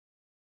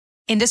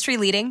Industry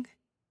leading,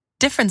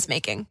 difference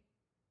making,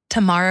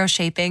 tomorrow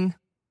shaping,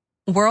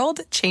 world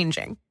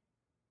changing.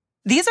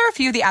 These are a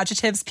few of the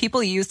adjectives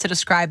people use to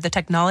describe the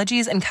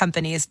technologies and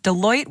companies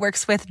Deloitte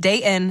works with day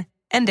in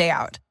and day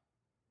out.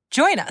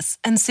 Join us,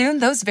 and soon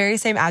those very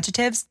same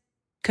adjectives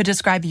could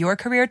describe your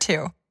career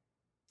too.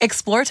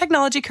 Explore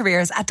technology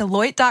careers at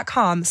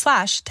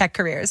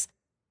Deloitte.com/techcareers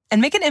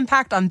and make an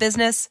impact on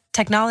business,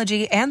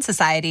 technology, and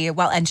society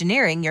while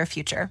engineering your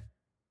future.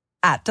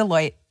 At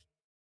Deloitte.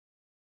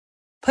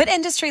 Put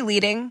industry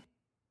leading,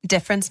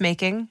 difference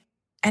making,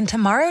 and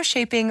tomorrow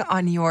shaping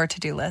on your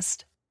to-do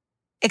list.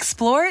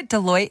 Explore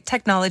Deloitte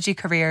technology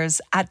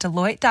careers at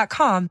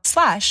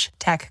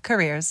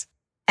Deloitte.com/techcareers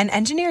and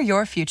engineer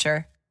your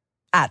future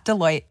at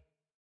Deloitte.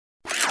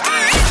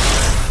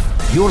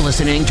 You're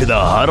listening to the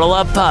Huddle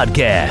Up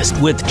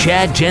Podcast with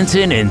Chad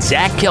Jensen and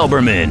Zach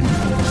Kelberman.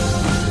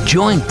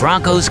 Join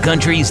Broncos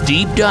Country's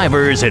deep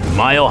divers at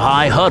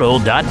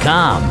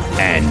milehighhuddle.com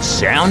and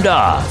sound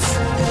off.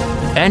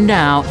 And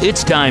now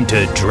it's time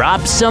to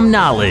drop some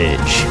knowledge.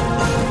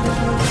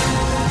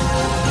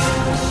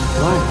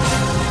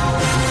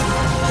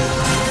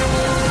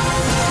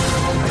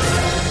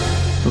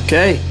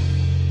 Okay,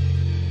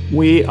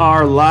 we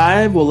are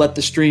live. We'll let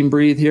the stream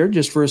breathe here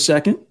just for a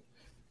second.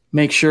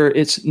 Make sure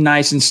it's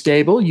nice and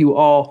stable. You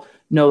all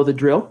know the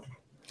drill.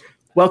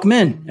 Welcome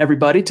in,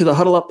 everybody, to the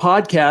Huddle Up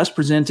Podcast,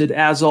 presented,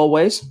 as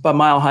always, by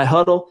Mile High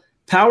Huddle,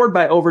 powered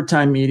by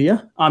Overtime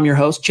Media. I'm your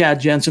host, Chad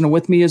Jensen, and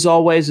with me, as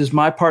always, is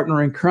my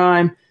partner in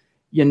crime.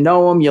 You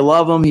know him, you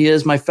love him. He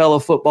is my fellow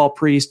football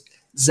priest,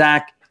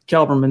 Zach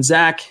Kelberman.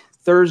 Zach,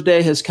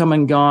 Thursday has come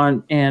and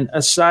gone, and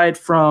aside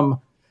from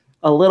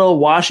a little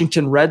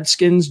Washington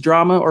Redskins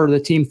drama, or the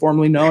team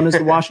formerly known as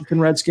the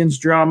Washington Redskins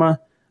drama,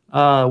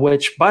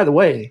 which, by the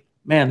way,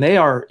 man, they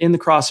are in the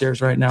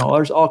crosshairs right now.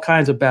 There's all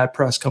kinds of bad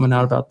press coming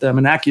out about them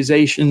and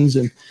accusations.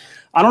 And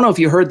I don't know if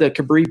you heard the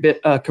Capri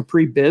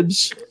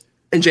Bibbs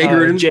and Jay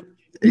Gruden.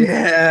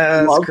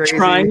 Love crazy.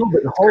 Triangle,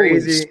 but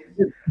Crazy.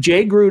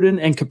 Jay Gruden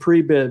and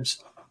Capri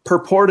Bibbs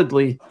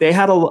purportedly they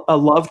had a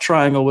love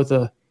triangle with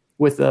a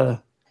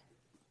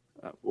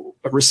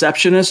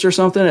receptionist or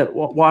something at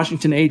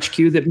Washington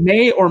HQ that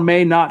may or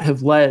may not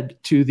have led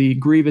to the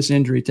grievous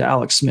injury to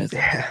Alex Smith.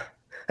 Yeah,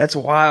 that's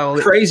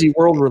wild. Crazy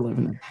world we're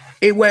living in.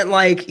 It went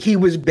like he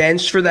was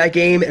benched for that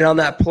game, and on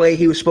that play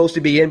he was supposed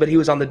to be in, but he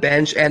was on the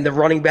bench, and the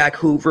running back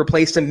who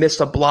replaced him missed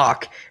a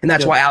block, and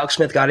that's why Alex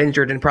Smith got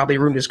injured and probably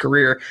ruined his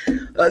career.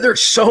 There's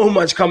so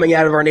much coming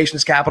out of our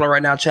nation's capital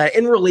right now, Chad,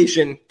 in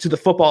relation to the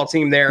football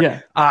team there.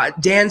 Yeah.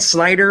 Dan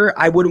Snyder,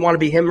 I wouldn't want to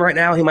be him right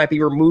now. He might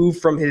be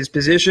removed from his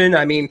position.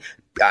 I mean,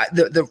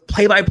 the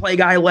play-by-play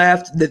guy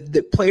left,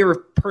 the player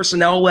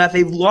personnel left.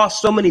 They've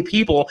lost so many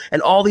people,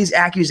 and all these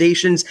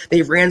accusations.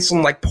 They ran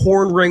some like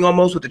porn ring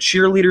almost with the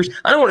cheerleaders.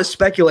 I don't want to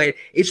speculate.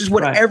 It's just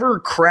whatever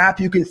crap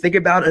you can think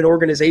about an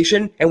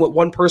organization and what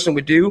one person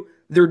would do,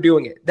 they're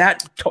doing it.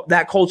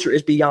 That culture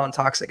is beyond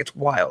toxic. It's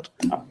wild.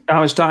 I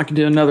was talking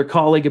to another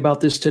colleague about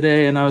this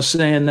today, and I was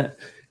saying that,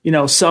 you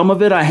know, some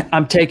of it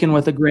I'm taking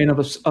with a grain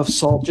of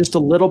salt, just a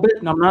little bit.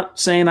 And I'm not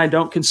saying I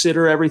don't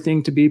consider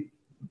everything to be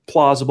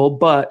plausible,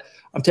 but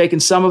I'm taking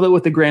some of it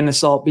with a grain of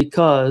salt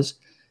because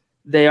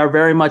they are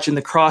very much in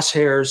the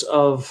crosshairs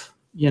of,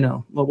 you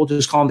know, well, we'll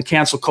just call them the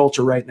cancel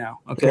culture right now.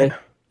 Okay. Yeah.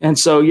 And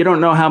so you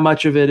don't know how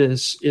much of it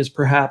is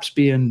perhaps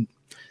being,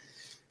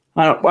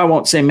 I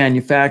won't say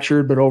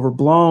manufactured, but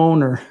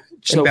overblown or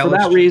so. For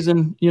that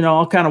reason, you know,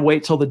 I'll kind of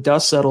wait till the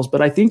dust settles.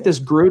 But I think this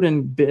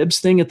Gruden Bibbs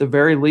thing at the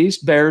very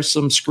least bears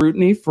some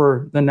scrutiny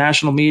for the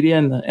national media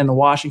and the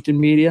Washington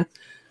media.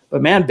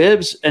 But man,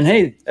 Bibbs, and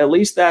hey, at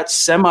least that's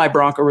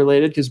semi-Bronco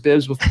related because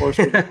Bibbs, of course,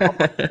 was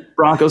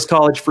Broncos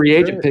college free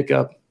agent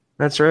pickup.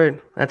 That's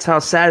right. That's how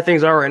sad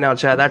things are right now,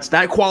 Chad.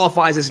 That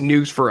qualifies as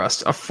news for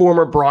us. A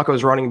former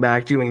Broncos running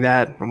back doing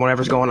that and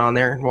whatever's going on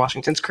there in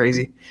Washington's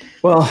crazy.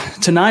 Well,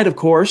 tonight, of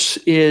course,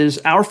 is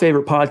our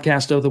favorite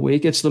podcast of the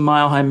week. It's the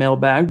Mile High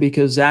Mailbag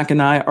because Zach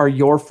and I are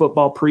your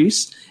football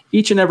priests.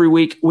 Each and every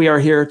week, we are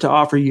here to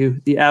offer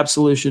you the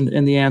absolution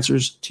and the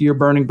answers to your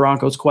burning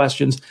Broncos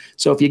questions.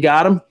 So if you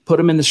got them, put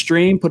them in the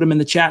stream, put them in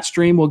the chat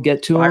stream. We'll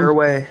get to Fire them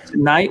away.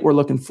 Tonight. We're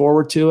looking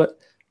forward to it.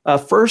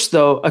 First,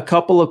 though, a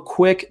couple of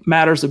quick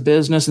matters of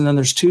business, and then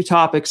there's two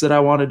topics that I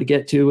wanted to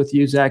get to with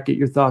you, Zach, get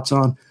your thoughts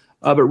on.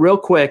 But real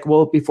quick,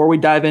 well, before we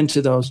dive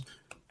into those,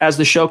 as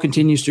the show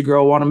continues to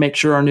grow, I want to make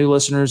sure our new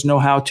listeners know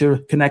how to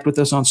connect with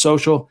us on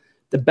social.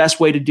 The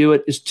best way to do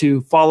it is to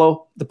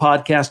follow the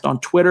podcast on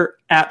Twitter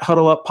at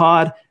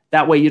HuddleUpPod.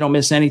 That way you don't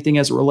miss anything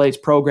as it relates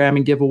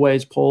programming,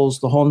 giveaways,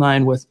 polls, the whole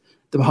nine with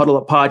the Huddle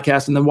Up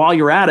Podcast. And then while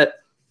you're at it,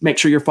 make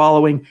sure you're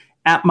following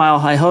at Mile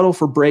High Huddle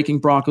for breaking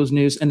Broncos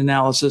news and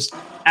analysis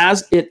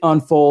as it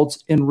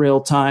unfolds in real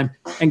time.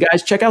 And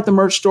guys, check out the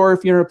merch store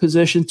if you're in a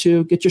position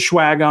to. Get your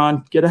swag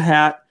on, get a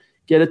hat,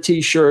 get a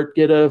t-shirt,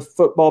 get a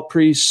football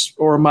priest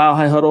or a Mile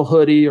High Huddle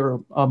hoodie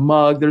or a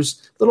mug.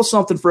 There's a little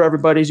something for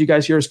everybody, as you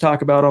guys hear us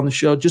talk about on the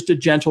show. Just a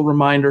gentle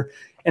reminder.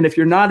 And if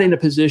you're not in a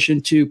position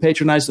to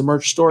patronize the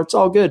merch store, it's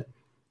all good.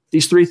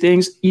 These three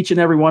things, each and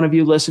every one of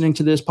you listening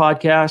to this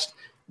podcast,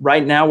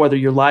 right now, whether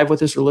you're live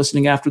with us or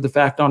listening after the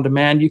fact on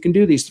demand, you can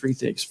do these 3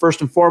 things. First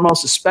and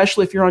foremost,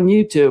 especially if you're on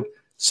YouTube,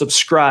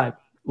 subscribe,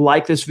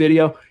 like this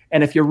video.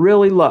 And if you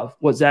really love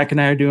what Zach and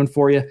I are doing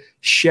for you,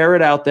 share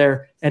it out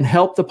there and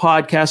help the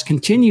podcast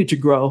continue to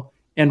grow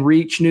and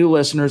reach new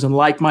listeners and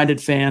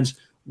like-minded fans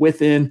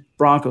within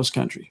Broncos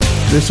country.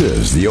 This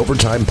is the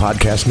Overtime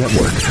Podcast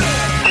Network.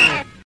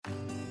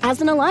 As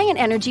an Alliant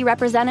Energy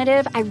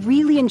representative, I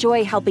really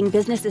enjoy helping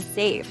businesses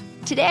save.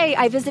 Today,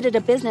 I visited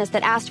a business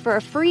that asked for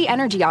a free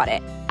energy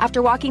audit.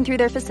 After walking through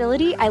their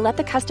facility, I let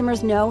the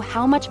customers know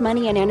how much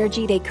money and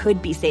energy they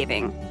could be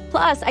saving.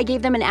 Plus, I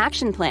gave them an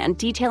action plan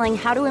detailing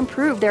how to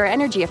improve their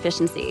energy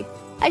efficiency.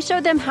 I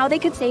showed them how they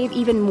could save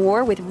even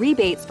more with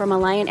rebates from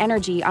Alliant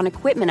Energy on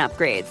equipment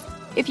upgrades.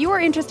 If you are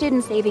interested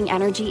in saving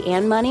energy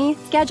and money,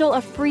 schedule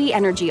a free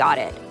energy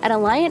audit at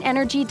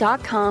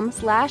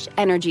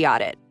alliantenergy.com/energy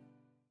audit.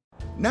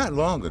 Not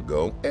long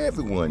ago,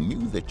 everyone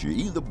knew that you're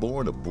either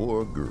born a boy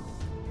or girl.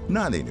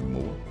 Not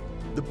anymore.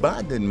 The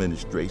Biden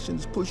administration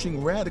is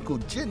pushing radical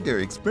gender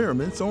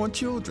experiments on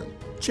children,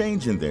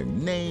 changing their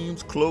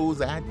names,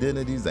 clothes,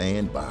 identities,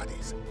 and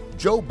bodies.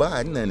 Joe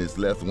Biden and his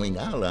left-wing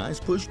allies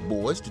push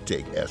boys to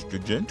take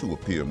estrogen to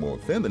appear more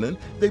feminine.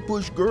 They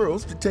push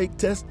girls to take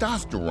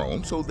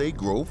testosterone so they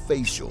grow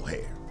facial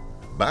hair.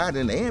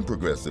 Biden and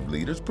progressive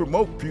leaders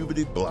promote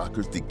puberty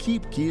blockers to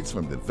keep kids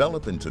from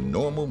developing to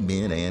normal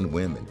men and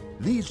women.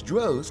 These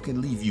drugs can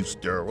leave you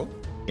sterile,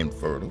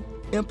 infertile,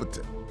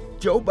 impotent.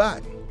 Joe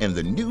Biden and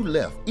the new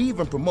left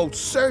even promote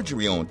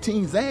surgery on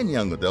teens and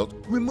young adults,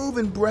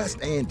 removing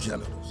breasts and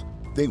genitals.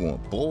 They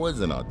want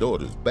boys in our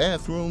daughters'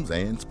 bathrooms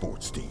and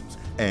sports teams.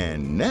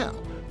 And now,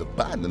 the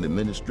Biden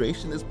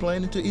administration is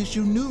planning to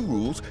issue new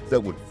rules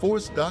that would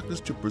force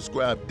doctors to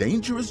prescribe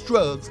dangerous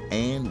drugs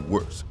and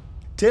worse.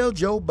 Tell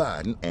Joe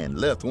Biden and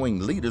left-wing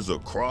leaders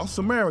across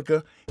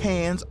America,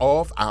 hands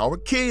off our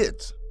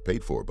kids.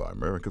 Paid for by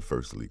America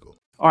First Legal.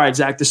 All right,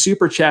 Zach, the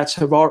super chats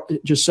have all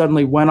just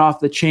suddenly went off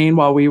the chain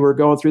while we were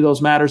going through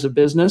those matters of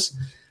business.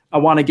 I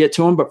want to get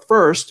to them, but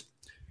first,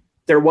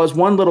 there was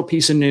one little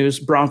piece of news,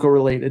 Bronco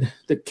related,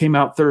 that came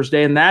out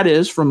Thursday, and that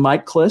is from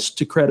Mike Klis,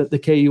 to credit the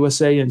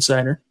KUSA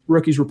Insider,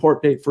 rookie's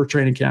report date for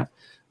training camp,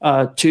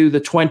 to the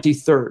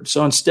 23rd.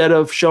 So instead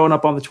of showing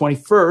up on the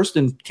 21st,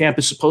 and camp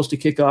is supposed to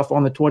kick off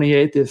on the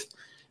 28th if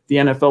the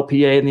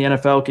NFLPA and the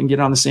NFL can get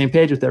on the same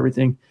page with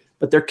everything,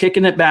 but they're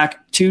kicking it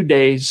back 2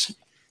 days.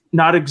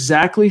 Not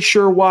exactly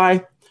sure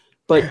why,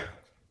 but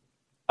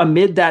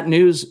amid that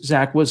news,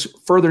 Zach, was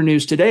further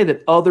news today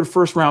that other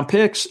first-round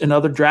picks and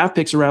other draft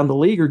picks around the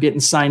league are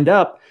getting signed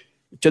up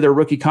to their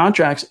rookie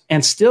contracts.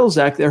 And still,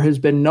 Zach, there has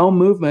been no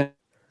movement.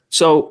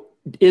 So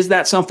is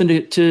that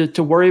something to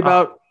worry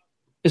about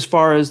as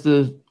far as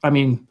I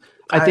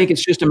think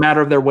it's just a matter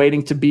of they're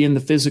waiting to be in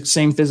the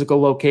same physical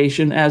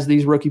location as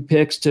these rookie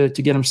picks to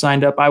get them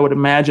signed up. I would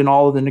imagine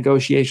all of the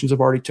negotiations have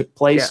already took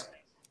place. Yeah.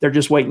 They're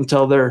just waiting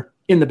until they're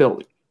in the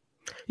building.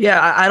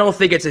 Yeah, I don't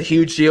think it's a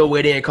huge deal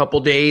waiting a couple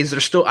days.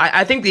 There's still,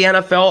 I think the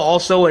NFL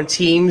also and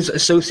teams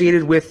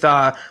associated with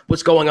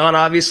what's going on,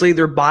 obviously,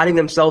 they're buying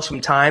themselves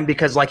some time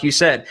because, like you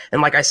said,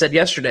 and like I said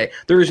yesterday,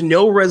 there is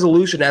no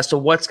resolution as to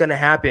what's going to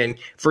happen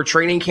for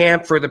training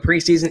camp, for the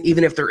preseason,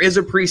 even if there is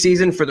a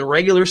preseason, for the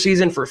regular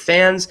season, for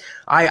fans.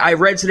 I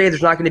read today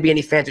there's not going to be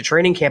any fans at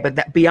training camp,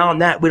 but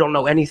beyond that, we don't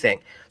know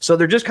anything. So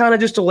they're just kind of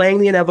just delaying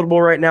the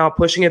inevitable right now,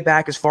 pushing it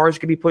back as far as it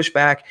can be pushed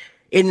back.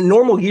 In a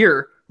normal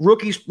year,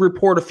 rookies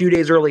report a few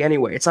days early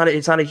anyway. It's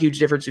not a huge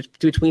difference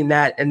between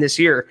that and this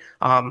year.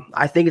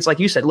 I think it's like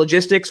you said,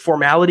 logistics,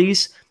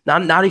 formalities,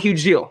 not a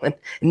huge deal, and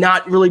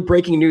not really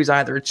breaking news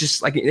either. It's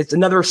just like it's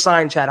another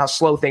sign, Chad, how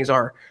slow things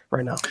are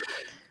right now.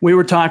 We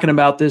were talking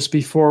about this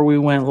before we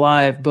went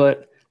live,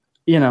 but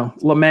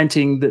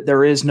lamenting that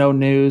there is no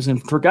news.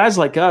 And for guys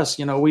like us,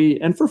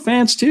 and for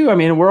fans too, I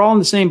mean, we're all in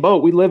the same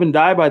boat. We live and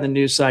die by the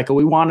news cycle.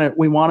 We want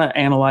to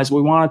analyze.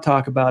 We want to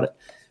talk about it.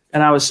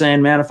 And I was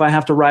saying, man, if I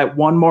have to write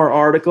one more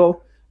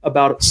article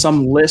about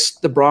some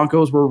list the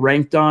Broncos were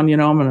ranked on,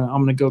 I'm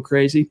gonna go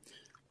crazy.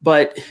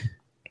 But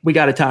we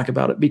got to talk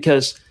about it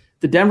because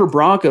the Denver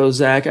Broncos,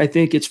 Zach, I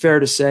think it's fair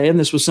to say, and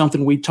this was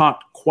something we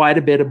talked quite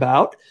a bit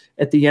about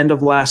at the end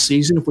of last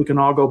season, if we can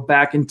all go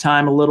back in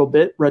time a little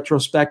bit,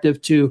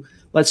 retrospective to,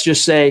 let's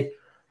just say,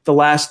 the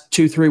last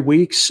 2-3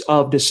 weeks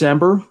of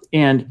December.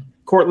 And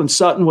Courtland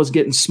Sutton was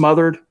getting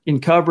smothered in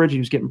coverage. He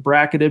was getting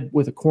bracketed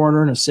with a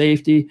corner and a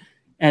safety.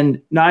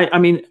 And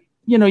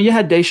you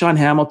had Deshaun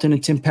Hamilton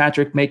and Tim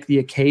Patrick make the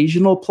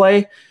occasional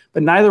play,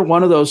 but neither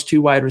one of those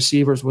two wide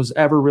receivers was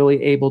ever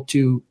really able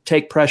to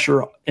take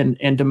pressure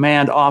and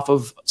demand off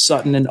of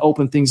Sutton and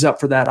open things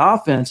up for that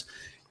offense.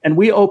 And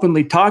we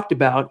openly talked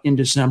about in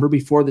December,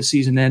 before the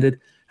season ended,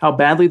 how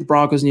badly the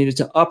Broncos needed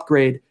to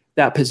upgrade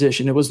that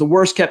position. It was the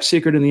worst kept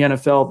secret in the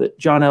NFL that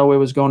John Elway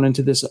was going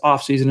into this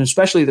offseason,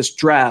 especially this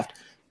draft,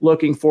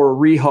 looking for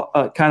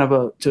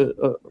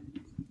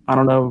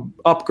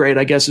upgrade,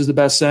 I guess is the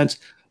best sense,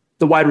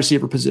 the wide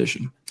receiver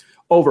position.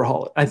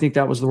 Overhaul it. I think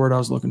that was the word I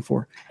was looking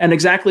for. And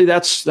exactly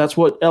that's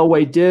what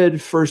Elway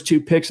did. First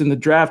two picks in the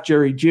draft,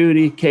 Jerry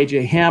Jeudy,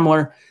 KJ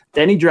Hamler.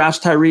 Then he drafts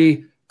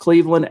Tyree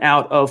Cleveland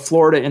out of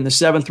Florida in the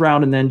 7th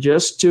round. And then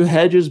just to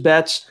hedge his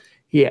bets,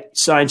 he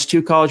signs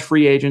 2 college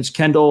free agents,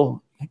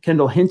 Kendall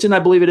Hinton, I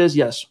believe it is,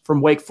 yes,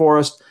 from Wake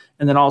Forest,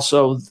 and then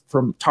also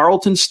from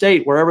Tarleton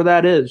State, wherever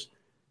that is,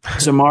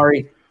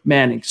 Zamari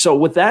Manning. So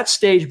with that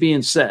stage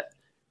being set,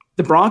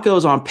 the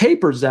Broncos on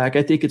paper, Zach,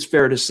 I think it's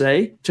fair to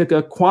say, took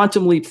a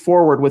quantum leap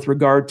forward with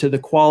regard to the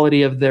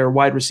quality of their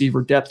wide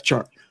receiver depth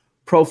chart.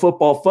 Pro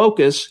Football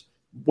Focus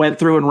went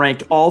through and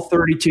ranked all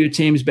 32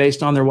 teams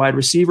based on their wide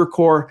receiver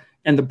core,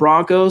 and the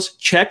Broncos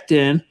checked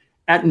in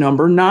at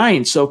number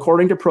 9. So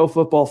according to Pro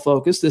Football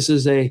Focus, this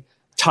is a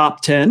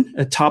top 10,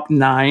 a top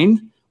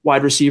 9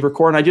 wide receiver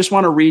core. And I just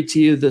want to read to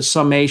you the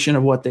summation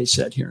of what they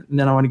said here, and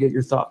then I want to get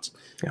your thoughts.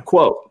 Yeah.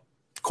 Quote,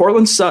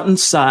 Courtland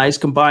Sutton's size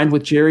combined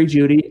with Jerry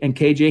Jeudy and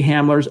KJ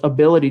Hamler's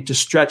ability to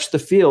stretch the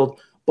field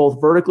both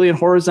vertically and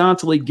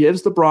horizontally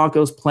gives the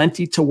Broncos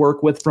plenty to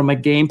work with from a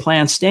game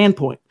plan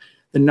standpoint.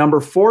 The number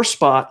 4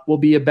 spot will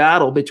be a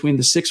battle between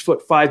the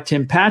 6'5"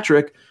 Tim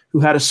Patrick, who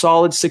had a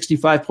solid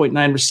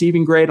 65.9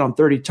 receiving grade on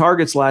 30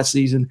 targets last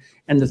season,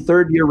 and the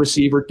third-year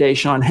receiver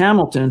Deshaun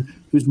Hamilton,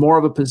 who's more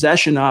of a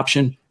possession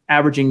option,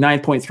 averaging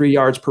 9.3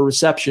 yards per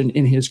reception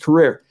in his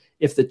career.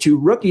 If the 2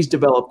 rookies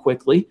develop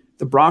quickly,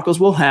 the Broncos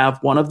will have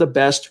one of the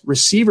best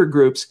receiver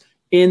groups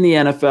in the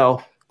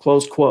NFL,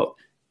 close quote.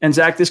 And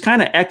Zach, this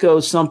kind of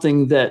echoes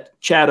something that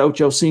Chad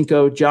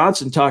Ochocinco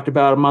Johnson talked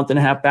about a month and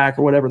a half back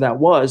or whatever that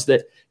was,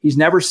 that he's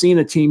never seen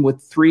a team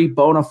with 3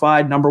 bona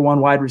fide number 1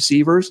 wide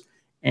receivers,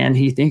 and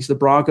he thinks the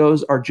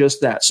Broncos are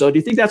just that. So do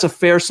you think that's a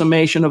fair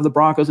summation of the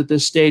Broncos at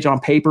this stage, on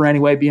paper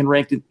anyway, being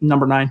ranked at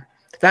number 9?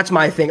 That's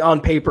my thing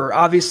on paper.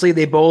 Obviously,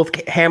 they both,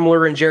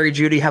 Hamler and Jerry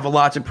Jeudy, have a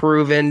lot to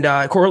prove, and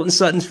Courtland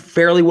Sutton's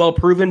fairly well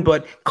proven,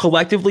 but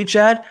collectively,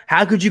 Chad,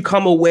 how could you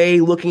come away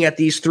looking at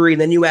these 3,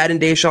 and then you add in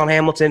Deshaun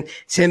Hamilton,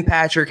 Tim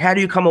Patrick, how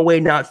do you come away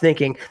not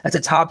thinking that's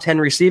a top 10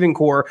 receiving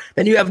core?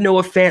 Then you have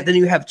Noah Fant, then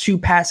you have 2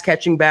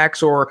 pass-catching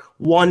backs or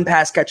 1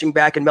 pass-catching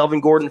back in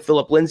Melvin Gordon,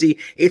 Phillip Lindsay.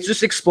 It's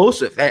just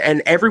explosive,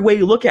 and every way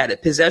you look at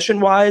it,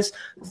 possession-wise,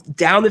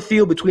 down the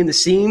field between the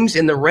seams,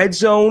 in the red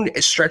zone,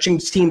 stretching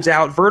teams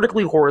out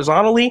vertically,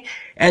 horizontally,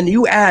 and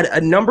you add a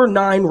number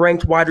 9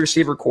 ranked wide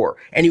receiver core,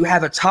 and you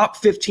have a top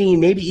 15,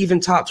 maybe even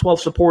top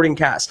 12 supporting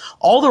cast.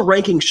 All the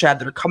rankings, Chad,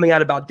 that are coming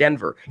out about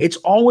Denver, it's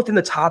all within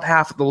the top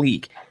half of the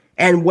league.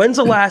 And when's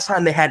the last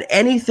time they had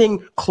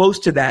anything close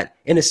to that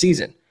in a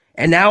season?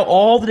 And now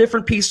all the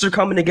different pieces are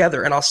coming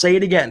together. And I'll say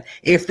it again.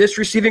 If this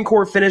receiving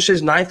core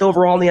finishes 9th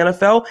overall in the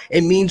NFL,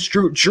 it means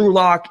Drew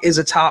Lock is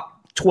a top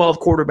 12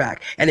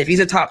 quarterback. And if he's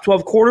a top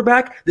 12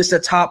 quarterback, this is a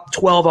top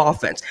 12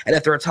 offense. And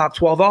if they're a top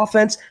 12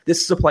 offense,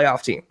 this is a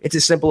playoff team. It's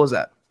as simple as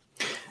that.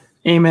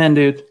 Amen,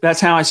 dude. That's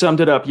how I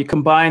summed it up. You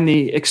combine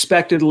the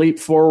expected leap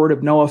forward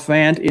of Noah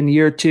Fant in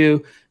year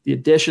 2, the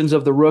additions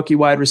of the rookie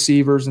wide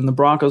receivers, and the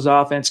Broncos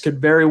offense could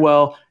very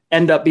well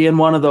end up being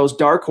one of those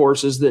dark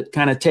horses that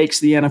kind of takes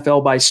the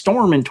NFL by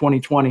storm in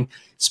 2020,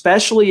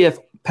 especially if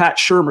Pat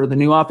Shurmur, the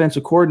new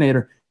offensive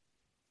coordinator,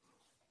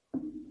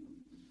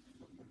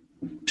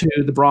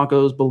 to the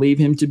Broncos believe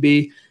him to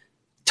be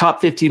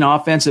top 15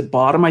 offense at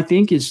bottom, I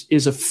think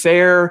is a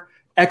fair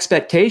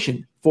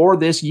expectation for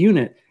this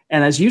unit.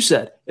 And as you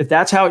said, if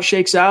that's how it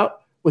shakes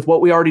out with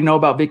what we already know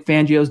about Vic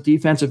Fangio's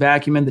defensive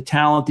acumen, the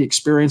talent, the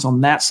experience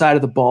on that side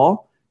of the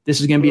ball, this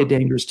is going to be a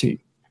dangerous team.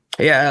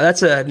 Yeah,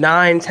 that's a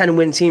 9-10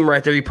 win team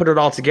right there. You put it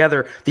all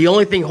together. The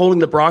only thing holding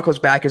the Broncos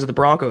back is the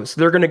Broncos.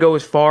 They're going to go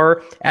as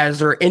far as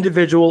their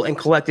individual and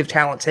collective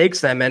talent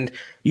takes them. And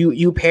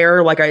you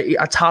pair like a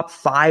top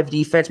 5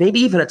 defense, maybe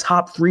even a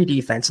top 3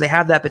 defense. They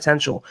have that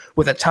potential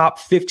with a top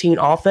 15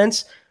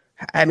 offense.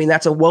 I mean,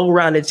 that's a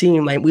well-rounded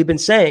team. Like we've been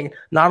saying,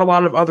 not a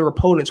lot of other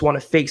opponents want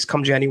to face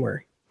come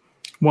January.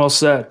 Well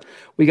said.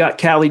 We got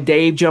Cali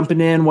Dave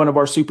jumping in, one of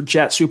our Super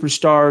Chat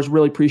superstars.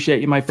 Really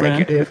appreciate you, my friend.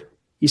 Thank you, Dave.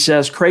 He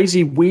says,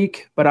 crazy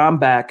week, but I'm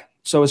back.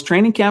 So is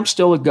training camp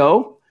still a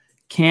go?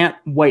 Can't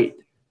wait.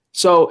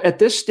 So at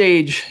this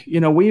stage,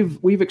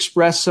 we've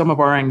expressed some of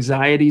our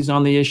anxieties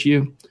on the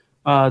issue.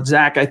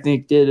 Zach, I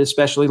think, did,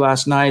 especially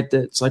last night,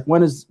 that it's like,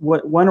 why is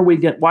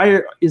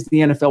the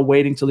NFL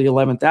waiting till the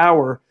 11th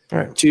hour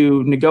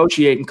to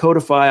negotiate and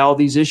codify all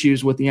these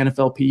issues with the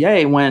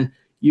NFLPA when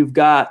you've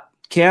got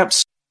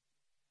camps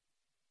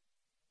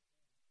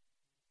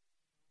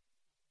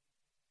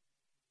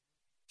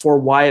for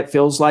why it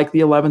feels like the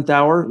 11th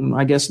hour, and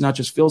I guess not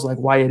just feels like,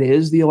 why it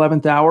is the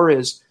 11th hour,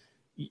 is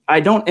I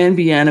don't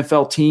envy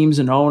NFL teams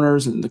and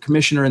owners and the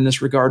commissioner in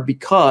this regard,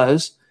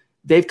 because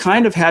they've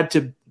kind of had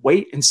to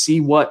wait and see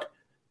what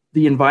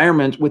the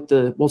environment with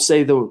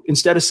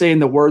instead of saying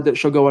the word that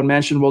shall go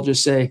unmentioned, we'll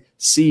just say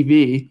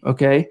CV,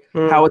 okay,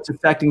 how it's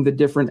affecting the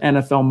different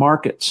NFL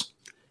markets.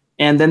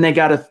 And then they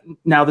got to,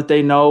 now that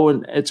they know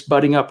and it's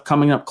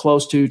coming up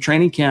close to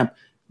training camp,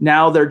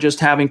 now they're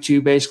just having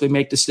to basically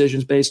make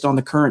decisions based on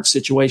the current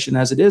situation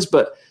as it is.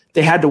 But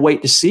they had to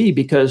wait to see,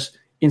 because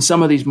in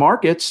some of these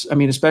markets, I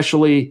mean,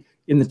 especially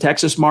in the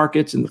Texas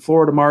markets, in the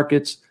Florida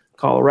markets,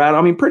 Colorado,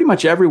 I mean, pretty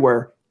much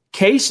everywhere,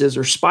 cases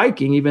are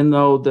spiking, even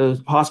though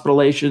the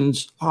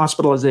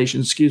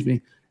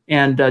hospitalizations,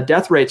 and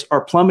death rates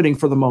are plummeting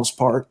for the most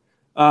part.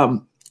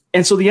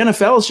 And so the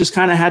NFL has just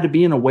kind of had to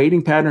be in a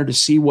waiting pattern to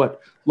see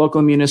what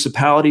local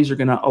municipalities are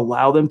going to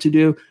allow them to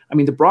do. I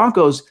mean, the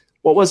Broncos,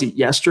 what was it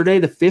yesterday?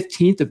 The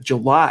 15th of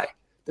July.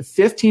 The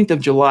 15th of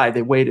July,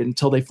 they waited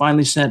until they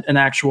finally sent an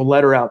actual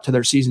letter out to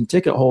their season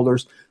ticket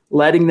holders,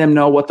 letting them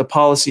know what the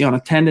policy on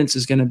attendance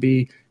is going to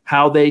be,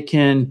 how they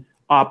can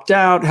opt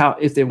out, how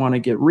if they want to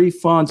get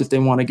refunds, if they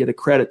want to get a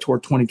credit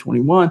toward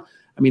 2021.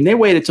 I mean, they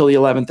waited till the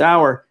 11th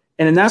hour.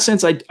 And in that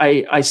sense,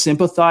 I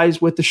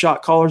sympathize with the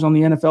shot callers on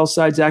the NFL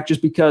side, Zach,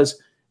 just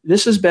because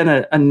this has been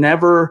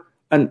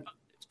a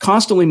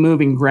constantly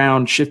moving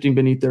ground shifting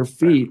beneath their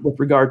feet with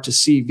regard to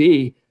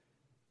CV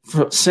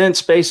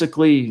since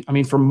basically, I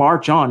mean, from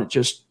March on,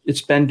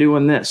 it's been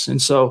doing this.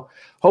 And so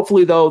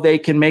hopefully, though, they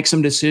can make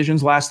some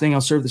decisions. Last thing,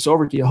 I'll serve this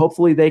over to you.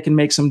 Hopefully they can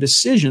make some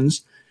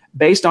decisions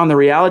based on the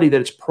reality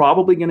that it's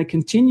probably going to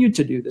continue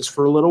to do this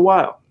for a little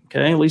while.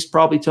 Okay, at least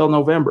probably till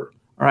November.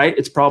 All right,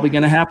 it's probably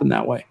going to happen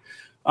that way.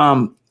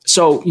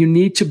 So you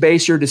need to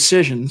base your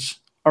decisions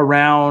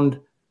around,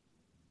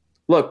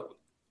 look,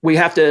 we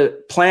have to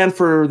plan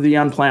for the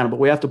unplannable.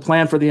 We have to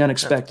plan for the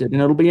unexpected.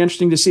 And it'll be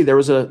interesting to see. There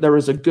was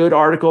a good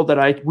article that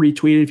I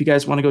retweeted, if you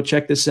guys want to go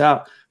check this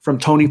out, from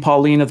Tony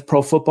Pauline of the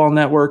Pro Football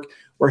Network,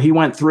 where he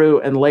went through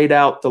and laid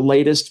out the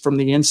latest from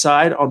the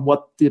inside on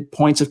what the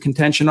points of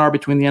contention are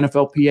between the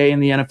NFLPA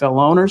and the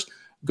NFL owners.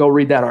 Go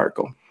read that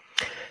article.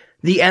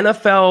 The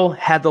NFL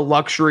had the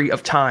luxury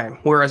of time,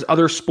 whereas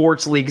other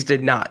sports leagues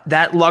did not.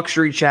 That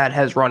luxury, Chad,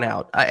 has run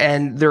out,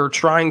 and they're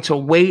trying to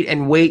wait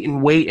and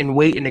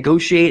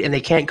negotiate, and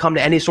they can't come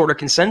to any sort of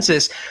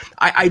consensus.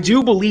 I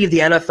do believe the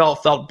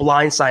NFL felt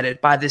blindsided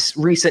by this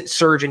recent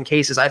surge in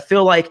cases. I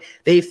feel like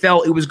they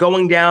felt it was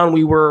going down.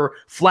 We were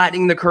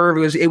flattening the curve.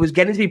 It was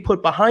getting to be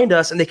put behind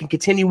us, and they can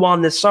continue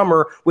on this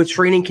summer with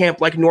training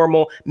camp like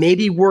normal,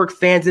 maybe work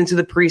fans into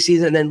the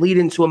preseason, and then lead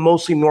into a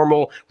mostly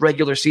normal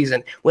regular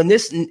season. When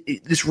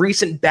this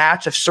recent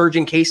batch of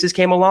surging cases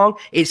came along,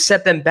 it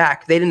set them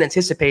back. They didn't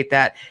anticipate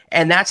that.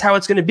 And that's how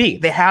it's going to be.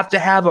 They have to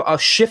have a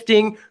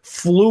shifting,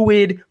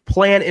 fluid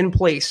plan in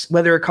place,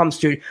 whether it comes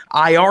to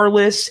IR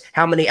lists,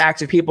 how many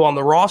active people on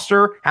the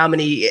roster, how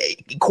many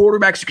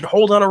quarterbacks you can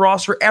hold on a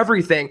roster,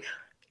 everything.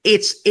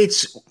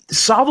 It's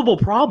solvable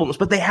problems,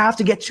 but they have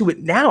to get to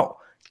it now.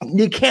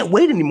 You can't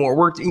wait anymore.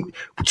 We're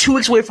 2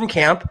 weeks away from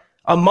camp,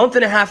 a month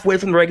and a half away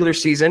from the regular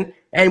season,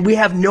 and we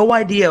have no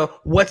idea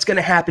what's going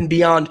to happen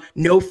beyond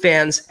no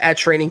fans at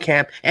training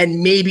camp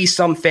and maybe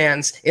some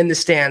fans in the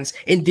stands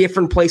in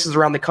different places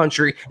around the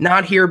country.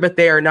 Not here, but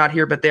there, not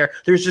here, but there.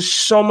 There's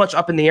just so much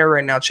up in the air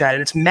right now, Chad,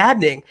 and it's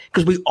maddening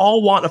because we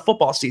all want a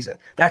football season.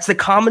 That's the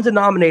common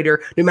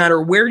denominator. No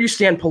matter where you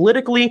stand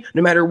politically,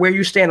 no matter where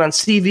you stand on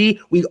CV,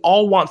 we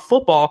all want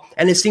football,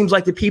 and it seems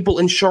like the people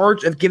in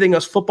charge of giving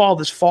us football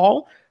this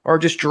fall are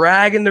just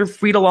dragging their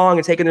feet along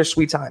and taking their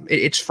sweet time.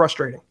 It's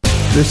frustrating.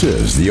 This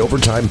is the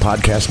Overtime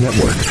Podcast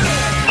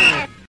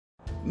Network.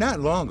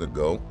 Not long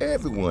ago,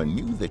 everyone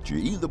knew that you're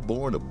either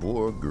born a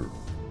boy or girl.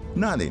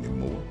 Not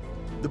anymore.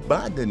 The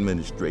Biden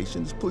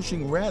administration is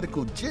pushing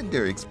radical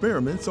gender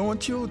experiments on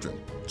children,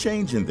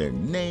 changing their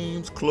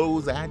names,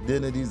 clothes,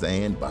 identities,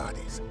 and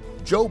bodies.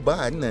 Joe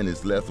Biden and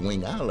his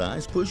left-wing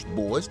allies pushed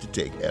boys to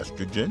take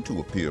estrogen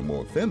to appear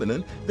more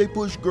feminine. They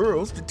push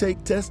girls to take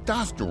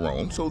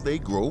testosterone so they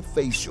grow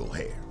facial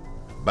hair.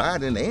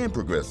 Biden and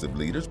progressive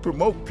leaders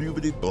promote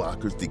puberty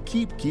blockers to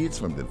keep kids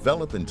from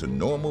developing to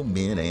normal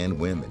men and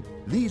women.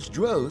 These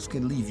drugs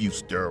can leave you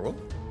sterile,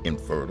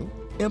 infertile,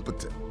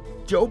 impotent.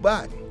 Joe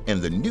Biden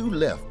and the New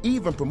Left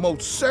even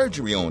promote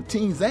surgery on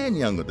teens and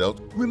young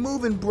adults,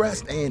 removing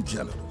breasts and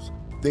genitals.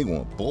 They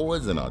want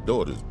boys in our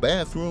daughters'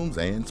 bathrooms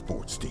and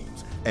sports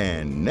teams.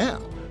 And now,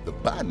 the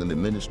Biden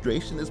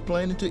administration is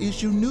planning to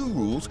issue new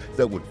rules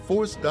that would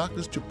force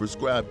doctors to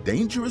prescribe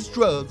dangerous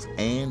drugs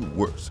and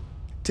worse.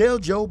 Tell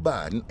Joe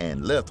Biden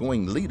and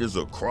left-wing leaders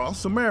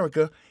across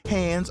America,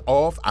 hands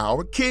off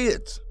our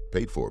kids.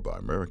 Paid for by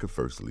America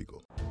First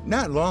Legal.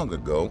 Not long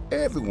ago,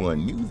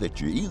 everyone knew that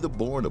you're either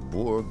born a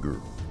boy or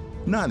girl.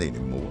 Not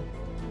anymore.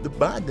 The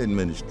Biden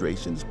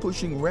administration is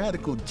pushing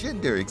radical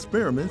gender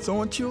experiments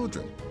on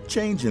children,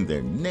 changing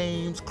their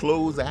names,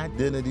 clothes,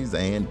 identities,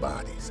 and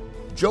bodies.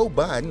 Joe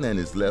Biden and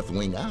his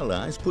left-wing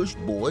allies pushed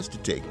boys to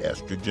take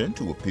estrogen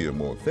to appear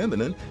more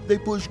feminine. They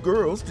push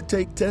girls to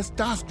take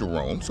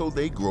testosterone so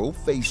they grow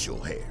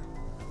facial hair.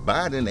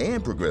 Biden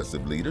and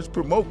progressive leaders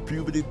promote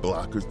puberty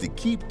blockers to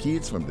keep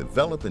kids from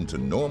developing to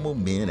normal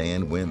men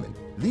and women.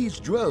 These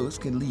drugs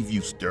can leave you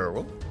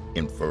sterile,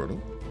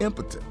 infertile,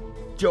 impotent.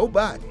 Joe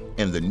Biden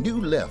and the New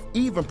Left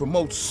even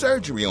promote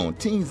surgery on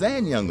teens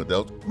and young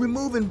adults,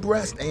 removing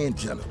breasts and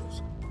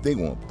genitals. They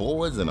want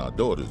boys in our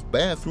daughters'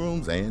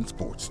 bathrooms and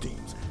sports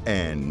teams.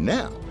 And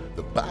now,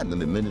 the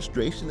Biden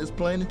administration is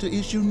planning to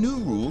issue new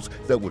rules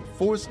that would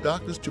force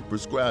doctors to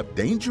prescribe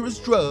dangerous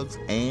drugs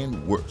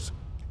and worse.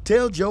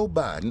 Tell Joe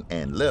Biden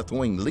and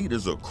left-wing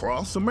leaders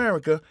across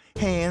America,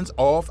 hands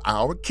off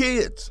our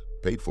kids.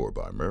 Paid for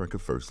by America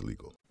First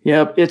Legal.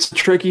 Yep, it's a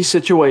tricky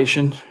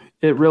situation.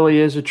 It really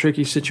is a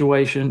tricky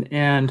situation,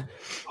 and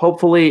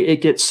hopefully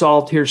it gets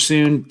solved here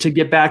soon. To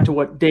get back to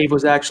what Dave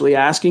was actually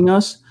asking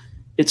us,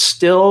 It's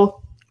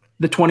still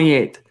the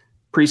 28th.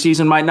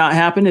 Preseason might not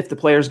happen if the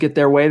players get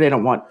their way. They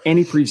don't want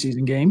any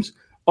preseason games.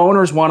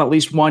 Owners want at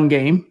least one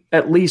game,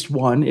 at least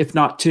one, if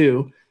not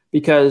two,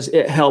 because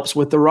it helps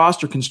with the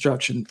roster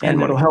construction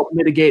and it'll help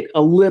mitigate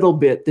a little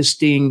bit the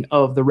sting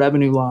of the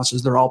revenue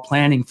losses they're all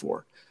planning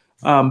for.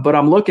 But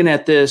I'm looking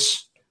at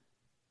this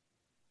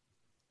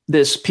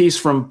piece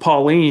from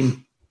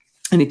Pauline,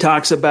 and he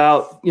talks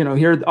about,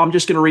 here, I'm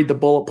just going to read the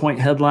bullet point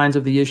headlines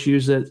of the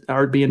issues that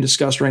are being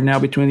discussed right now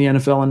between the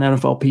NFL and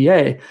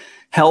NFLPA.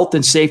 Health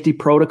and safety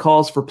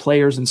protocols for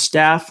players and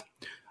staff.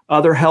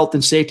 Other health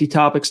and safety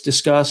topics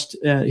discussed.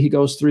 He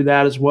goes through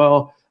that as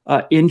well.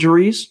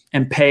 Injuries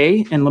and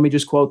pay. And let me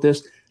just quote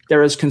this.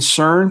 There is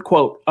concern,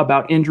 quote,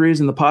 about injuries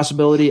and the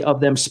possibility of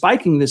them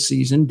spiking this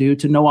season due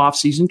to no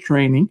off-season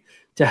training.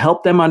 To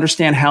help them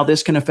understand how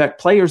this can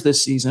affect players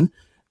this season,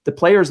 the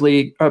Players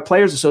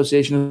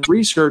Association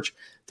research,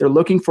 they're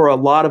looking for a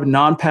lot of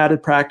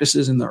non-padded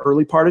practices in the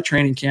early part of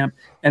training camp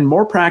and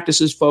more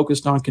practices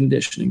focused on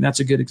conditioning. That's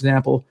a good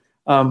example.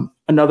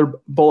 Another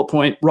bullet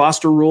point,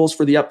 roster rules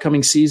for the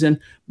upcoming season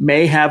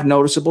may have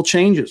noticeable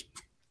changes.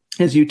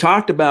 As you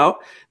talked about,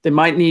 they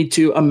might need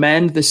to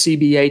amend the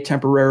CBA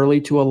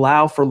temporarily to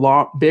allow for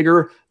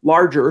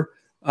larger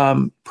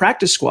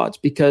practice squads,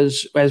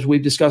 because as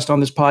we've discussed on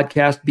this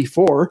podcast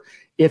before,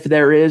 if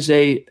there is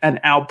an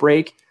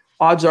outbreak,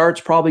 odds are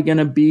it's probably going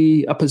to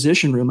be a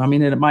position room. I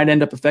mean, it might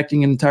end up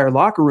affecting an entire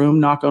locker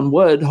room, knock on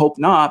wood, hope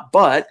not,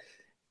 but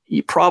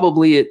it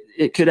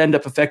could end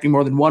up affecting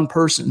more than one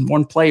person,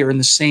 one player in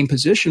the same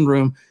position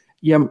room.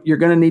 You're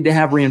going to need to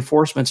have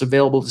reinforcements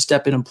available to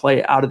step in and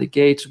play out of the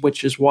gates,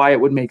 which is why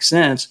it would make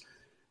sense.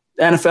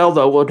 The NFL,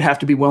 though, would have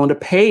to be willing to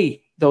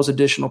pay those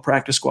additional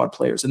practice squad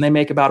players, and they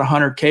make about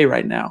 $100K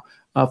right now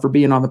for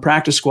being on the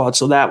practice squad.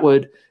 So that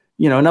would,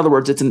 in other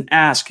words, it's an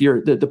ask.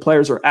 The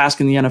players are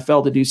asking the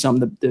NFL to do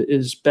something that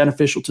is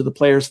beneficial to the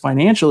players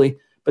financially,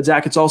 but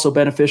Zach, it's also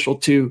beneficial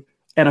to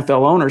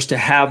NFL owners to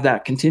have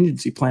that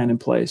contingency plan in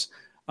place.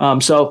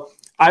 So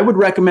I would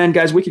recommend,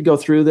 guys, we could go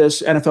through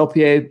this.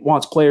 NFLPA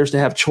wants players to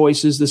have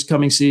choices this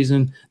coming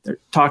season. They're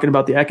talking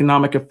about the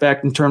economic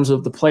effect in terms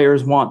of the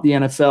players want the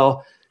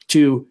NFL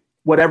to,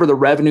 whatever the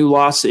revenue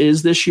loss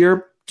is this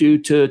year due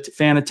to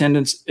fan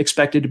attendance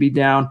expected to be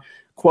down.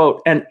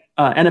 Quote, and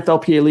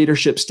NFLPA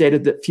leadership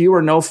stated that few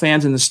or no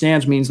fans in the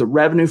stands means the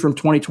revenue from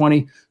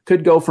 2020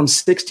 could go from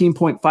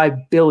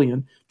 $16.5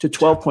 billion to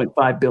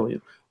 $12.5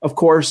 billion. Of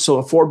course, so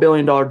a $4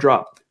 billion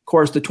drop. Of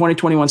course, the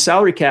 2021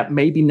 salary cap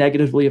may be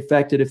negatively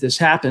affected if this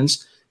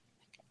happens.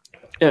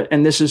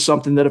 And this is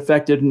something that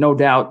affected, no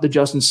doubt, the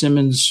Justin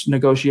Simmons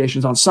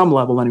negotiations on some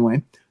level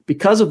anyway.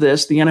 Because of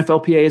this, the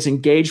NFLPA is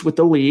engaged with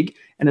the league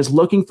and is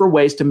looking for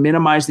ways to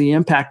minimize the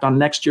impact on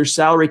next year's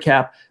salary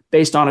cap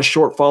based on a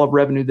shortfall of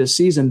revenue this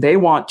season. They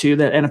want to,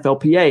 the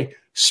NFLPA,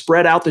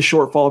 spread out the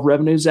shortfall of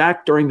revenue,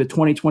 Zach, during the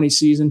 2020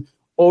 season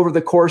over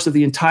the course of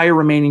the entire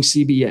remaining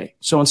CBA.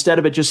 So instead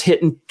of it just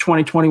hitting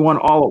 2021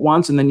 all at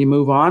once and then you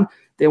move on,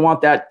 they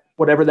want that,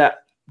 whatever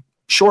that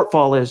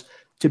shortfall is,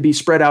 to be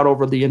spread out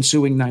over the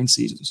ensuing 9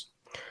 seasons.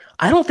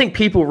 I don't think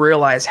people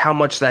realize how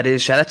much that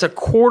is, Chad. That's a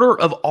quarter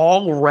of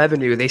all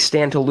revenue they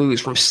stand to lose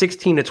from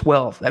 16 to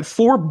 12. That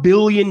 $4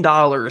 billion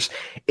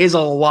is a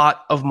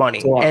lot of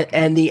money.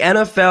 And the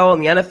NFL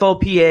and the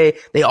NFLPA,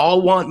 they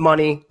all want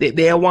money.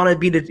 They all want to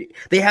be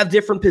they have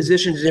different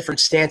positions, different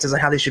stances on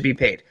how they should be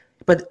paid.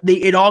 But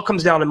it all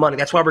comes down to money.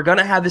 That's why we're going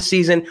to have the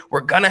season.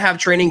 We're going to have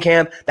training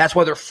camp. That's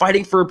why they're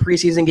fighting for a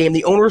preseason game.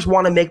 The owners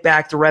want to make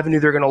back the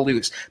revenue they're going to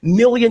lose.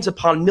 Millions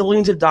upon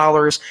millions of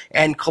dollars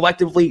and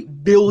collectively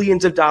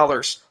billions of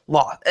dollars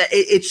lost.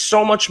 It's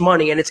so much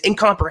money, and it's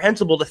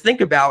incomprehensible to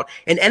think about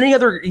in any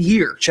other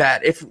year,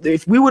 Chad.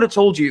 If we would have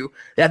told you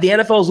that the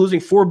NFL is losing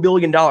 $4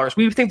 billion,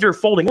 we would think they're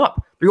folding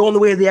up. They're going the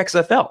way of the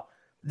XFL.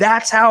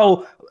 That's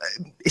how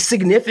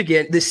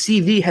significant the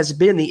CV has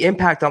been, the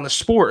impact on the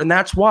sport. And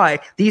that's why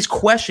these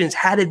questions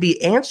had to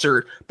be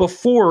answered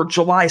before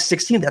July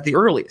 16th at the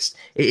earliest.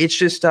 It's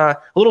just a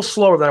little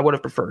slower than I would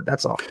have preferred.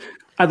 That's all.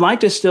 I'd like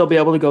to still be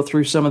able to go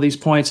through some of these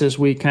points as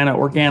we kind of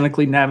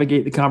organically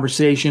navigate the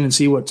conversation and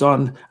see what's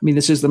on. I mean,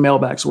 this is the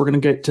mailbag, so we're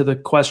going to get to the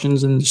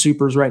questions and the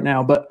supers right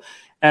now. But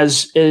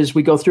as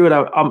we go through it,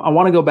 I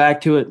want to go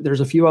back to it. There's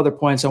a few other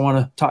points I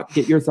want to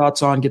get your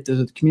thoughts on, get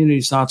the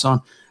community's thoughts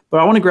on. But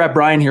I want to grab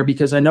Brian here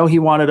because I know he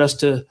wanted us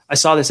to – I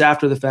saw this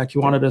after the fact. He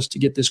wanted us to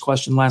get this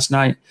question last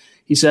night.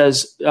 He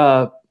says,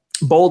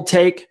 bold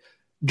take,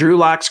 Drew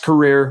Lock's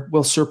career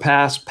will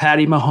surpass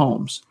Patty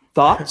Mahomes.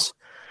 Thoughts?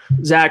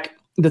 Zach,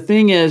 the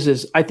thing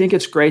is I think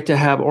it's great to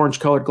have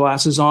orange-colored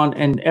glasses on,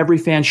 and every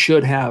fan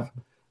should have,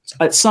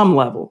 at some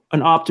level,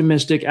 an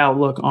optimistic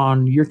outlook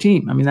on your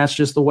team. I mean, that's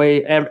just the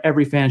way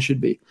every fan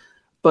should be.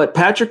 But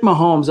Patrick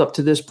Mahomes, up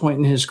to this point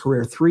in his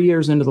career, 3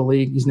 years into the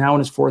league, he's now in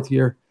his 4th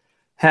year,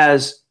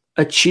 has –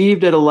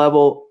 achieved at a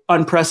level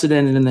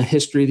unprecedented in the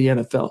history of the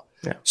NFL.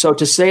 Yeah. So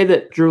to say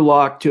that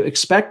to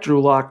expect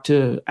Drew Lock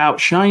to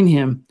outshine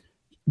him,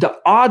 the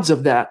odds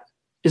of that,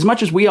 as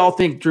much as we all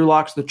think Drew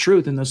Lock's the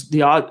truth and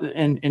the odd,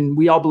 and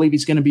we all believe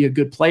he's going to be a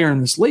good player in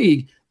this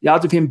league, the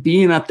odds of him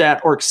being at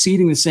that or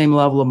exceeding the same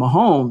level of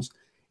Mahomes,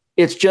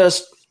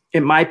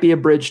 it might be a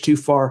bridge too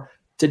far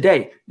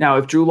today. Now,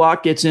 if Drew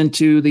Lock gets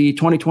into the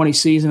 2020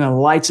 season and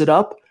lights it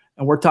up,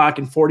 and we're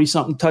talking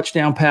 40-something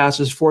touchdown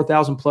passes,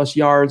 4,000 plus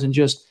yards, and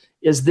just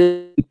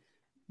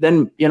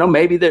then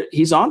maybe that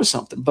he's onto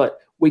something. But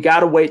we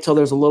got to wait till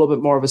there's a little bit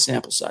more of a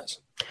sample size.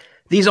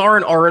 These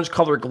aren't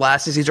orange-colored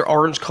glasses. These are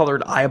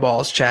orange-colored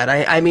eyeballs, Chad.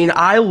 I mean,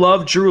 I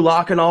love Drew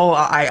Lock and all.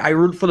 I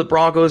root for the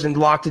Broncos and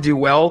Lock to do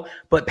well,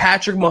 but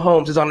Patrick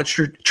Mahomes is on a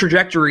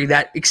trajectory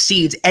that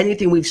exceeds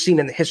anything we've seen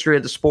in the history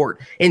of the sport.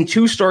 In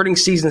 2 starting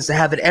seasons, to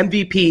have an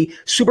MVP,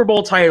 Super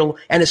Bowl title,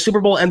 and a Super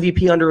Bowl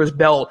MVP under his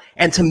belt,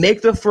 and to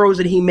make the throws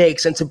that he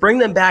makes, and to bring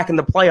them back in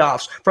the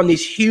playoffs from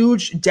these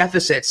huge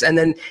deficits, and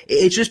then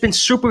it's just been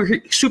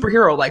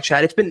superhero-like,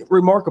 Chad. It's been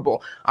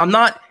remarkable. I'm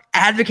not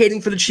advocating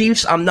for the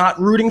Chiefs. I'm not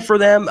rooting for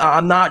them.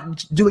 I'm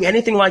not doing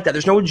anything like that.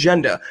 There's no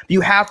agenda.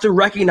 You have to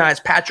recognize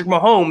Patrick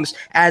Mahomes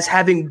as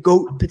having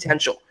GOAT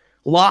potential.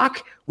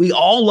 Lock, we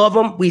all love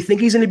him. We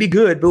think he's going to be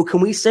good, but can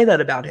we say that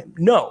about him?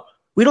 No.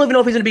 We don't even know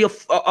if he's going to be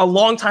a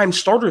long-time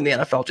starter in the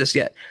NFL just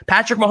yet.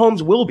 Patrick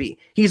Mahomes will be.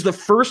 He's the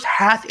first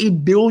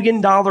 $500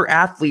 million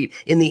athlete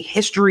in the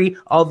history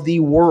of the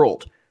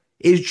world.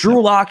 Is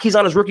Drew Lock, he's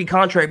on his rookie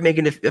contract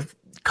making a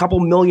couple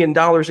 $1 million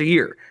a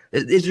year.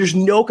 There's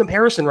no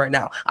comparison right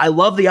now. I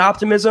love the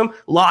optimism.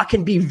 Lock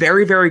can be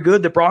very, very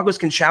good. The Broncos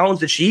can challenge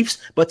the Chiefs,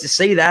 but to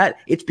say that,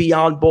 it's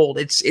beyond bold.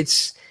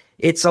 It's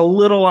a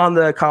little on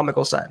the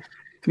comical side.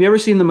 Have you ever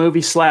seen the movie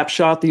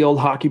Slapshot, the old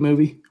hockey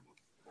movie?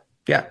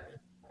 Yeah.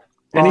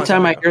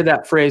 Anytime I hear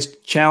that phrase,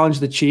 challenge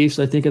the Chiefs,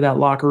 I think of that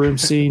locker room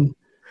scene.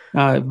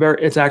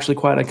 It's actually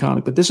quite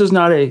iconic, but this is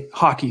not a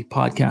hockey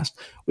podcast.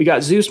 We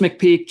got Zeus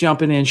McPeak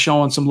jumping in,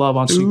 showing some love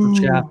on Super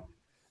Chat.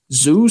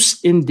 Zeus,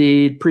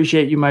 indeed.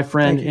 Appreciate you, my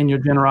friend, and your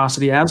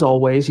generosity as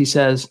always. He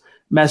says,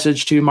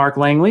 message to Mark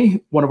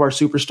Langley, one of our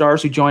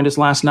superstars who joined us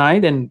last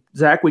night. And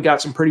Zach, we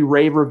got some pretty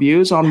rave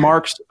reviews on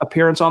Mark's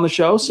appearance on the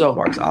show. So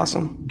Mark's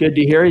awesome. Good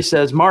to hear. He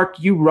says, Mark,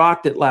 you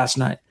rocked it last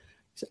night.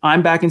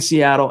 I'm back in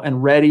Seattle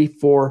and ready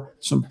for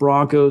some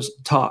Broncos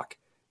talk.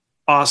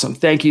 Awesome.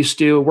 Thank you,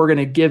 Stu. We're going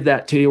to give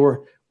that to you. We're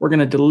going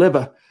to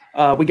deliver.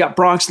 We got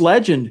Bronx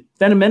legend.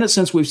 Been a minute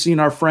since we've seen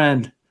our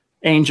friend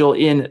Angel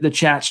in the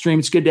chat stream.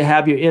 It's good to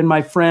have you in,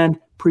 my friend.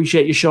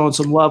 Appreciate you showing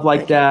some love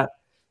like that.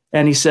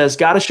 And he says,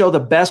 got to show the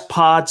best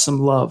pod some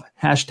love.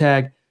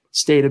 Hashtag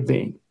state of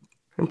being.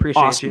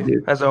 Appreciate awesome, you,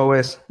 dude. As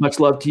always. Much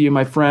love to you,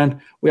 my friend.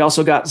 We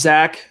also got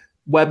Zach,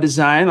 web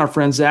design, our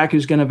friend Zach,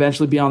 who's going to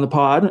eventually be on the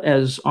pod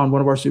as on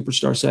one of our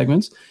superstar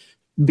segments,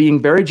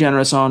 being very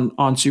generous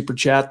on Super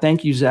Chat.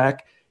 Thank you,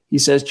 Zach. He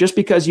says, just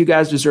because you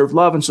guys deserve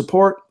love and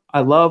support,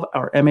 I love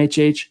our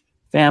MHH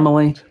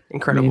family.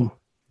 Incredible. I mean,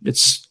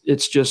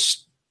 it's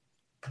just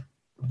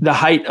the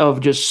height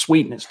of just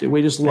sweetness, dude.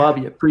 We just love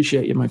you.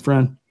 Appreciate you, my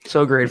friend.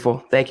 So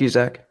grateful. Thank you,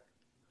 Zach.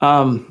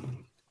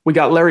 We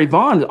got Larry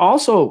Vaughn.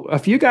 Also, a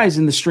few guys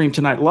in the stream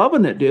tonight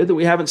loving it, dude, that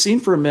we haven't seen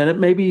for a minute.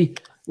 Maybe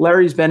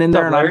Larry's been in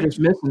there and I'm just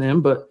missing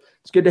him, but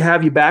it's good to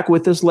have you back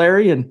with us,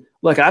 Larry. And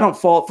look, I don't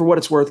fault, for what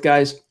it's worth,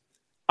 guys.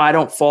 I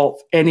don't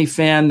fault any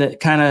fan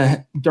that kind of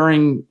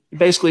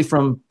basically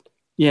from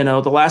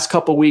the last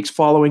couple of weeks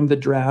following the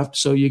draft.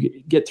 So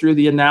you get through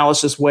the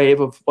analysis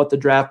wave of what the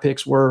draft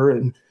picks were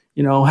and,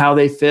 how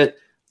they fit.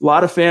 A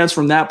lot of fans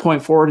from that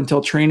point forward until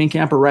training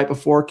camp or right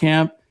before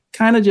camp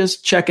kind of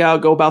just check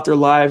out, go about their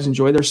lives,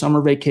 enjoy their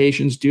summer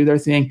vacations, do their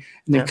thing,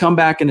 and then come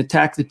back and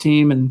attack the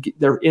team and get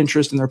their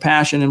interest and their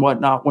passion and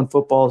whatnot when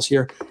football is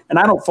here. And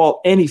I don't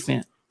fault any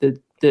fan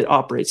that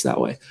operates that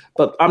way.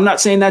 But I'm not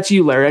saying that's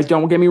you, Larry.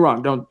 Don't get me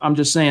wrong. I'm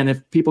just saying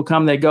if people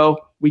come, they go,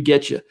 we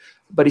get you.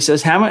 But he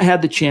says, haven't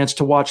had the chance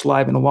to watch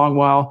live in a long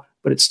while,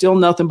 but it's still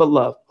nothing but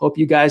love. Hope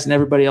you guys and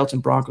everybody else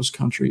in Broncos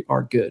country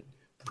are good.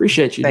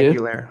 Appreciate you, dude. Thank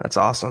you, Larry. That's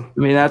awesome. I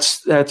mean,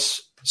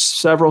 that's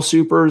several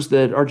supers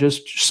that are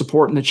just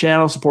supporting the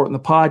channel, supporting the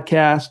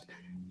podcast,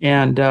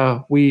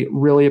 and we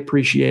really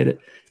appreciate it.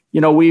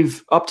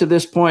 We've up to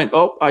this point.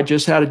 Oh, I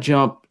just had a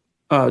jump,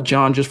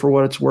 John, just for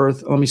what it's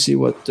worth. Let me see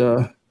what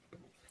that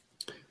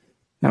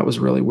was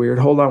really weird.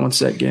 Hold on one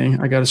sec, gang.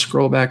 I got to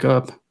scroll back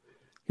up.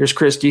 Here's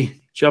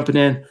Christy jumping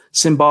in.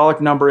 Symbolic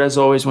number, as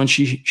always, when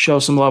she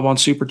shows some love on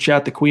Super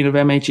Chat, the queen of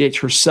MHH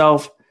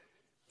herself.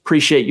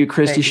 Appreciate you,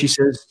 Christy. She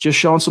says, just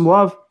showing some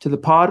love to the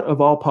pod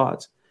of all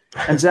pods.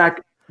 And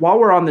Zach, while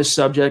we're on this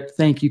subject,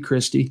 thank you,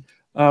 Christy.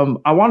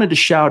 I wanted to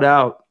shout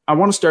out. I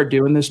want to start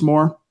doing this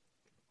more.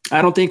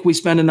 I don't think we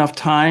spend enough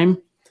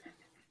time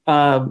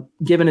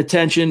giving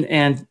attention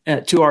and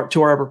to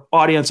our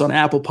audience on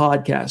Apple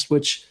Podcasts,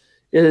 which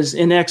is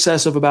in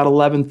excess of about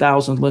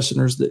 11,000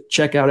 listeners that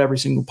check out every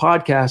single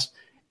podcast.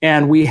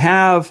 And we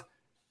have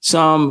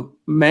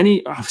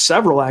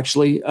several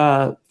actually,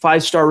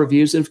 5-star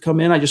reviews that have come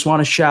in. I just want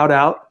to shout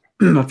out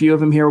a few of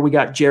them here. We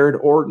got Jared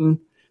Orton.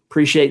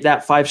 Appreciate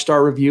that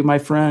 5-star review, my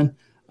friend.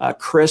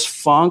 Chris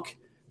Funk,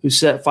 who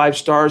said 5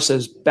 stars,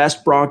 says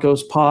best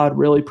Broncos pod.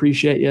 Really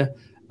appreciate you.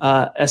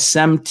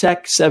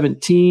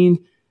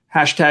 SMTech17,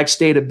 hashtag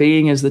state of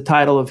being is the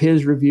title of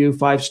his review.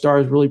 5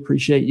 stars. Really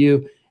appreciate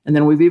you. And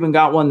then we've even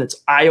got one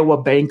that's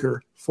Iowa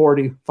Banker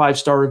 40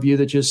 5-star review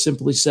that just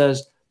simply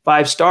says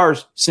 5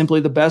 stars, simply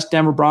the best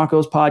Denver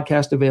Broncos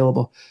podcast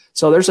available.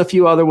 So there's a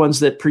few other ones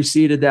that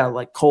preceded that,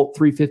 like Colt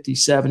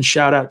 357.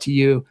 Shout out to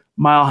you,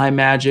 Mile High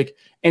Magic.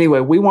 Anyway,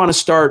 we want to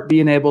start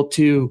being able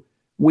to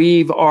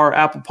weave our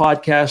Apple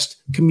Podcast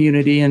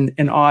community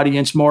and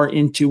audience more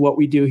into what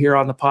we do here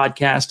on the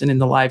podcast and in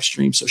the live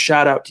stream. So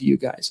shout out to you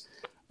guys.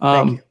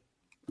 Thank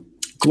you.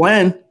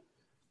 Glenn,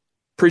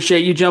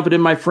 appreciate you jumping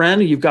in, my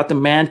friend. You've got the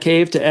man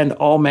cave to end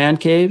all man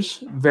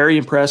caves. Very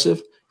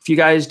impressive. If you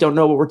guys don't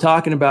know what we're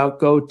talking about,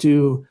 go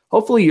to,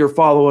 hopefully you're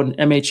following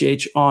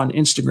MHH on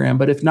Instagram,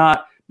 but if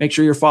not, make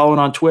sure you're following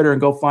on Twitter and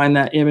go find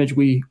that image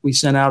we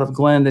sent out of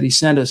Glenn that he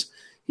sent us.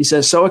 He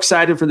says, so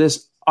excited for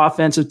this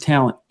offensive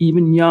talent,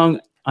 even young.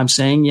 I'm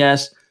saying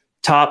yes.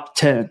 Top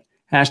 10.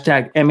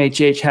 Hashtag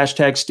MHH,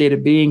 hashtag state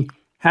of being,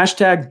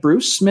 hashtag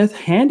Bruce Smith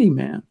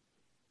handyman.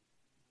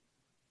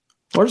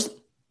 Where's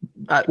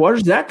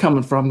that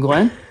coming from,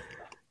 Glenn?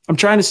 I'm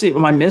trying to see.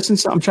 Am I missing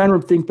something? I'm trying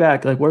to think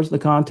back. Like, where's the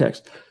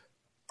context?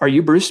 Are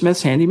you Bruce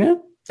Smith's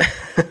handyman?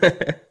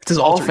 It's his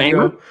Hall of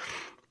Famer,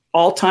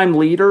 all-time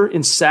leader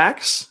in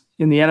sacks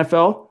in the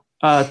NFL.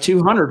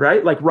 200,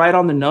 right? Like right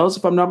on the nose,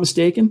 if I'm not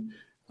mistaken.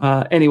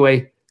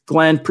 Anyway,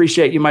 Glenn,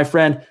 appreciate you, my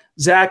friend.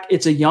 Zach,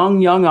 it's a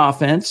young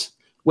offense,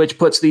 which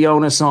puts the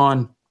onus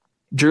on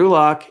Drew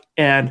Lock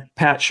and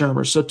Pat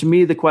Shurmur. So to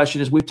me, the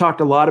question is, we've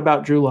talked a lot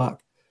about Drew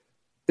Lock.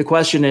 The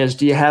question is,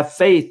 do you have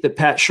faith that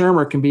Pat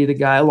Shurmur can be the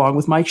guy, along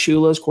with Mike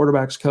Shula as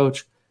quarterback's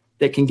coach,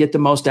 that can get the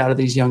most out of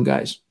these young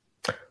guys?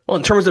 Well,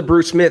 in terms of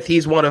Bruce Smith,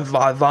 he's one of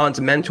Von's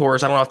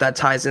mentors. I don't know if that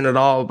ties in at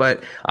all,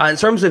 but in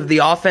terms of the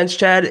offense,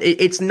 Chad,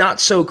 it's not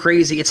so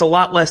crazy. It's a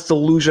lot less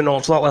delusional.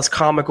 It's a lot less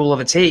comical of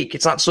a take.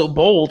 It's not so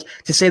bold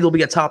to say there'll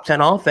be a top 10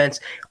 offense.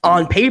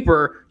 On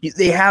paper,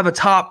 they have a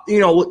top,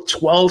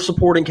 12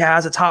 supporting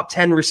cast, a top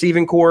 10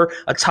 receiving core,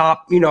 a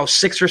top,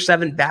 6 or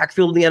 7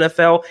 backfield in the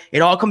NFL.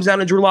 It all comes down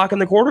to Drew Lock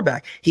and the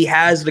quarterback. He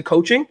has the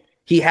coaching.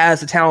 He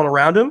has the talent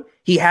around him.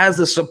 He has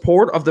the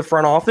support of the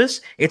front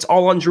office. It's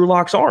all on Drew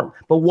Lock's arm.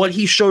 But what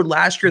he showed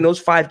last year in those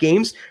 5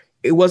 games,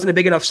 it wasn't a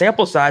big enough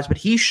sample size, but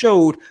he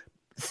showed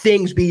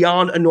things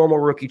beyond a normal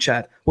rookie,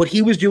 Chad. What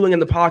he was doing in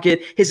the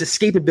pocket, his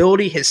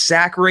escapability, his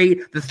sack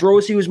rate, the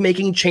throws he was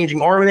making,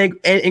 changing arm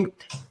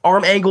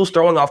angles,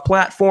 throwing off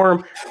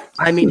platform.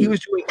 I mean, he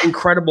was doing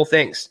incredible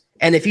things.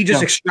 And if he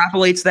just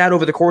extrapolates that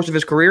over the course of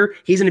his career,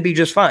 he's going to be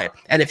just fine.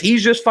 And if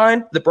he's just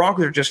fine, the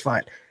Broncos are just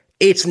fine.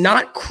 It's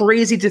not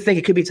crazy to think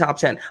it could be top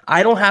 10.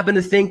 I don't happen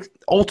to think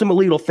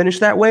ultimately it'll finish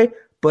that way,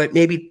 but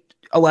maybe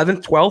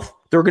 11th, 12th,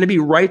 they're going to be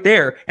right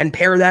there. And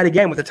pair that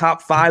again with the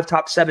top 5,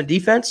 top 7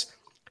 defense.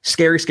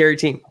 Scary, scary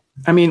team.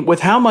 I mean, with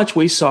how much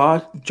we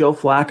saw Joe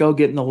Flacco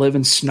getting the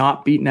living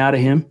snot beaten out of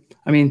him,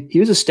 I mean,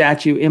 he was a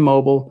statue,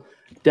 immobile,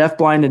 deaf,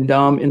 blind, and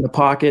dumb in the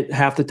pocket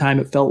half the time,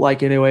 it felt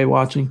like anyway,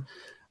 watching.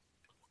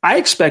 I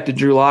expected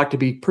Drew Lock to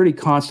be pretty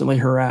constantly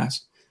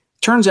harassed.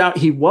 Turns out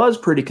he was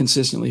pretty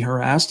consistently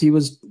harassed. He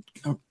was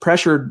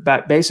pressured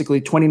back basically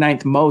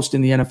 29th most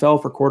in the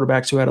NFL for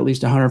quarterbacks who had at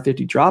least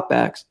 150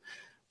 dropbacks.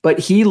 But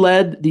he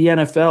led the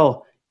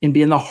NFL in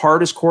being the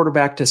hardest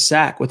quarterback to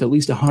sack with at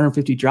least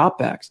 150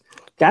 dropbacks.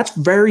 That's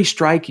very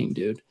striking,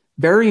 dude.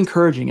 Very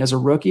encouraging as a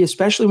rookie,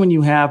 especially when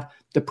you have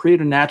the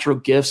preternatural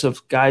gifts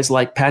of guys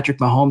like Patrick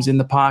Mahomes in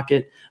the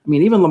pocket. I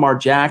mean, even Lamar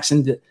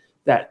Jackson,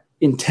 that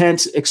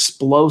intense,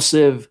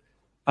 explosive,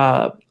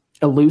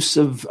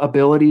 elusive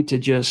ability to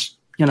just,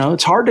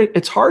 it's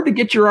hard to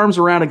get your arms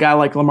around a guy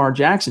like Lamar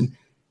Jackson.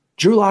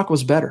 Drew Lock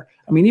was better.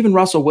 I mean, even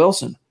Russell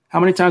Wilson. How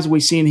many times have we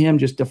seen him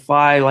just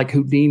defy like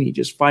Houdini,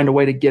 just find a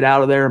way to get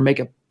out of there and make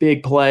a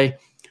big play?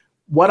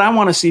 What I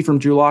want to see from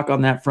Drew Lock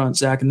on that front,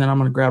 Zach, and then I'm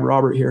going to grab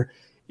Robert here,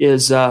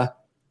 is I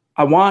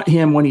want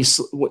him when he's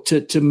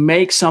to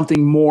make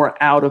something more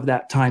out of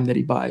that time that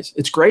he buys.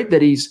 It's great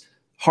that he's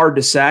hard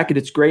to sack, and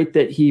it's great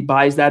that he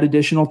buys that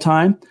additional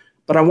time.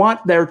 But I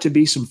want there to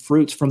be some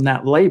fruits from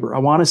that labor. I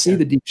want to see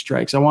the deep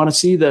strikes. I want to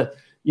see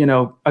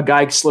a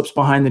guy slips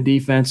behind the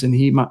defense and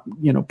he,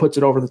 puts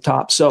it over the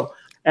top. So,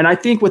 and I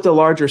think with the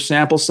larger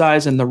sample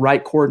size and the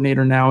right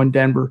coordinator now in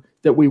Denver,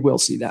 that we will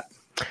see that.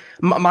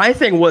 My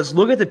thing was,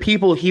 look at the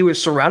people he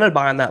was surrounded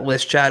by on that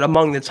list, Chad,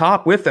 among the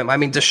top with him. I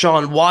mean,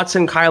 Deshaun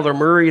Watson, Kyler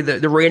Murray,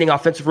 the reigning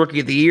offensive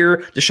rookie of the year.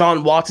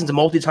 Deshaun Watson's a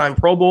multi-time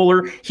Pro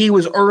Bowler. He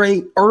was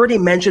already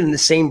mentioned in the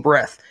same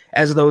breath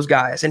as those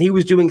guys, and he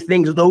was doing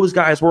things those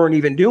guys weren't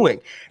even doing.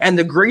 And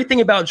the great thing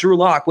about Drew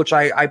Lock, which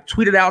I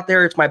tweeted out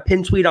there, it's my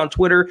pinned tweet on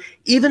Twitter,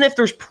 even if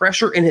there's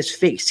pressure in his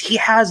face, he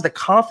has the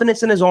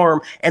confidence in his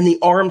arm and the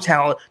arm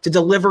talent to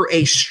deliver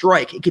a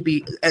strike. It could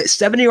be a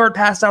 70-yard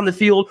pass down the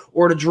field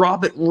or to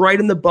drop it right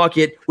in the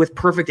bucket with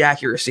perfect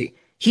accuracy.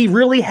 He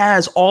really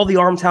has all the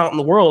arm talent in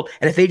the world,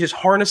 and if they just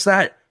harness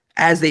that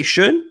as they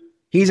should,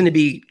 he's going to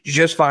be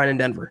just fine in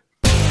Denver.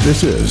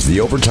 This is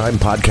the Overtime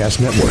Podcast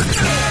Network.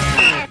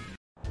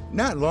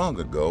 Not long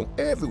ago,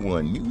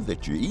 everyone knew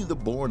that you're either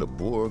born a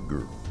boy or a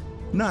girl.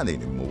 Not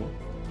anymore.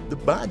 The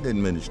Biden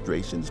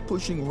administration is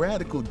pushing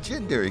radical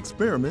gender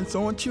experiments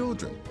on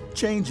children,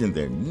 changing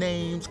their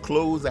names,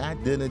 clothes,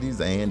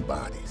 identities, and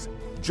bodies.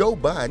 Joe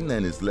Biden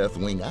and his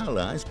left-wing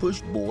allies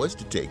push boys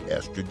to take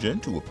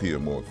estrogen to appear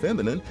more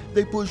feminine.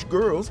 They push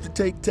girls to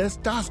take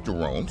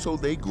testosterone so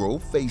they grow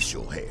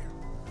facial hair.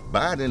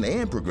 Biden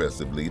and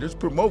progressive leaders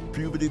promote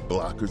puberty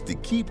blockers to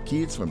keep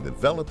kids from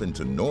developing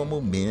to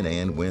normal men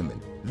and women.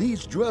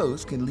 These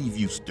drugs can leave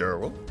you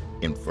sterile,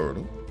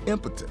 infertile,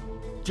 impotent.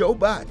 Joe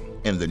Biden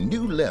and the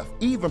new left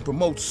even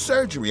promotes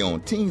surgery on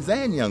teens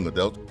and young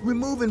adults,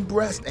 removing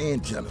breast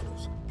and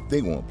genitals.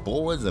 They want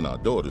boys in our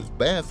daughters'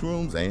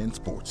 bathrooms and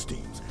sports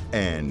teams.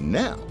 And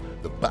now,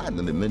 the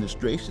Biden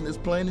administration is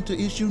planning to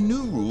issue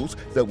new rules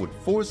that would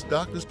force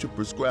doctors to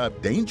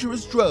prescribe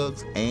dangerous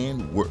drugs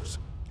and worse.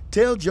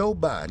 Tell Joe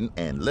Biden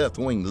and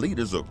left-wing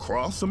leaders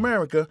across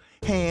America,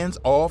 hands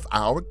off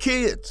our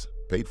kids.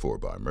 Paid for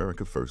by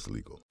America First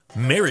Legal.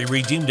 Mary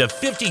redeemed a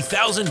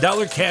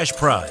 $50,000 cash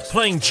prize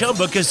playing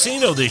Chumba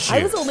Casino this year.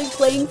 I was only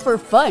playing for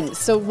fun,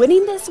 so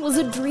winning this was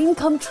a dream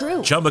come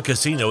true. Chumba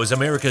Casino is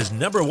America's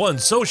 #1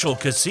 social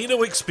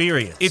casino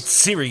experience. It's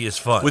serious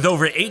fun. With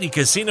over 80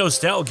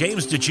 casino-style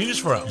games to choose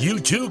from, you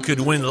too could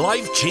win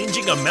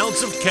life-changing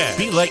amounts of cash.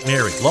 Be like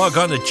Mary. Log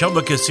on to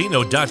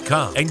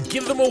ChumbaCasino.com and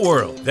give them a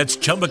whirl. That's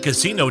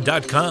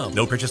ChumbaCasino.com.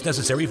 No purchase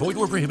necessary. Void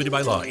where prohibited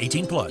by law.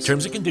 18+.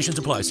 Terms and conditions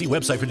apply. See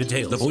website for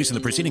details. The voice in the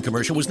preceding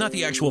commercial was not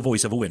the actual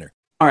voice of a winner.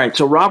 All right,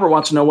 so Robert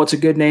wants to know what's a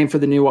good name for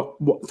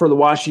the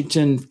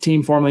Washington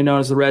team formerly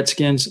known as the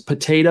Redskins.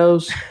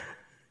 Potatoes.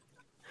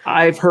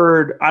 I've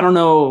heard. I don't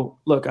know.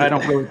 Look, I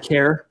don't really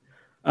care,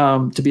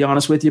 to be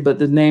honest with you. But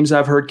the names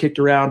I've heard kicked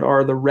around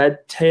are the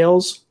Red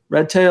Tails,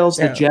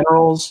 the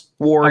Generals,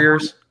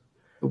 Warriors,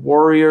 the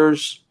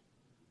Warriors.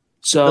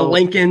 So the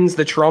Lincolns,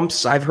 the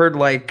Trumps. I've heard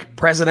like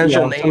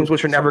presidential names,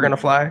 which are never going to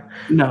fly.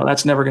 No,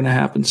 that's never going to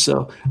happen.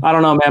 So I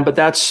don't know, man, but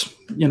that's,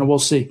 we'll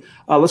see.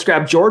 Let's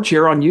grab George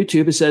here on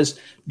YouTube. It says,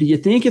 do you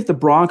think if the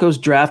Broncos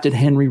drafted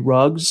Henry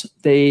Ruggs,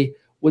 they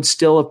would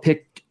still have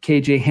picked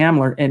KJ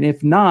Hamler? And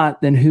if not,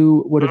 then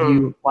who would have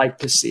you liked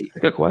to see?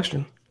 Good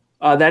question.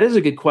 That is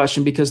a good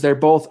question because they're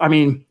both,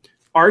 arguably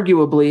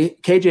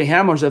KJ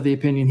Hamler's of the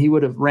opinion he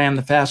would have ran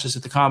the fastest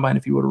at the combine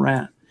if he would have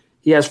ran.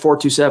 He has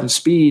 4.27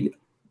 speed.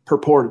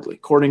 Purportedly,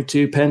 according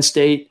to Penn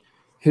State,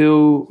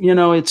 who,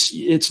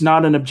 it's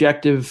not an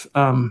objective,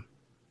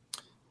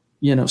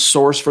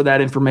 source for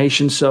that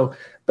information. So,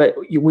 but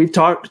we've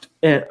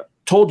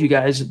told you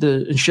guys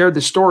and shared the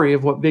story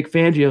of what Vic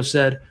Fangio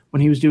said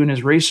when he was doing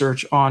his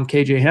research on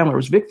KJ Hamler. It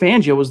was Vic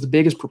Fangio was the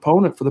biggest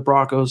proponent for the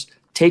Broncos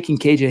taking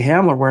KJ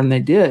Hamler when they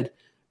did,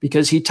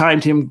 because he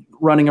timed him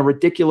running a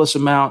ridiculous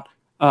amount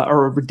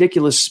or a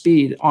ridiculous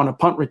speed on a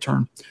punt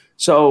return.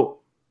 So,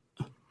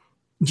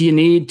 do you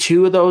need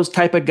two of those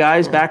type of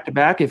guys back to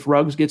back if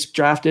Ruggs gets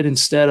drafted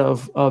instead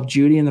of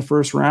Jeudy in the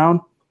first round?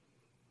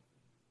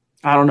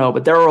 I don't know,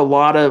 but there are a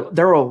lot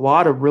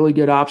of really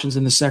good options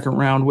in the second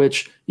round,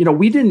 which,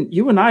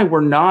 you and I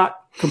were not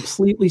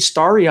completely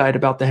starry-eyed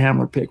about the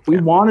Hamler pick. We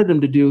wanted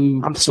him to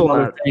do some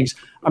other things.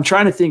 I'm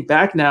trying to think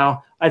back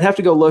now. I'd have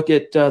to go look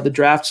at the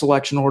draft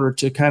selection order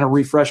to kind of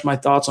refresh my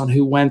thoughts on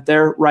who went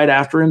there right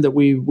after him that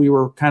we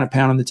were kind of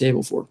pounding the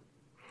table for.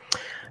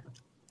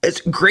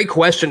 It's a great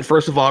question.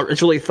 First of all,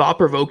 it's really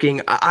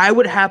thought-provoking. I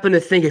would happen to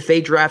think if they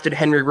drafted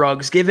Henry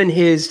Ruggs, given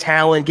his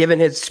talent,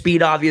 given his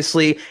speed,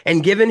 obviously,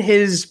 and given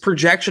his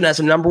projection as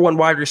a #1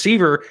 wide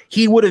receiver,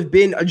 he would have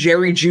been a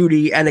Jerry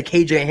Jeudy and a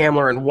KJ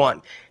Hamler in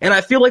one. And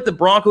I feel like the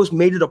Broncos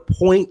made it a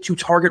point to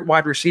target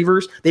wide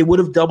receivers. They would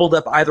have doubled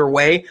up either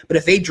way. But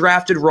if they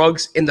drafted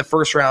Ruggs in the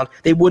first round,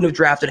 they wouldn't have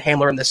drafted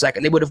Hamler in the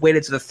second. They would have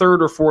waited to the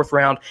third or fourth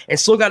round and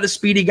still got a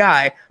speedy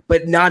guy,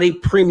 but not a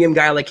premium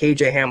guy like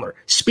KJ Hamler.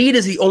 Speed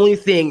is the only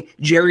thing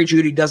Jerry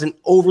Jeudy doesn't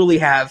overly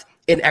have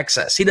in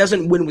excess. He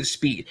doesn't win with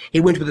speed. He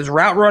wins with his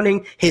route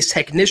running, his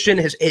technician,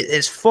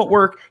 his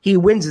footwork. He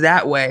wins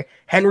that way.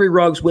 Henry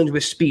Ruggs wins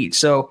with speed.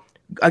 So,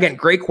 again,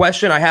 great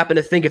question. I happen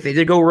to think if they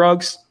did go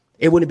Ruggs,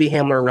 it wouldn't be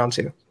Hamler in round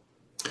 2.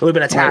 It would have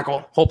been a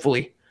tackle,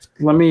 hopefully.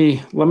 Let me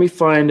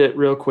find it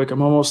real quick.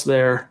 I'm almost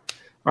there.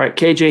 All right,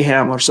 KJ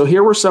Hamler. So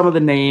here were some of the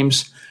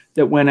names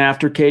that went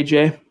after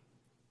KJ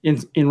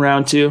in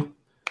round 2.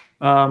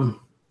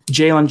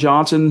 Jalen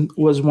Johnson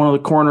was one of the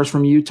corners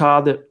from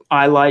Utah that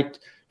I liked.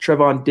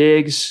 Trevon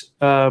Diggs,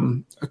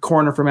 a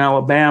corner from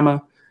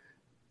Alabama.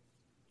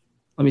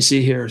 Let me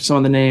see here. Some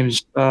of the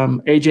names.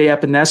 AJ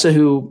Epinesa,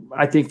 who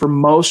I think for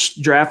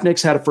most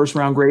draftniks had a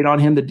first-round grade on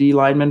him, the D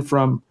lineman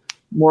from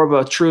more of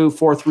a true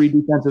 4-3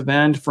 defensive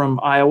end from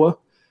Iowa.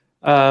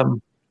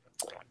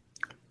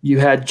 You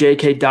had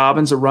J.K.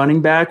 Dobbins, a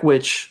running back,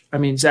 which,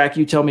 Zach,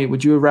 you tell me,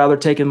 would you have rather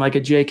taken like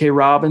a J.K.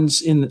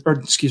 Dobbins in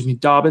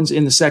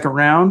the second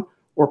round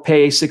or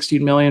pay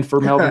 $16 million for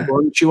Melvin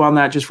Gordon? Chew on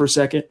that just for a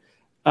second.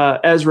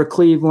 Ezra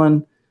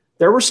Cleveland.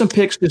 There were some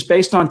picks just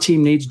based on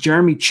team needs.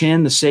 Jeremy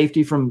Chin, the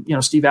safety from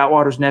Steve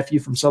Atwater's nephew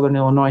from Southern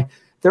Illinois.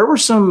 There were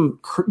some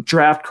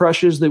draft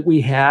crushes that we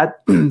had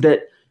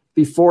that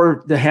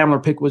before the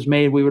Hamler pick was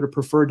made, we would have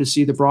preferred to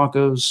see the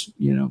Broncos,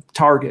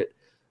 target.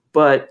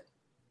 But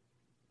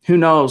who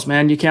knows,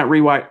 man? You can't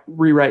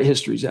rewrite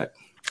history, Zach.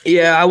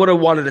 Yeah, I would have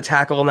wanted a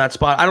tackle in that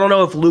spot. I don't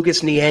know if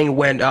Lucas Niang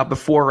went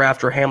before or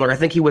after Hamler. I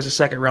think he was a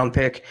second-round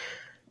pick.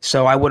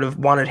 So I would have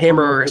wanted him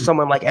or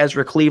someone like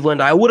Ezra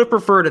Cleveland. I would have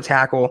preferred a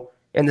tackle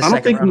in the second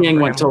round. I don't think Niang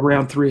went till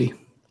round 3.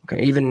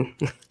 Okay, even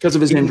because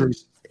of his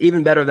injuries.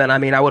 Even better than,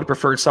 I would have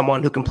preferred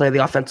someone who can play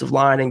the offensive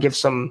line and give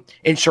some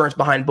insurance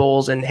behind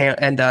Bowles and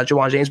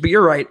Ja'Wuan James. But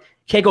you're right.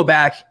 Can't go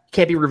back.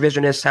 Can't be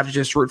revisionist. Have to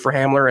just root for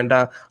Hamler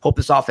and hope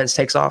this offense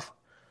takes off.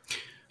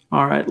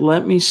 All right.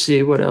 Let me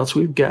see what else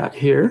we've got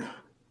here.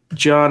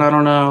 John, I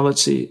don't know.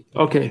 Let's see.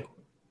 Okay.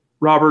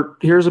 Robert,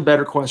 here's a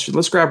better question.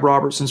 Let's grab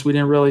Robert since we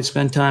didn't really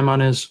spend time on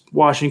his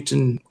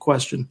Washington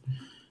question.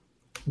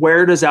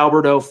 Where does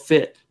Alberto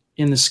fit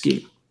in the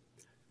scheme?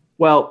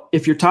 Well,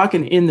 if you're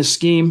talking in the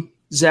scheme,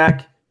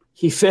 Zach,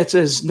 he fits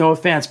as Noah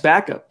Fant's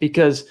backup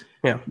because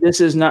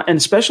this is not – and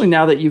especially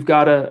now that you've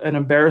got an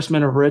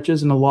embarrassment of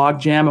riches and a log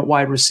jam at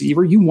wide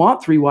receiver, you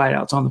want 3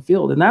 wideouts on the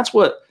field. And that's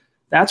what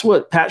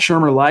Pat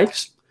Shurmur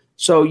likes.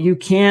 So you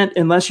can't –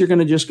 unless you're going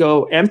to just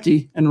go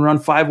empty and run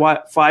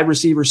 5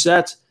 receiver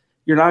sets,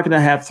 you're not going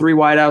to have 3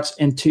 wideouts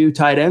and 2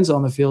 tight ends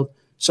on the field.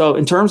 So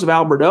in terms of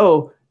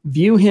Alberto,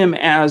 view him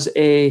as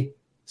a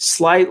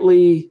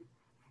slightly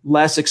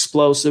less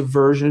explosive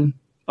version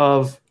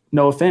of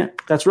Noah Fant.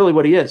 That's really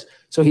what he is.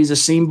 So he's a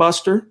seam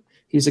buster.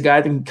 He's a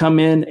guy that can come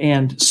in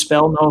and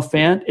spell Noah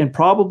Fant and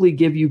probably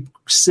give you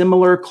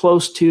similar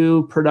close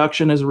to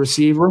production as a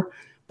receiver.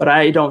 But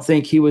I don't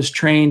think he was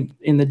trained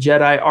in the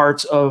Jedi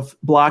arts of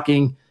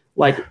blocking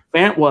like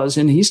Fant was.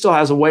 And he still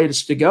has a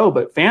ways to go.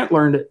 But Fant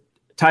learned at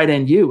tight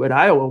end U at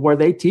Iowa where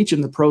they teach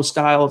him the pro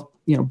style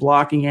of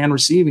blocking and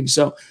receiving.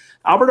 So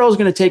Alberto is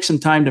going to take some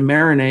time to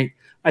marinate.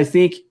 I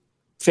think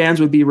fans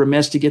would be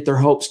remiss to get their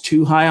hopes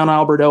too high on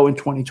Alberto in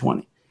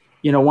 2020.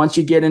 Once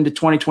you get into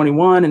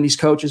 2021 and these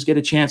coaches get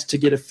a chance to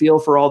get a feel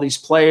for all these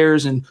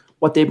players and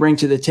what they bring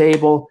to the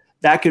table,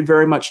 that could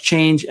very much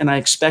change, and I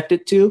expect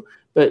it to.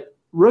 But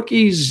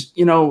rookies,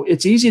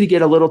 it's easy to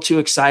get a little too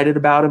excited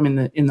about them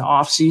in the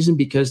off season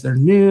because they're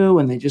new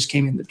and they just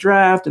came in the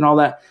draft and all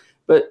that.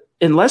 But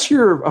unless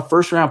you're a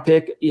first round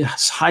pick,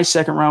 high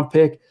second round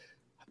pick,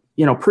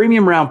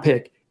 premium round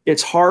pick,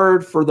 it's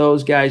hard for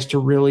those guys to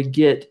really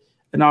get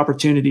an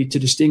opportunity to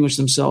distinguish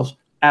themselves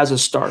as a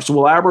star. So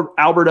will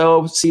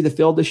Alberto see the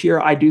field this year?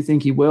 I do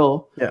think he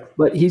will. Yeah.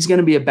 But he's going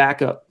to be a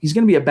backup. He's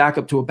going to be a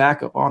backup to a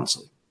backup,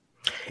 honestly.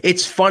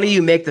 It's funny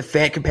you make the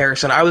Fant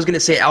comparison. I was going to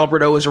say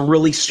Alberto is a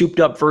really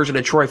souped-up version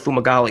of Troy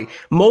Fumagalli.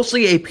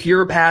 Mostly a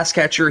pure pass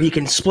catcher. He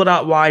can split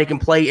out wide. He can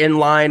play in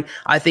line.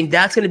 I think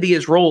that's going to be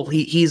his role.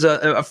 He's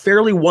a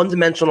fairly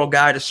one-dimensional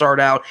guy to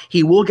start out.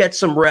 He will get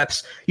some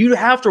reps. You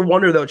have to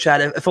wonder, though, Chad,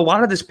 if a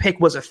lot of this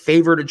pick was a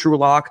favor to Drew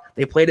Lock.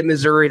 They played at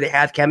Missouri. They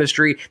had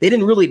chemistry. They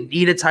didn't really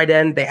need a tight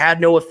end. They had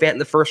Noah Fant in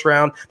the first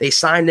round. They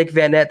signed Nick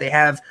Van Nett. They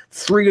have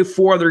 3 or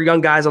 4 other young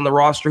guys on the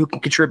roster who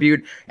can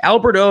contribute.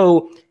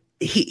 Alberto,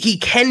 he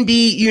can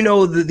be,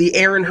 the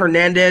Aaron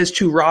Hernandez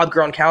to Rob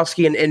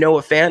Gronkowski and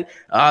Noah Fant,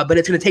 but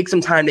it's going to take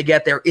some time to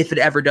get there if it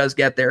ever does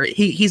get there.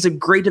 He's a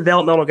great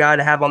developmental guy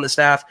to have on the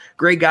staff,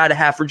 great guy to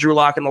have for Drew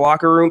Lock in the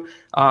locker room,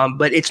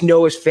 but it's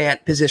Noah's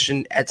Fant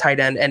position at tight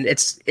end, and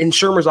it's in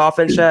Shurmur's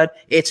offense, Chad,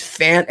 it's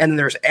Fant, and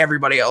there's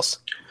everybody else.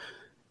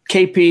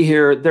 KP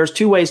here, there's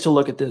 2 ways to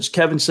look at this.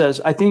 Kevin says,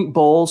 I think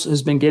Bowles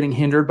has been getting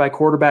hindered by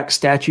quarterback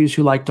statues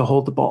who like to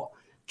hold the ball.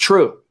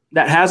 True.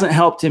 That hasn't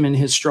helped him in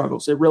his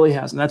struggles. It really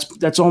hasn't.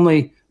 That's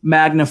only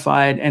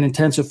magnified and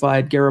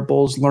intensified Garrett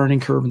Bowles' learning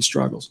curve and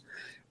struggles.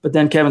 But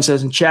then Kevin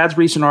says, in Chad's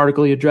recent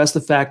article, he addressed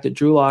the fact that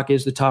Drew Lock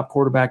is the top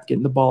quarterback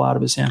getting the ball out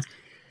of his hands.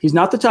 He's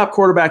not the top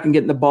quarterback in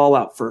getting the ball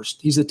out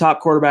first. He's the top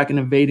quarterback in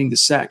evading the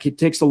sack. It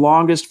takes the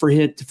longest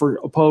for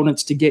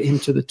opponents to get him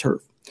to the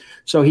turf.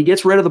 So he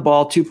gets rid of the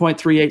ball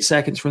 2.38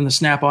 seconds from the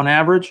snap on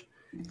average,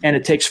 and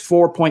it takes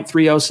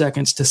 4.30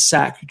 seconds to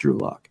sack Drew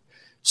Lock.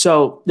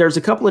 So there's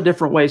a couple of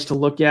different ways to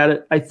look at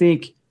it. I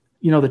think,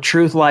 the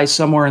truth lies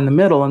somewhere in the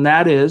middle, and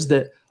that is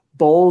that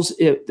Bowles,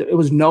 it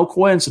was no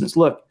coincidence.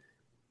 Look,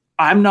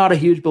 I'm not a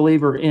huge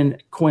believer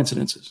in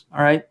coincidences,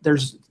 all right?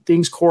 There's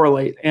things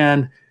correlate.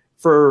 And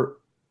for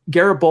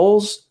Garrett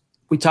Bowles,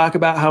 we talk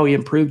about how he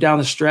improved down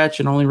the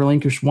stretch and only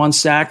relinquished 1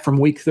 sack from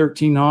week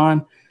 13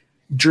 on.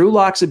 Drew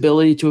Lock's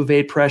ability to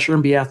evade pressure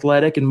and be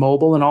athletic and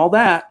mobile and all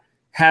that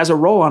has a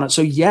role on it.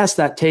 So, yes,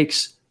 that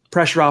takes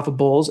pressure off of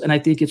Bowles, and I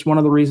think it's one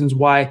of the reasons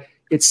why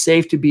it's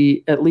safe to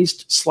be at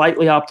least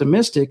slightly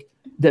optimistic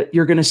that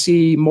you're going to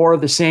see more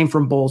of the same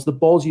from Bowles. The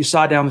Bowles you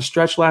saw down the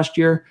stretch last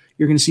year,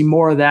 you're going to see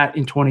more of that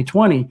in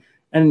 2020.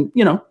 And,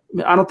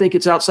 I don't think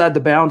it's outside the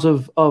bounds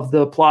of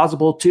the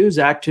plausible too,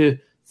 Zach, to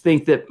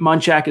think that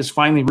Munchak is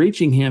finally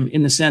reaching him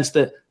in the sense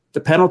that the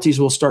penalties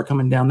will start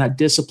coming down, that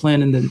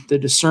discipline and the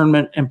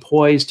discernment and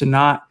poise to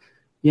not,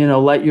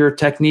 let your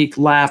technique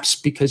lapse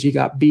because you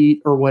got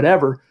beat or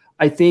whatever.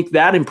 I think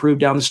that improved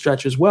down the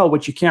stretch as well,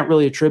 which you can't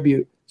really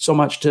attribute so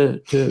much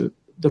to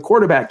the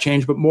quarterback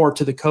change, but more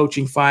to the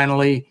coaching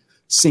finally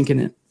sinking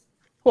in.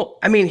 Well,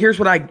 I mean, here's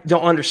what I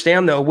don't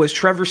understand, though. Was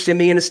Trevor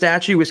Siemian a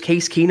statue? Was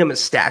Case Keenum a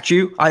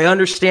statue? I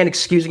understand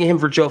excusing him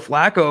for Joe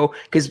Flacco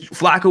because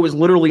Flacco is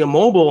literally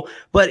immobile,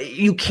 but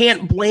you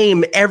can't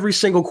blame every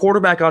single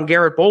quarterback on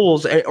Garrett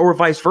Bowles or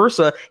vice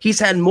versa. He's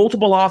had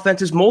multiple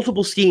offenses,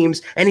 multiple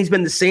schemes, and he's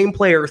been the same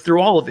player through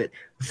all of it.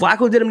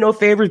 Flacco did him no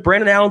favors.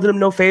 Brandon Allen did him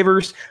no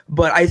favors.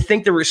 But I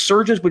think the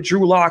resurgence with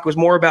Drew Lock was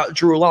more about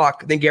Drew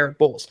Lock than Garrett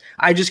Bowles.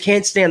 I just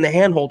can't stand the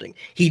hand-holding.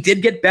 He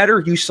did get better.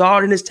 You saw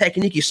it in his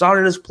technique. You saw it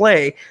in his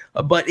play.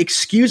 But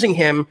excusing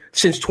him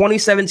since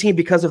 2017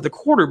 because of the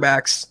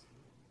quarterbacks,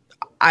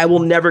 I will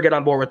never get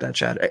on board with that,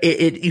 Chad.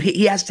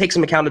 He has to take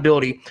some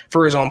accountability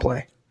for his own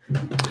play.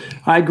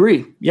 I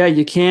agree. Yeah,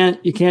 you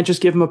can't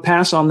just give him a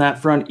pass on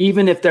that front,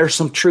 even if there's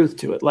some truth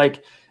to it.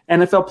 Like,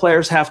 NFL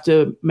players have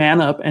to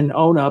man up and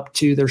own up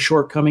to their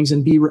shortcomings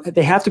and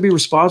they have to be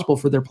responsible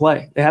for their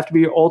play. They have to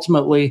be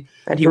ultimately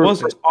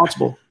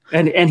responsible.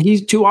 And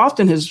he too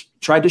often has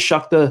tried to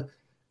shuck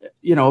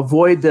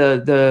avoid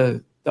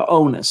the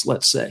onus,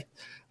 let's say.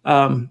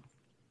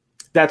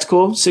 That's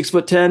cool.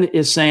 6'10"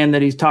 is saying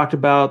that he's talked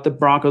about the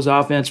Broncos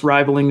offense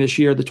rivaling this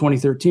year the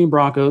 2013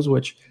 Broncos,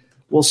 which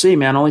we'll see,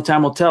 man. Only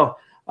time will tell.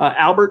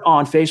 Albert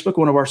on Facebook,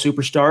 one of our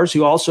superstars,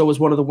 who also was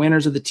one of the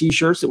winners of the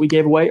T-shirts that we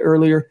gave away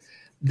earlier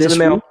this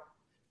week.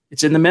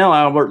 It's in the mail,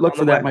 Albert. Look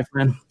for that, my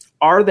friend.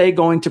 Are they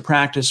going to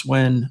practice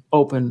when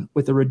open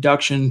with a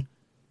reduction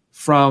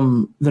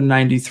from the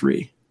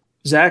 93?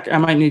 Zach, I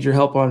might need your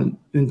help on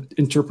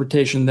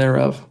interpretation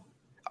thereof.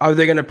 Are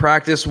they going to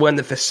practice when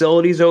the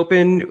facility's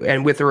open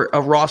and with a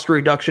roster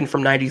reduction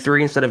from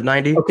 93 instead of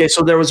 90? Okay,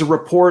 so there was a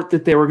report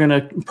that they were going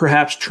to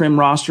perhaps trim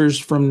rosters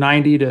from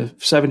 90 to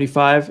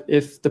 75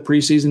 if the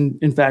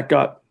preseason, in fact,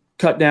 got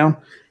cut down.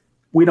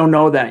 We don't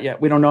know that yet.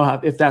 We don't know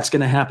if that's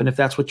going to happen, if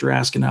that's what you're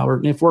asking, Albert.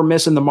 And if we're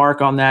missing the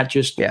mark on that,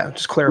 just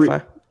clarify.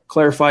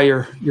 Clarify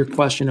your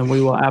question, and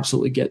we will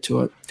absolutely get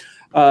to it.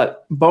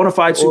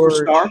 Bonafide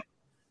superstar,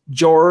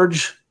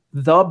 George,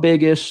 the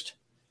biggest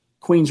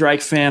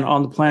Queensryche fan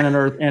on the planet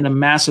Earth and a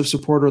massive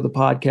supporter of the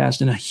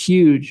podcast and a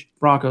huge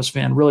Broncos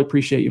fan. Really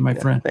appreciate you, my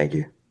friend. Thank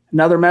you.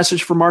 Another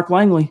message for Mark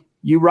Langley.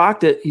 You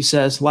rocked it, he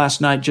says,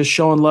 last night. Just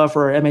showing love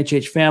for our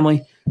MHH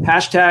family.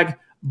 Hashtag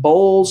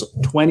Bowls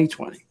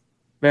 2020.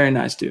 Very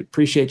nice, dude.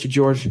 Appreciate you,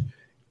 George.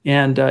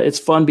 And it's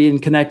fun being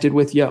connected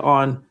with you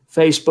on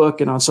Facebook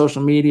and on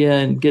social media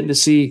and getting to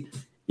see,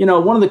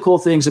 one of the cool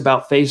things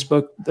about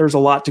Facebook, there's a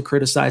lot to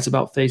criticize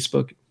about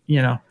Facebook.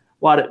 A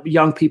lot of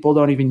young people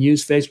don't even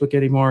use Facebook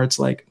anymore. It's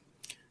like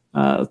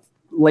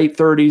late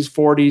 30s,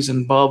 40s,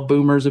 and above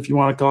boomers, if you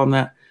want to call them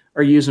that,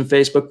 are using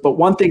Facebook. But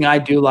one thing I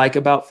do like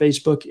about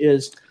Facebook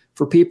is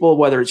for people,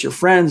 whether it's your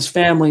friends,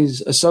 families,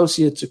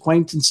 associates,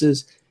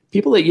 acquaintances,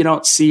 people that you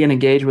don't see and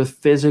engage with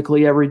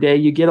physically every day,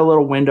 you get a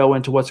little window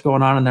into what's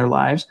going on in their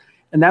lives.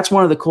 And that's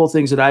one of the cool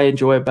things that I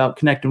enjoy about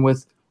connecting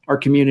with our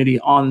community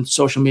on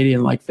social media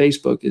and like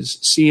Facebook is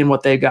seeing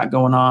what they got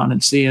going on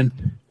and seeing,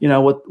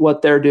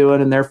 what they're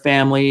doing and their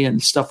family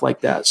and stuff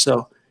like that.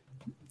 So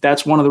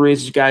that's one of the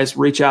reasons, guys,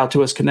 reach out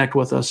to us, connect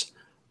with us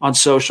on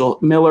social.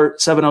 Miller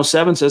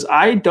 707 says,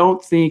 I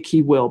don't think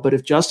he will, but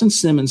if Justin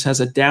Simmons has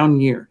a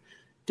down year,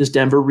 does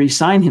Denver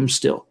re-sign him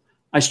still?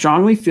 I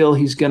strongly feel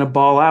he's going to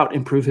ball out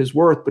and prove his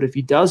worth, but if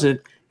he doesn't,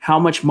 how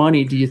much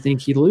money do you think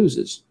he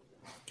loses?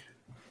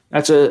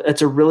 That's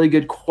a really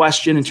good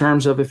question in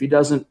terms of if he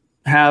doesn't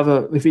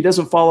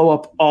follow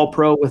up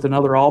All-Pro with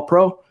another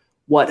All-Pro,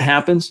 what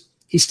happens?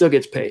 He still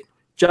gets paid.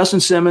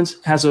 Justin Simmons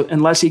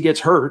unless he gets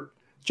hurt,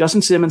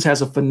 Justin Simmons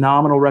has a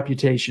phenomenal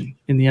reputation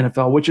in the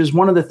NFL, which is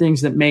one of the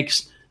things that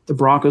makes the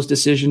Broncos'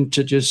 decision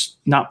to just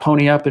not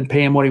pony up and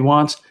pay him what he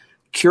wants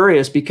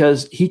curious,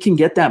 because he can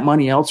get that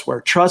money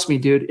elsewhere. Trust me,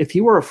 dude, if he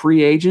were a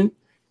free agent,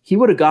 he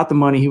would have got the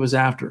money he was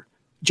after.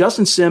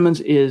 Justin Simmons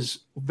is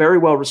very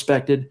well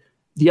respected.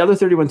 The other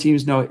 31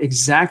 teams know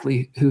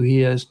exactly who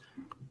he is.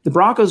 The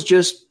Broncos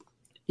just,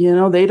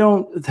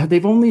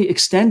 they've only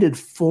extended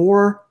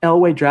 4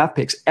 Elway draft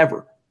picks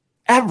ever.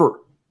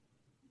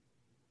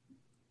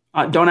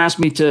 Don't ask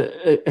me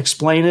to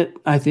explain it.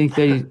 I think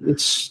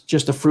it's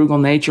just a frugal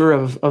nature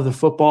of the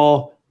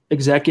football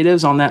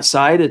executives on that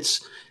side.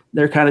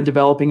 They're kind of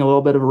developing a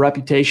little bit of a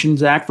reputation,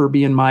 Zach, for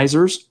being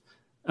misers.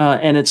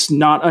 And it's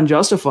not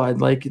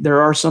unjustified. Like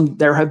there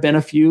have been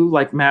a few,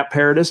 like Matt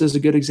Paradis is a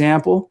good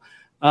example.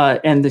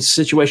 And the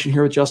situation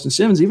here with Justin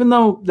Simmons, even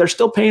though they're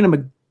still paying him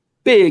a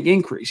big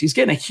increase, he's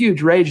getting a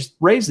huge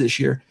raise this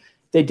year.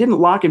 They didn't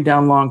lock him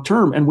down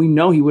long-term. And we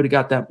know he would have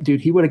got that,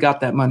 dude. He would have got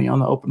that money on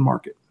the open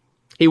market.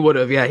 He would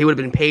have, yeah. He would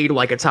have been paid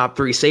like a top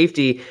 3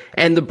 safety.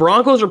 And the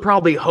Broncos are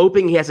probably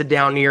hoping he has a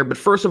down year. But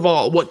first of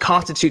all, what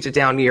constitutes a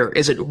down year?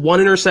 Is it 1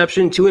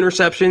 interception, 2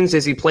 interceptions?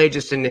 Is he played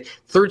just in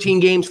 13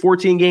 games,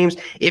 14 games?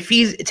 If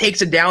he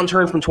takes a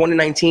downturn from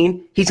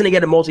 2019, he's going to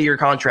get a multi-year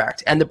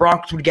contract. And the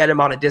Broncos would get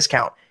him on a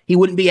discount. He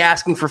wouldn't be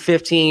asking for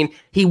 15.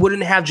 He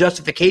wouldn't have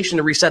justification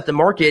to reset the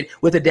market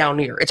with a down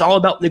year. It's all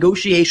about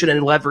negotiation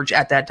and leverage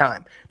at that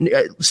time.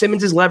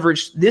 Simmons'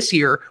 leverage this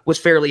year was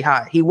fairly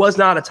high. He was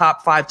not a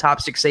top 5,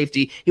 top 6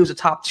 safety. He was a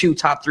top 2,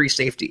 top 3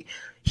 safety.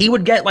 He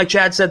would get, like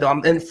Chad said, though,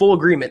 I'm in full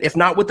agreement. If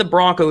not with the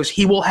Broncos,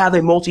 he will have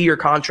a multi-year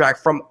contract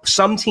from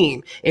some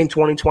team in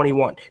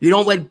 2021. You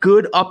don't let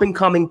good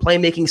up-and-coming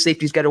playmaking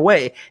safeties get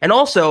away. And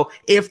also,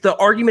 if the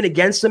argument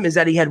against him is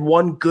that he had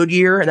one good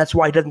year and that's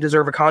why he doesn't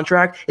deserve a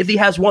contract, if he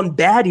has one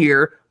bad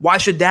year, why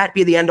should that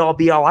be the end-all,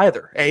 be-all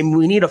either? And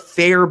we need a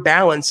fair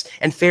balance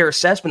and fair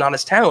assessment on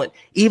his talent.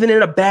 Even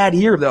in a bad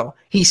year, though,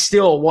 he's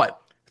still,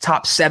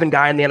 top 7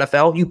 guy in the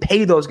NFL? You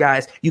pay those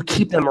guys. You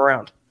keep them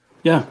around.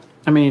 Yeah,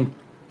 I mean,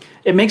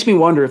 it makes me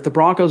wonder if the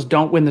Broncos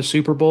don't win the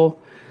Super Bowl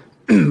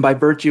by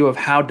virtue of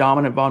how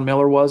dominant Von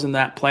Miller was in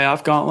that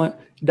playoff gauntlet,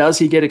 does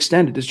he get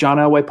extended? Does John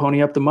Elway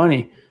pony up the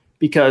money?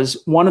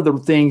 Because one of the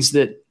things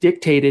that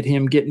dictated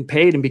him getting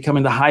paid and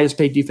becoming the highest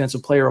paid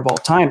defensive player of all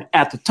time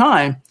at the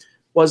time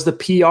was the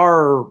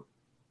PR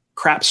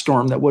crap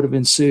storm that would have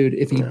ensued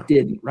if he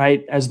didn't,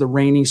 right? As the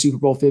reigning Super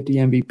Bowl 50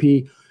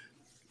 MVP,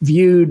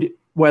 viewed,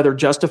 whether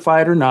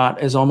justified or not,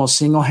 as almost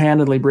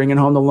single-handedly bringing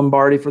home the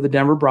Lombardi for the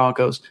Denver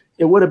Broncos.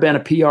 It would have been a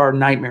PR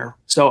nightmare.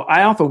 So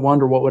I often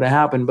wonder what would have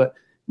happened, but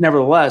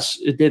nevertheless,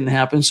 it didn't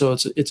happen, so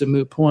it's a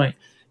moot point.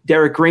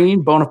 Derek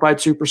Green, bona fide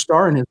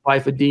superstar, and his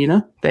wife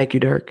Adina. Thank you,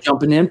 Derek.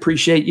 Jumping in.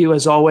 Appreciate you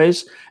as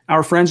always.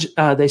 Our friends,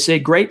 they say,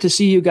 great to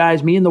see you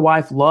guys. Me and the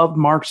wife loved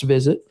Mark's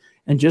visit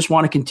and just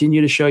want to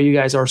continue to show you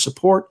guys our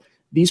support.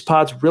 These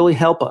pods really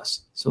help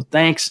us. So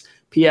thanks.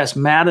 P.S.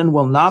 Madden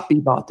will not be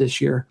bought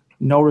this year.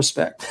 No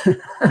respect.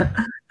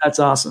 That's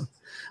awesome.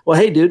 Well,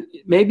 hey, dude,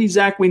 maybe,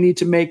 Zach, we need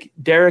to make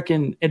Derek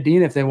and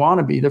Adina, if they want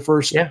to be, the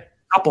first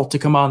couple to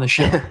come on the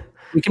show.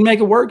 We can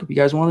make it work. If you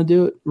guys want to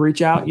do it,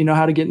 reach out. You know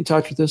how to get in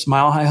touch with us,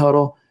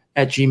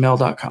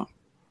 milehighhuddle@gmail.com.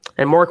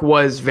 And Mark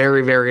was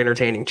very, very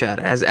entertaining, Chad.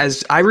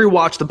 As I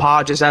rewatched the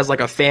pod just as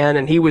like a fan,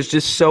 and he was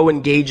just so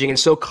engaging and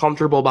so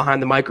comfortable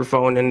behind the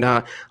microphone. And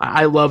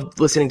I loved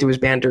listening to his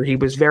banter. He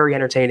was very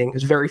entertaining. It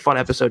was a very fun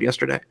episode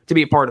yesterday to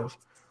be a part of.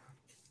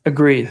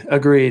 Agreed.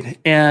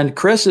 And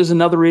Chris is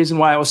another reason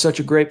why it was such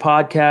a great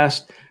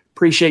podcast.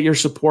 Appreciate your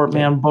support,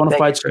 man. Bona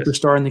fide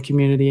superstar in the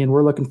community, and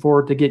we're looking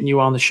forward to getting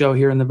you on the show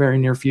here in the very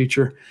near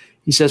future.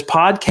 He says,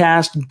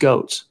 podcast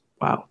goats.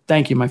 Wow.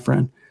 Thank you, my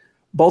friend.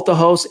 Both the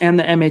hosts and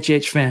the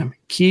MHH fam.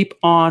 Keep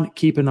on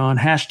keeping on.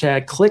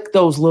 Hashtag click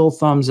those little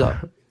thumbs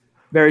up.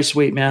 Very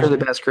sweet, man. You're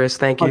the best, Chris.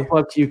 Thank you. Much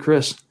love to you,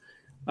 Chris.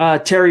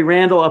 Terry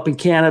Randall up in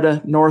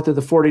Canada, north of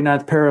the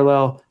 49th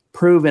parallel.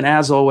 Proven,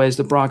 as always,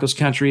 the Broncos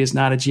country is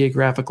not a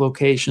geographic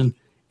location.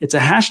 It's a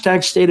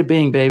hashtag state of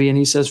being, baby. And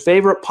he says,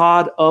 favorite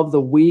pod of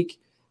the week.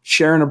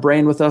 Sharing a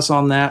brain with us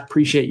on that.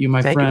 Appreciate you,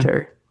 my friend. Thank you,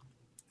 Terry.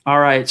 All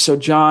right. So,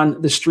 John,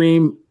 the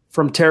stream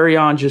from Terry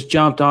on just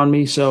jumped on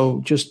me.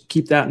 So just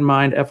keep that in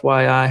mind,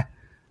 FYI.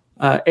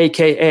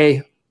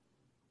 AKA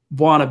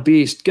Buona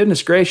Beast.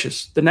 Goodness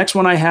gracious. The next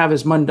one I have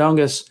is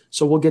Mundungus.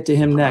 So we'll get to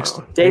him next.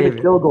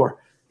 David Kilgore.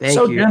 Thank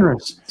you.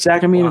 Generous.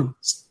 Zach,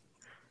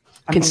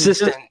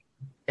 consistent.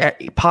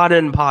 Pod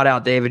in, pod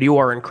out, David. You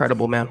are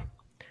incredible, man.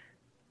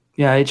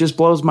 Yeah, it just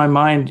blows my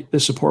mind, the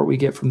support we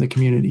get from the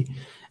community.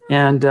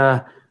 And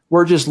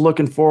we're just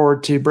looking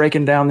forward to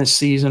breaking down this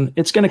season.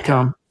 It's going to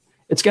come.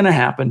 It's going to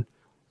happen.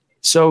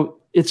 So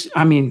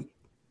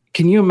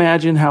can you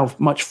imagine how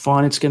much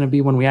fun it's going to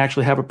be when we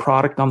actually have a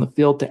product on the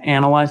field to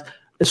analyze?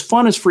 As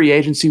fun as free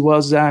agency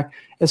was, Zach,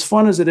 as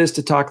fun as it is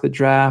to talk the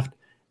draft,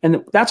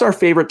 and that's our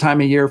favorite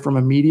time of year from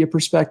a media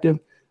perspective.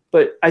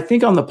 But I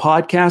think on the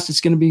podcast,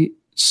 it's going to be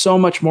so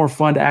much more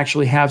fun to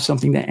actually have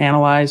something to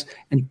analyze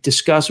and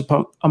discuss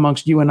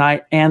amongst you and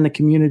I and the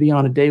community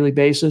on a daily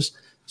basis.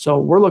 So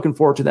we're looking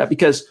forward to that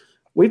because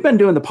we've been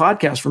doing the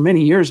podcast for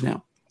many years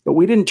now, but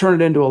we didn't turn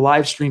it into a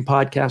live stream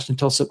podcast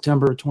until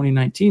September of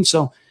 2019.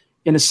 So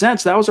in a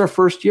sense, that was our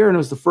first year, and it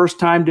was the first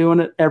time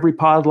doing it every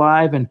pod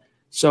live. And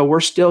so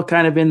we're still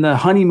kind of in the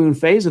honeymoon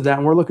phase of that,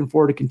 and we're looking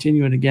forward to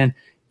continuing again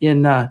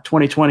in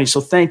 2020. So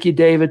thank you,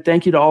 David.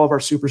 Thank you to all of our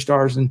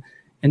superstars.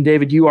 And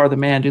David, you are the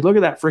man, dude. Look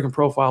at that freaking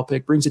profile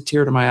pic. Brings a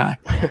tear to my eye.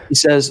 He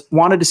says,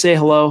 wanted to say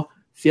hello,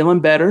 feeling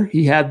better.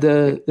 He had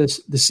the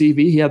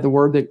CV. He had the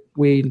word that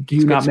we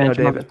do not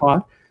mention on the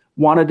pod.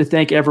 Wanted to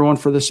thank everyone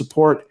for the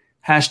support.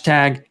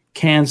 Hashtag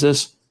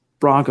Kansas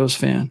Broncos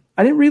fan.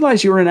 I didn't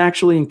realize you were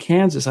actually in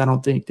Kansas, I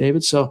don't think,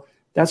 David. So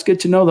that's good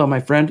to know, though, my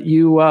friend.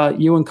 You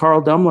and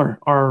Carl Dumler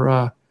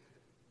are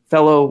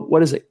fellow,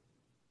 what is it?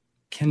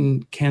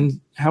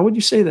 How would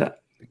you say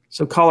that?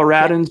 So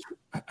Coloradans,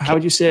 how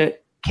would you say it?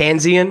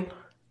 Kansian?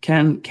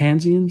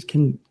 Kansians?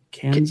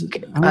 Kansas?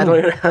 I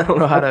don't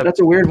know how to. That's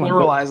a weird one.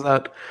 Pluralize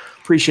that.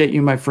 Appreciate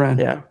you, my friend.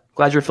 Yeah.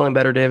 Glad you're feeling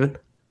better, David.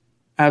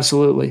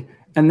 Absolutely.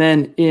 And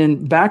then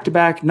in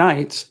back-to-back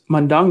nights,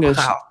 Mundungus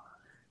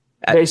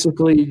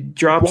basically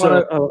drops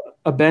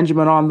a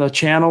Benjamin on the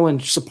channel and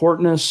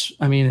supporting us.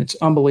 I mean, it's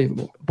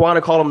unbelievable.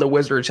 Buona called him the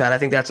Wizard, Chad. I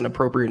think that's an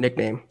appropriate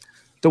nickname.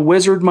 The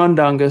Wizard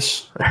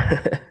Mundungus.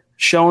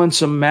 Showing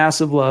some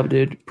massive love,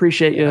 dude.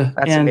 Appreciate you.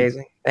 That's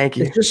amazing. Thank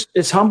you.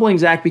 It's humbling,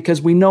 Zach, because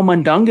we know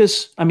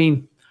Mundungus. I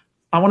mean,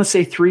 I want to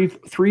say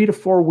 3 to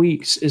 4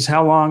 weeks is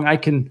how long I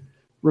can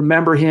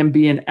remember him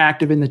being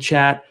active in the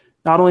chat,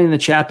 not only in the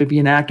chat, but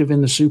being active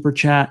in the super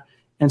chat.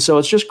 And so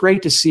it's just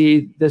great to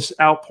see this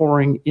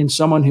outpouring in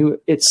someone who,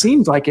 it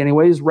seems like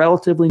anyway, is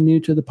relatively new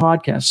to the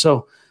podcast.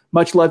 So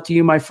much love to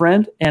you, my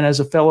friend. And as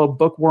a fellow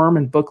bookworm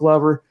and book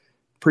lover,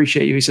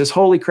 appreciate you. He says,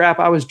 holy crap,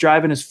 I was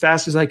driving as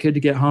fast as I could to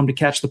get home to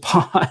catch the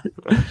pod.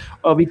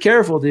 Oh, be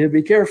careful, dude.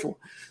 Be careful.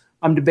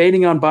 I'm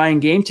debating on buying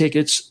game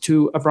tickets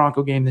to a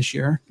Bronco game this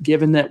year,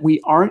 given that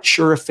we aren't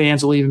sure if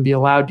fans will even be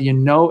allowed. Do you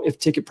know if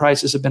ticket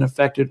prices have been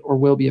affected or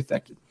will be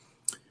affected?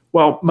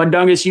 Well,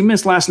 Mundungus, you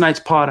missed last night's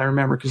pod, I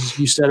remember, because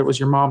you said it was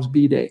your mom's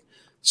B-Day.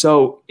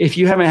 So if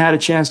you haven't had a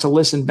chance to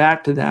listen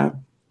back to that,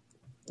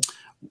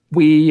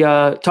 we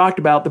talked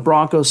about the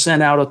Broncos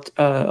sent out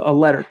a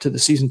letter to the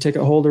season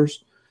ticket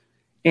holders.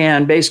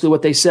 And basically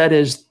what they said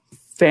is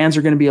fans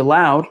are going to be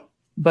allowed,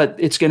 but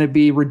it's going to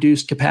be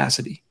reduced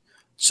capacity.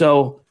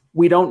 So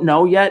we don't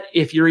know yet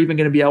if you're even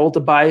going to be able to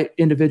buy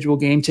individual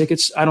game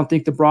tickets. I don't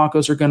think the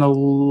Broncos are going to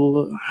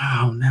 –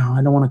 oh, no,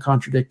 I don't want to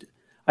contradict it.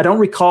 I don't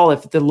recall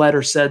if the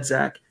letter said,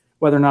 Zach,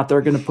 whether or not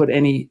they're going to put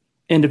any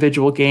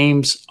individual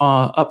games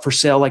up for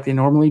sale like they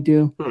normally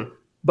do.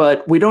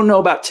 But we don't know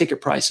about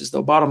ticket prices,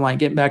 though. Bottom line,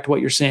 getting back to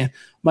what you're saying.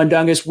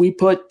 Mundungus, we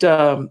put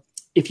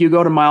if you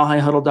go to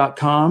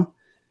milehighhuddle.com,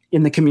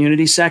 in the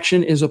community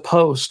section is a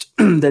post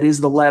that is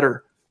the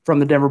letter from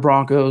the Denver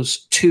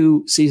Broncos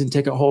to season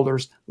ticket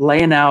holders,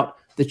 laying out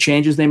the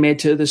changes they made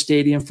to the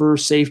stadium for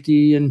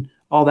safety and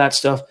all that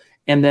stuff.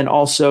 And then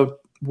also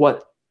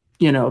what,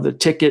 the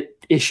ticket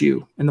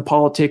issue and the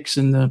politics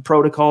and the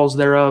protocols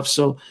thereof.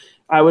 So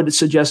I would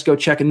suggest go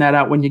checking that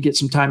out when you get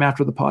some time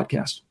after the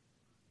podcast.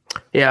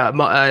 Yeah,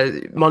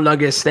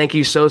 Mundungus, thank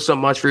you so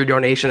much for your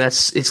donation.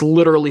 It's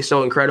literally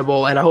so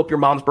incredible, and I hope your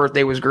mom's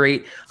birthday was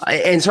great.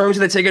 In terms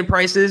of the ticket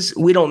prices,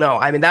 we don't know.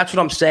 I mean, that's what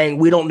I'm saying.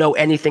 We don't know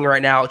anything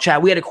right now.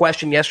 Chad, we had a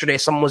question yesterday.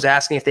 Someone was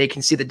asking if they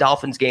can see the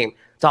Dolphins game,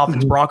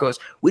 Broncos.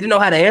 We didn't know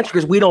how to answer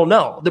because we don't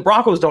know. The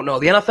Broncos don't know.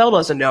 The NFL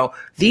doesn't know.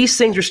 These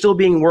things are still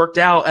being worked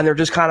out, and they're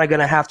just kind of going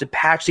to have to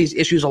patch these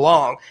issues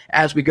along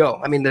as we go.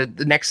 I mean, the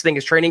next thing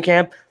is training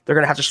camp. They're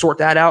going to have to sort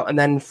that out, and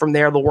then from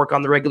there they'll work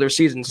on the regular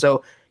season.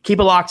 So keep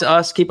it locked to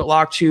us. Keep it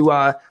locked to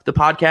the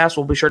podcast.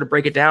 We'll be sure to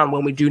break it down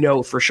when we do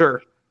know for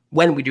sure.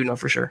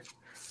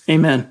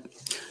 Amen.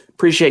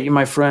 Appreciate you,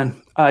 my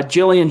friend.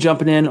 Jillian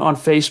jumping in on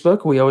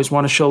Facebook. We always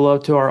want to show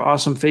love to our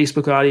awesome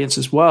Facebook audience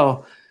as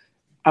well.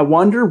 I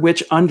wonder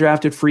which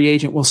undrafted free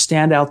agent will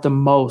stand out the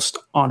most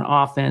on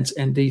offense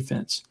and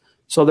defense.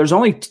 So there's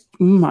only,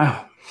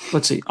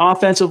 let's see.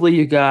 Offensively,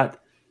 you got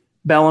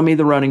Bellamy,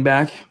 the running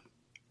back.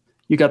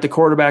 You got the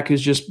quarterback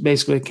who's just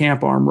basically a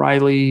camp arm,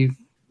 Riley.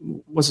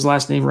 What's his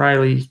last name?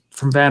 Riley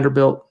from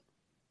Vanderbilt.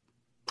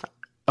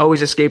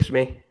 Always escapes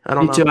me. I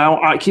don't know. Too.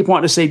 I keep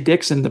wanting to say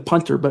Dixon, the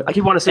punter, but I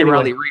keep wanting to say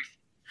Riley Reef.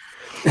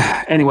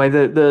 Anyway,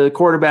 the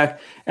quarterback,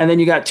 and then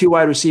you got two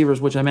wide receivers,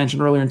 which I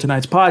mentioned earlier in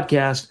tonight's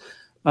podcast,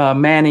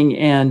 Manning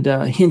and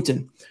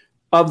Hinton.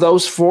 Of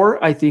those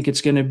four, I think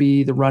it's going to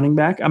be the running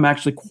back. I'm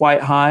actually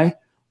quite high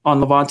on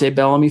Levante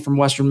Bellamy from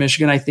Western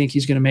Michigan. I think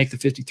he's going to make the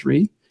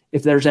 53.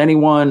 If there's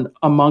anyone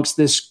amongst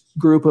this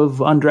group of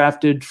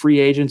undrafted free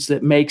agents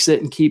that makes it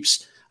and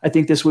keeps, I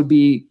think this would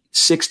be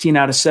 16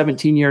 out of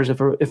 17 years. If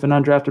an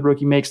undrafted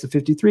rookie makes the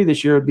 53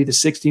 this year, it would be the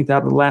 16th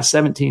out of the last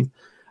 17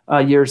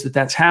 years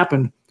that's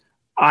happened.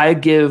 I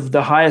give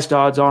the highest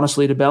odds,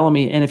 honestly, to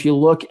Bellamy. And if you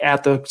look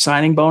at the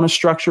signing bonus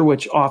structure,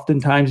 which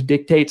oftentimes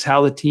dictates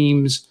how the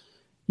teams,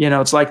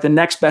 it's like the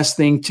next best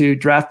thing to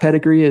draft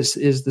pedigree is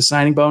the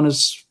signing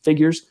bonus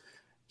figures.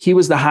 He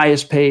was the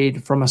highest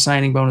paid from a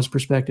signing bonus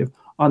perspective.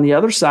 On the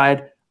other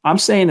side, I'm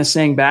saying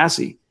Asang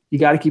Bassi. You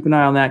got to keep an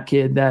eye on that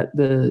kid, that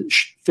the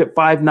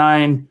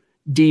 5'9"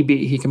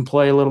 DB. He can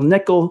play a little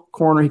nickel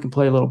corner. He can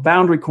play a little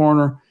boundary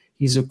corner.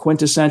 He's a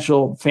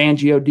quintessential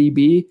Fangio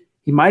DB.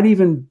 He might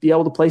even be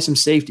able to play some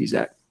safeties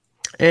at.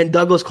 And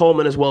Douglas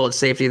Coleman as well at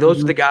safety.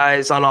 Those are the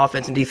guys on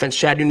offense and defense.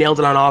 Chad, you nailed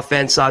it on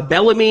offense.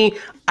 Bellamy,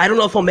 I don't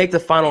know if he'll make the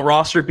final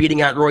roster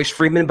beating out Royce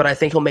Freeman, but I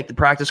think he'll make the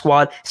practice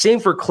squad. Same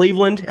for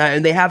Cleveland,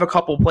 and they have a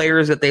couple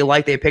players that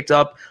they picked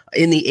up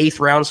in the 8th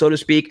round, so to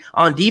speak.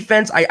 On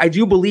defense, I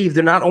do believe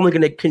they're not only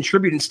going to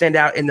contribute and stand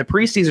out in the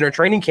preseason or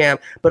training camp,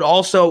 but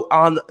also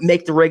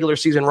make the regular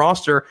season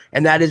roster,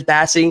 and that is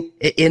Bassi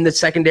in the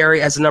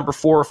secondary as the number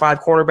 4 or 5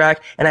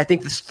 cornerback. And I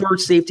think the third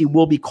safety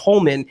will be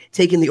Coleman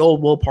taking the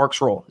old Will Parks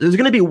role. There's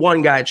going to be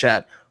one guy,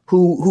 Chad,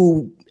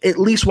 who at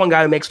least one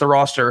guy who makes the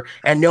roster.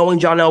 And knowing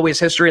John Elway's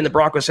history and the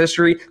Broncos'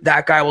 history,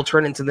 that guy will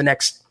turn into the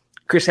next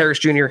Chris Harris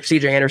Jr.,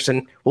 CJ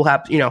Anderson. Will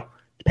have,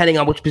 depending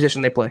on which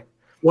position they play.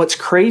 What's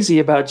crazy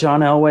about John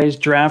Elway's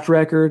draft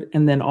record,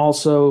 and then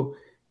also,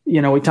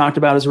 we talked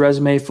about his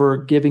resume for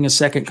giving a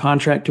second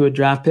contract to a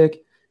draft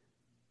pick.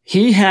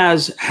 He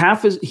has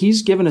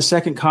he's given a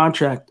second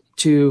contract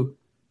to,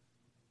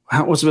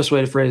 what's the best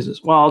way to phrase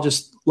this? Well, I'll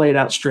just lay it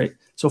out straight.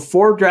 So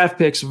 4 draft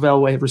picks of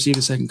Elway have received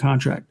a second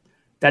contract.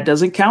 That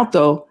doesn't count,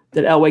 though,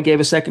 that Elway gave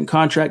a second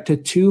contract to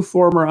 2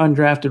 former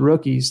undrafted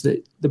rookies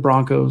that the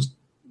Broncos,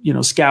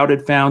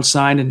 scouted, found,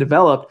 signed, and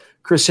developed,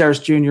 Chris Harris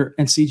Jr.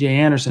 and CJ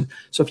Anderson.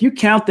 So if you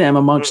count them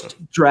amongst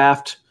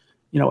draft,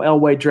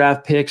 Elway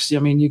draft picks,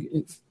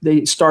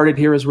 they started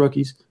here as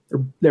rookies.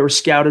 They were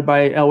scouted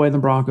by Elway and the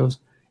Broncos.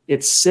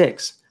 It's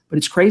 6. But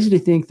it's crazy to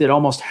think that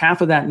almost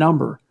half of that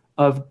number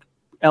of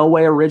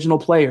Elway original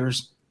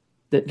players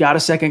that got a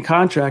second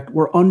contract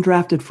were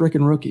undrafted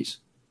freaking rookies.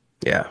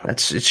 Yeah, it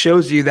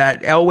shows you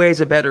that Elway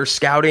is a better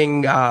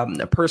scouting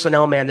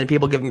personnel man than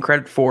people give him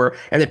credit for,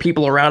 and the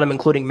people around him,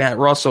 including Matt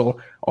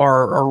Russell,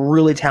 are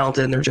really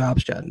talented in their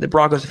jobs, Chad. The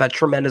Broncos have had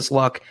tremendous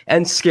luck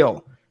and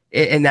skill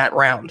in that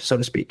round, so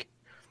to speak.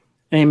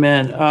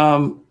 Amen.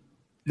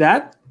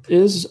 That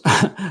is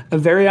a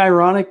very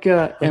ironic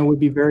and would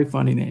be very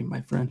funny name, my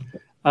friend.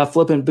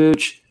 Flippin'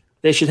 Booch,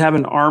 they should have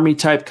an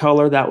Army-type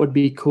color. That would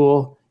be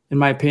cool, in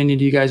my opinion.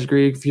 Do you guys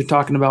agree? If you're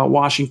talking about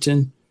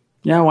Washington,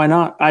 yeah, why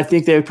not? I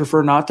think they would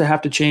prefer not to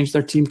have to change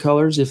their team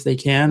colors if they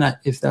can,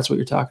 if that's what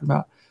you're talking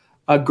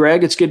about.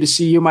 Greg, it's good to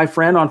see you, my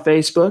friend, on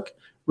Facebook.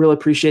 Really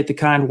appreciate the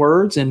kind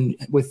words, and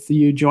with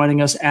you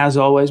joining us, as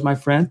always, my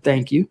friend,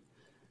 thank you.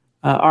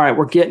 All right,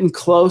 we're getting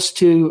close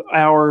to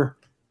our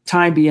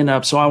time being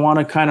up, so I want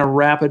to kind of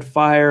rapid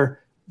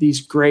fire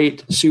these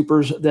great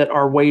supers that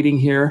are waiting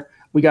here.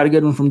 We got a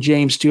good one from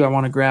James, too, I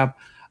want to grab.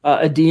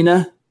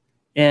 Adina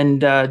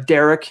and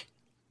Derek,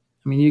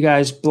 I mean, you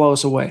guys blow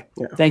us away.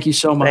 Yeah. Thank you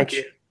so much.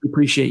 Thank you. We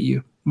appreciate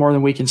you more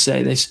than we can say.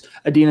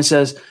 Adina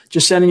says,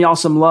 just sending y'all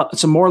some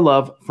more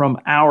love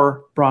from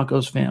our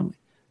Broncos family.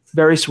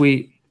 Very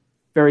sweet,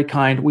 very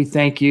kind. We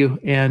thank you,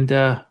 and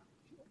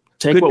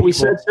take what we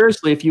said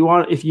seriously. If you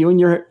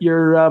and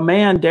your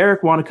man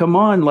Derek want to come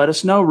on, let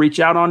us know. Reach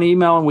out on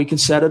email, and we can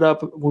set it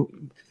up. We'll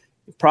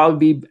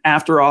probably be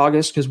after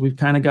August because we've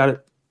kind of got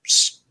it,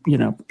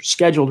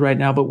 scheduled right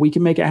now. But we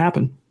can make it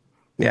happen.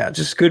 Yeah,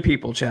 just good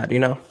people, Chad.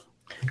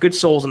 Good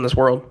souls in this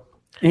world.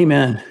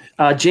 Amen.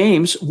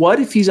 James, what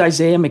if he's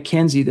Isaiah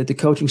McKenzie that the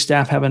coaching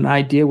staff have an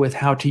idea with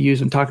how to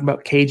use? I'm talking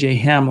about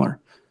KJ Hamler.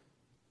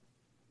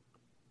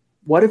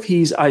 What if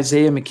he's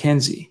Isaiah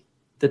McKenzie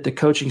that the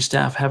coaching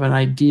staff have an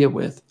idea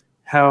with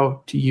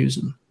how to use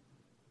him?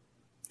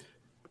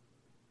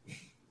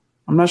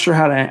 I'm not sure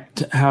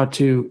how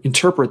to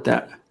interpret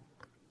that.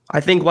 I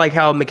think like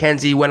how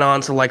McKenzie went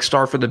on to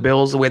start for the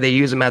Bills, the way they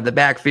use him at the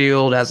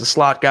backfield as a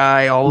slot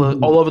guy,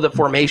 all over the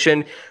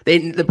formation.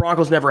 The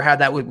Broncos never had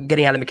that with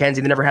getting out of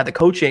McKenzie. They never had the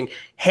coaching.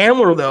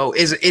 Hamler, though,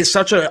 is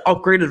such an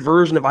upgraded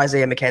version of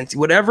Isaiah McKenzie.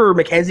 Whatever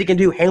McKenzie can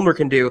do, Hamler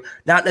can do,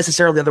 not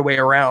necessarily the other way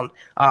around.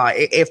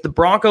 If the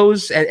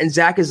Broncos and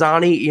Zach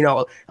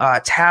Azzanni,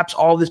 taps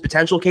all this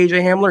potential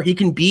KJ Hamler, he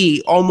can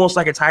be almost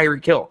like a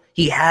Tyreek Hill.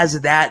 He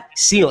has that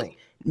ceiling.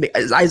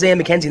 Isaiah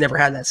McKenzie never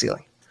had that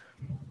ceiling.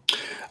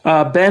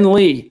 Ben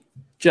Lee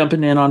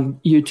jumping in on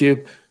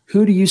YouTube.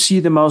 Who do you see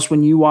the most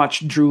when you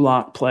watch Drew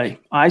Lock play?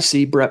 I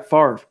see Brett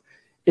Favre.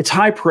 It's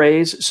high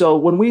praise. So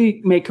when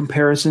we make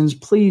comparisons,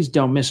 please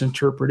don't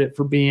misinterpret it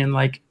for being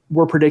like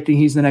we're predicting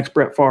he's the next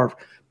Brett Favre.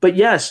 But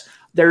yes,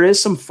 there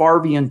is some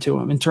Favrean to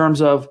him in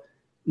terms of,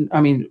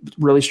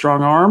 really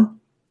strong arm.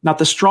 Not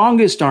the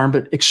strongest arm,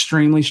 but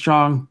extremely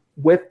strong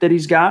whip that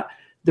he's got.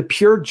 The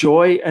pure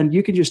joy, and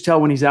you can just tell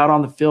when he's out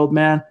on the field,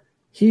 man,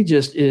 he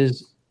just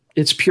is.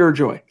 It's pure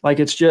joy.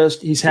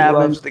 He's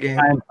having the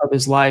time of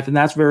his life. And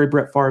that's very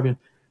Brett Favre.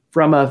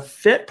 From a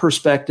fit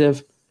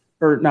perspective,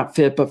 or not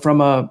fit, but from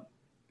a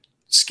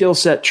skill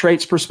set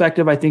traits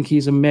perspective, I think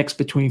he's a mix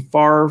between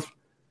Favre,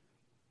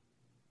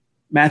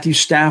 Matthew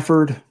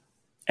Stafford,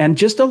 and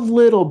just a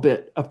little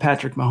bit of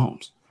Patrick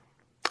Mahomes.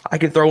 I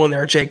can throw in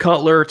there Jay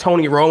Cutler,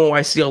 Tony Romo.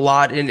 I see a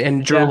lot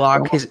in Drew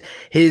Lock.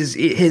 His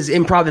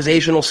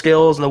improvisational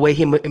skills and the way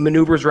he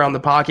maneuvers around the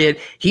pocket.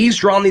 He's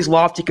drawn these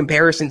lofty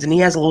comparisons, and he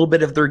has a little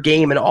bit of their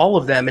game in all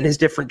of them and his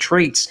different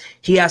traits.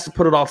 He has to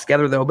put it all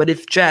together, though. But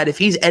if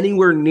he's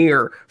anywhere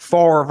near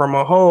Favre or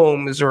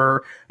Mahomes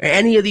or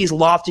any of these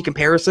lofty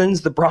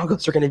comparisons, the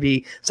Broncos are going to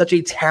be such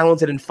a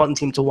talented and fun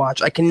team to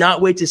watch. I cannot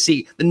wait to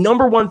see. The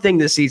number one thing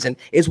this season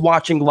is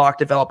watching Lock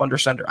develop under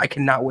center. I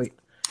cannot wait.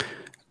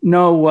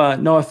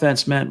 No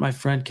offense meant, my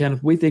friend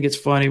Kenneth. We think it's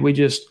funny. We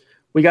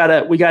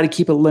gotta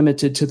keep it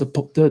limited to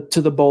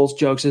the Bulls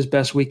jokes as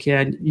best we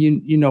can.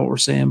 You know what we're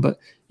saying, but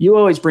you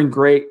always bring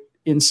great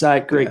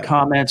insight, great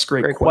comments,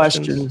 great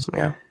questions.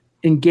 Yeah.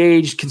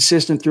 Engaged,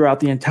 consistent throughout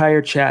the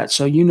entire chat.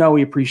 So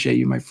we appreciate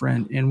you, my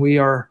friend, and we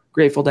are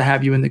grateful to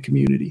have you in the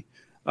community.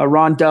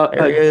 Ron Dub,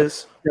 there he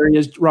is.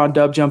 Ron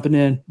Dub jumping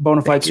in,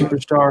 bona fide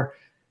superstar.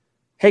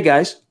 Hey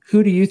guys,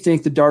 who do you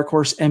think the dark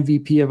horse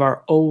MVP of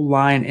our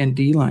O-line and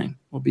D-line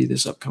will be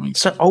this upcoming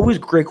season? Always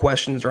great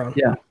questions, Ron.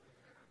 Yeah.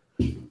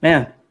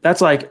 Man,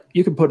 that's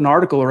you could put an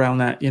article around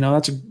that.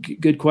 That's a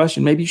good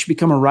question. Maybe you should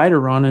become a writer,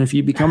 Ron. And if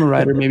you become a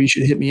writer, maybe you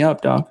should hit me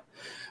up, dog.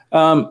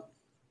 Dark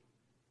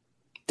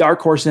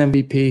horse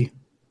MVP.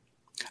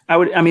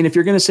 If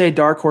you're going to say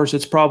dark horse,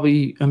 it's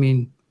probably,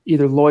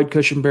 either Lloyd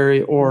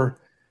Cushenberry or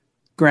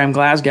Graham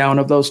Glasgow. And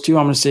of those two,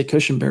 I'm going to say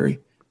Cushenberry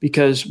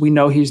because we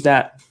know he's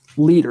that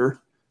leader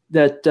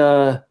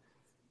that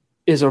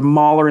is a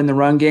mauler in the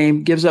run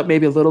game, gives up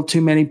maybe a little too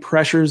many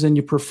pressures than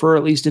you prefer,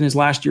 at least in his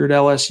last year at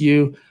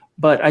LSU.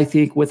 But I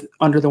think with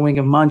under the wing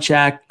of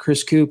Munchak,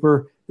 Chris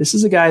Cooper, this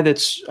is a guy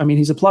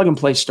he's a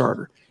plug-and-play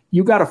starter.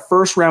 You got a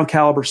first-round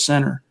caliber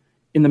center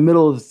in the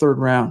middle of the third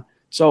round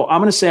So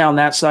I'm going to say on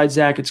that side,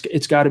 Zach,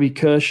 it's got to be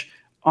Cush.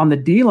 On the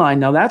D-line,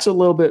 now that's a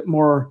little bit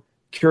more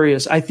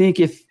curious. I think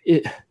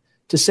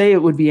to say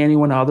it would be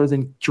anyone other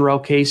than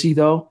Jarrell Casey,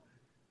 though,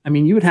 I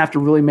mean, you would have to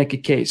really make a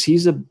case.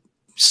 He's a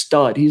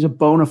stud. He's a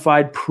bona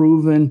fide,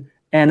 proven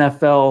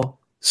NFL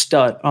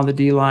stud on the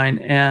D-line.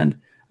 And,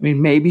 I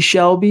mean, maybe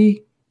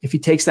Shelby, if he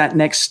takes that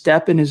next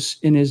step in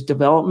his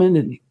development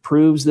and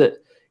proves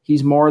that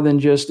he's more than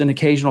just an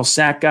occasional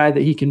sack guy,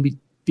 that he can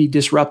be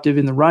disruptive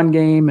in the run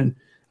game. And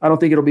I don't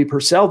think it'll be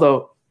Purcell,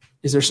 though.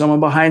 Is there someone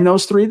behind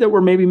those three that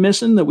we're maybe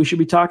missing that we should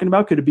be talking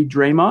about? Could it be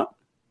Draymond?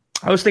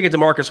 I was thinking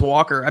DeMarcus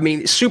Walker. I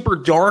mean, super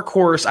dark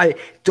horse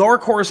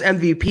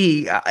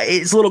MVP.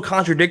 It's a little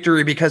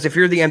contradictory because if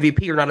you're the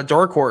MVP, you're not a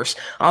dark horse.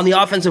 On the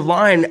offensive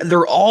line,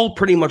 they're all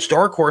pretty much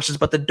dark horses,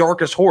 but the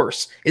darkest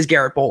horse is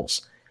Garrett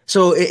Bowles.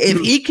 So if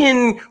he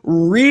can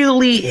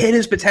really hit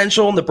his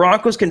potential and the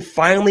Broncos can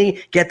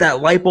finally get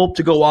that light bulb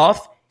to go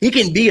off, he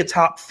can be a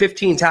top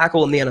 15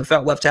 tackle in the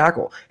NFL, left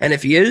tackle. And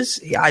if he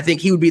is, I think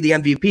he would be the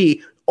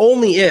MVP.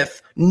 Only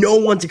if no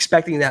one's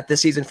expecting that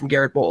this season from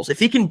Garrett Bowles. If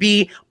he can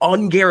be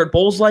un-Garrett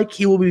Bowles-like,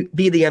 he will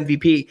be the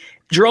MVP.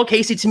 Jarrell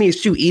Casey, to me,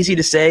 is too easy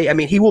to say. I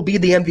mean, he will be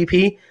the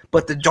MVP,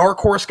 but the dark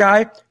horse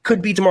guy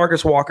could be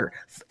DeMarcus Walker.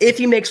 If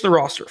he makes the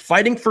roster,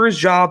 fighting for his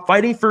job,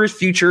 fighting for his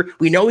future,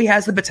 we know he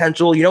has the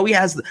potential. You know he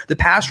has the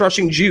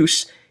pass-rushing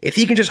juice. If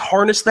he can just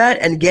harness that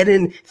and get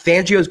in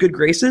Fangio's good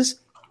graces,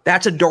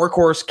 that's a dark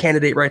horse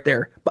candidate right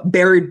there, but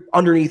buried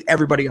underneath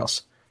everybody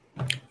else.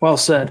 Well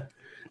said.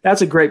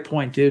 That's a great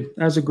point, dude.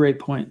 That's a great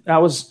point.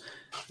 That was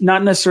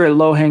not necessarily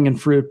low-hanging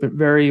fruit, but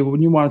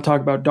when you want to talk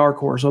about dark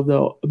horse,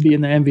 they'll be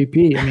in the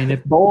MVP. I mean,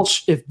 if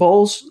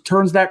Bowles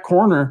turns that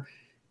corner,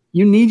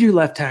 you need your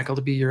left tackle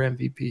to be your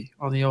MVP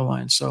on the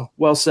O-line. So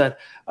well said.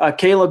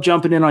 Caleb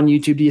jumping in on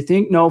YouTube. Do you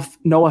think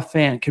Noah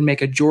Fant can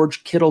make a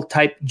George Kittle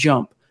type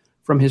jump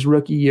from his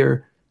rookie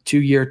year to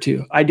year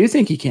two? I do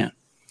think he can.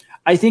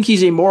 I think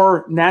he's a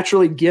more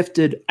naturally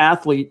gifted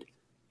athlete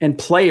and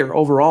player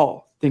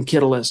overall than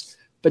Kittle is.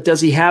 But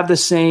does he have the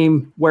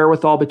same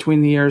wherewithal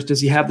between the ears?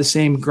 Does he have the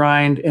same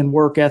grind and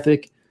work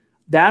ethic?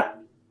 That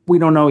we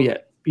don't know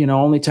yet.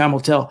 Only time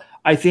will tell.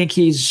 I think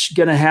he's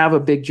going to have a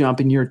big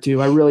jump in year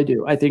two. I really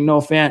do. I think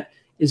Noah Fant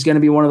is going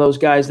to be one of those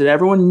guys that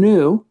everyone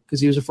knew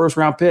because he was a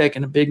first-round pick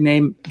and a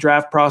big-name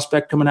draft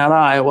prospect coming out of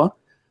Iowa.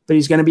 But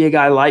he's going to be a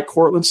guy like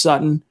Courtland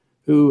Sutton,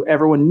 who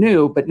everyone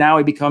knew, but now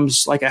he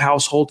becomes like a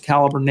household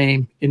caliber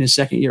name in his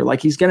second year.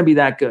 Like he's going to be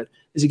that good.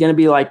 Is he going to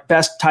be like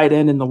best tight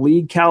end in the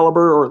league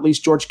caliber, or at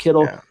least George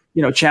Kittle,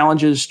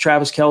 challenges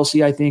Travis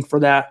Kelce, I think,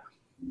 for that?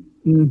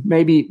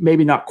 Maybe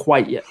not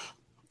quite yet.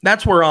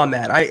 That's where I'm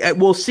at. I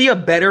will see a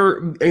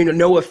better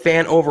Noah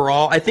Fant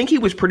overall. I think he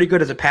was pretty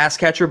good as a pass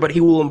catcher, but he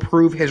will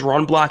improve his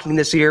run blocking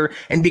this year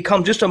and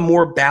become just a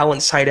more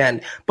balanced tight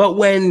end. But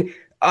when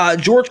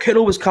George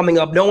Kittle was coming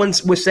up, no one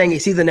was saying,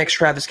 is he the next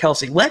Travis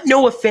Kelce? Let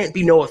Noah Fant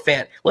be Noah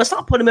Fant. Let's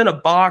not put him in a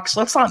box.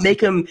 Let's not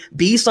make him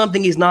be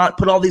something he's not,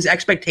 put all these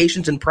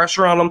expectations and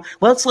pressure on him.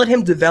 Let's let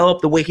him develop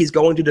the way he's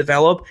going to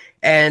develop.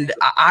 And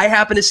I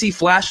happen to see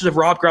flashes of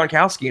Rob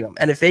Gronkowski in him.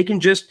 And if they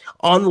can just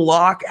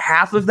unlock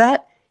half of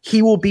that,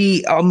 he will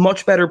be a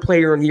much better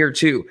player in year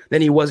two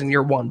than he was in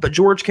year one. But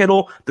George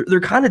Kittle, they're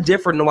kind of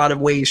different in a lot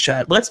of ways,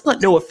 Chad. Let's let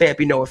Noah Fant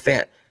be Noah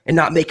Fant and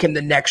not make him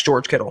the next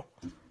George Kittle.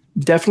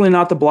 Definitely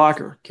not the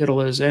blocker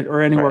Kittle is, or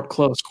anywhere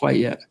close quite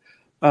yet.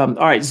 All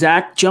right,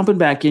 Zach, jumping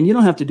back in. You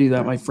don't have to do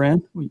that, my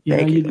friend.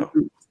 You're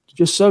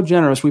just so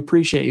generous. We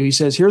appreciate you. He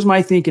says, here's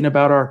my thinking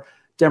about our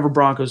Denver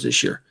Broncos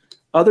this year.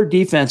 Other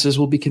defenses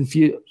will be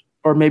confused,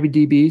 or maybe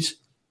DBs.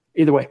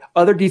 Either way,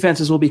 other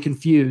defenses will be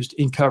confused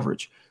in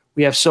coverage.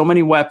 We have so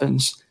many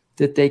weapons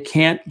that they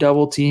can't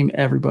double team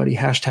everybody.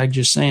 Hashtag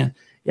just saying.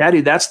 Yeah,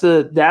 dude, that's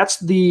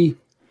the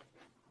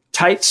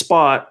tight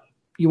spot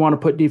you want to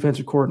put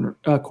defensive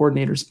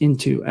coordinators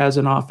into as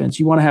an offense.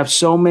 You want to have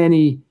so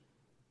many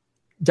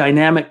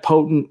dynamic,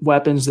 potent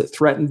weapons that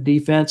threaten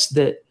defense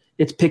that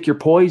it's pick your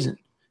poison.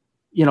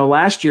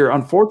 Last year,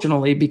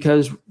 unfortunately,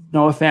 because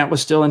Noah Fant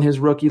was still in his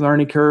rookie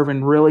learning curve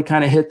and really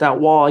kind of hit that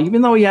wall,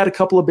 even though he had a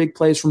couple of big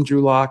plays from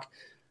Drew Lock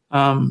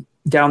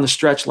down the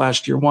stretch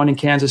last year, one in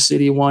Kansas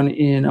City, one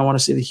in, I want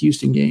to say, the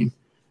Houston game.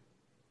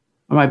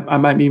 I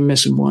might be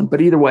missing one. But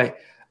either way,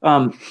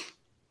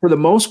 for the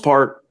most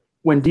part,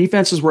 when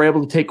defenses were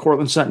able to take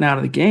Courtland Sutton out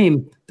of the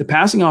game, the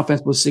passing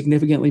offense was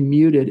significantly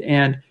muted,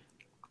 and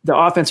the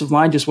offensive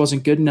line just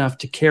wasn't good enough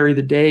to carry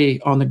the day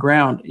on the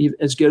ground.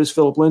 As good as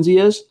Phillip Lindsay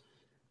is,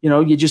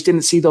 you just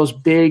didn't see those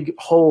big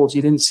holes.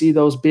 You didn't see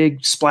those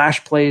big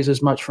splash plays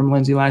as much from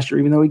Lindsay last year,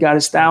 even though he got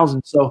his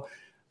 1,000. So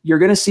you're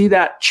going to see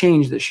that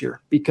change this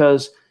year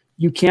because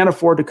you can't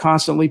afford to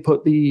constantly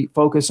put the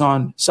focus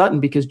on Sutton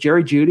because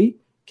Jerry Jeudy,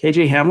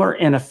 KJ Hamler,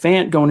 and a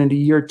Fant going into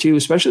year two,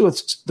 especially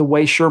with the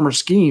way Shurmur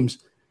schemes,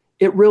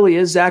 it really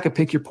is, Zach, a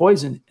pick your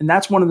poison. And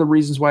that's one of the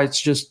reasons why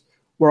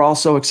we're all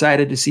so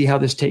excited to see how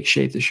this takes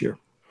shape this year.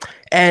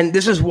 And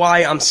this is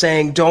why I'm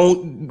saying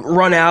don't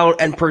run out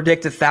and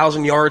predict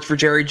 1,000 yards for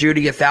Jerry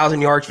Jeudy,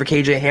 1,000 yards for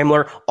KJ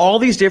Hamler. All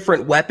these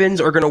different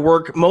weapons are going to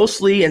work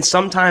mostly and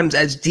sometimes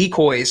as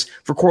decoys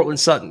for Courtland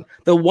Sutton.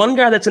 The one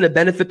guy that's going to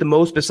benefit the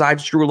most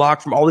besides Drew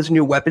Lock from all these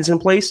new weapons in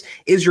place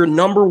is your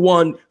number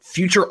one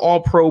future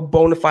all-pro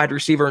bona fide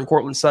receiver in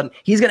Courtland Sutton.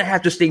 He's going to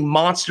have just a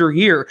monster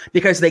year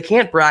because they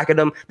can't bracket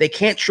him, they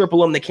can't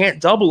triple him, they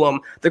can't double him.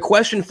 The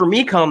question for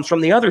me comes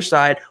from the other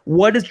side.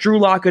 What is Drew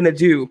Lock going to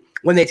do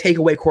when they take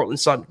away Courtland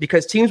Sutton?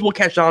 Because teams will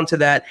catch on to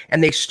that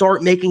and they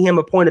start making him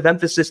a point of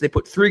emphasis. They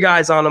put 3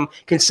 guys on him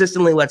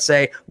consistently, let's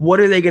say.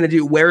 What are they going to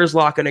do? Where is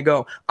Lock going to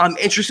go? I'm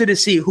interested to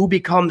see who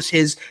becomes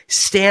his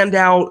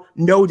standout,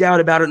 no doubt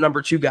about it,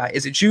 number 2 guy.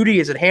 Is it Jeudy?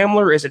 Is it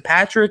Hamler? Is it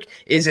Patrick?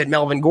 Is it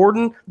Melvin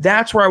Gordon?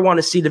 That's where I want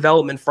to see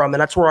development from,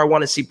 and that's where I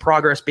want to see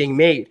progress being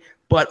made.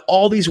 But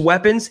all these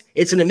weapons,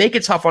 it's going to make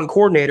it tough on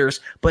coordinators,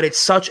 but it's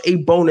such a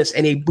bonus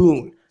and a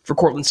boon for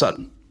Courtland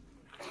Sutton.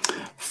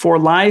 For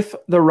Life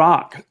the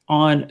Rock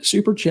on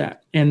Super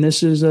Chat, and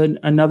this is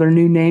another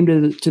new name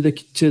to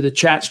the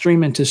chat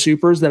stream and to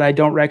Supers that I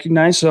don't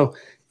recognize. So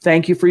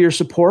thank you for your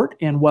support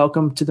and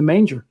welcome to the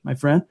manger, my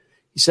friend.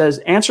 He says,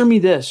 "Answer me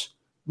this: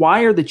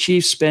 why are the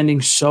Chiefs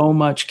spending so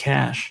much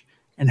cash,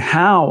 and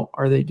how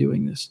are they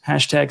doing this?"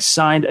 Hashtag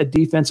signed a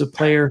defensive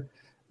player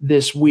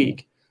this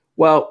week.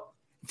 Well,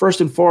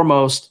 first and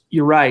foremost,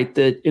 you're right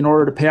that in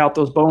order to pay out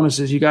those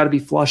bonuses, you got to be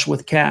flush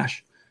with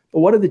cash. But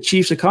what did the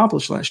Chiefs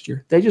accomplish last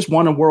year? They just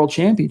won a world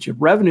championship.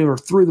 Revenue are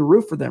through the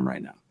roof for them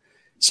right now.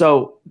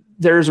 So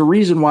there's a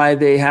reason why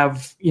they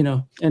have,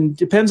 and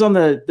depends on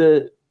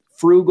the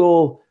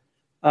frugal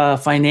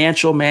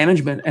financial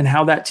management and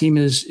how that team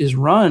is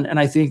run. And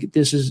I think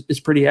this is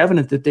pretty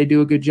evident that they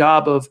do a good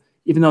job of,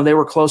 even though they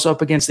were close up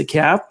against the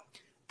cap,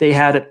 they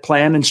had it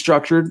planned and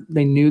structured.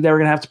 They knew they were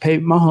going to have to pay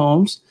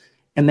Mahomes,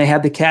 and they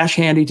had the cash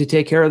handy to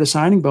take care of the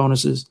signing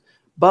bonuses.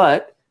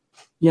 But,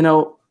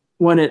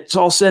 when it's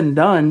all said and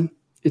done,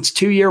 it's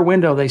 2-year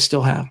window they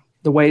still have,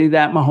 the way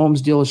that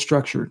Mahomes deal is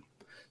structured.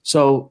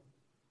 So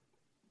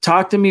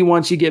talk to me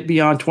once you get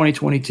beyond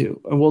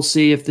 2022, and we'll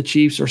see if the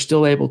Chiefs are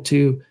still able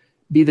to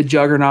be the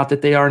juggernaut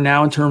that they are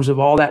now in terms of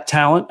all that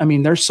talent. I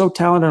mean, they're so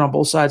talented on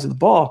both sides of the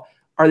ball.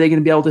 Are they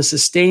going to be able to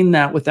sustain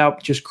that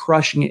without just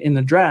crushing it in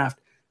the draft?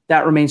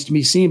 That remains to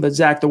be seen. But,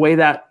 Zach, the way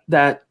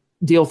that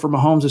deal for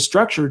Mahomes is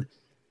structured,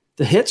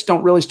 the hits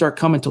don't really start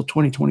coming until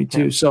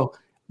 2022. Yeah. So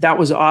that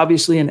was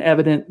obviously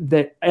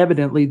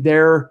evidently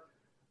their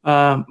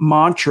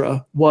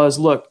mantra was,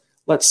 look,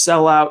 let's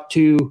sell out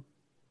to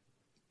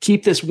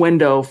keep this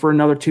window for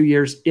another 2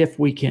 years if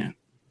we can.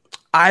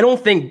 I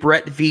don't think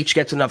Brett Veach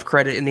gets enough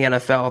credit in the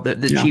NFL,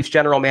 the Chiefs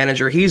general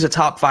manager. He's a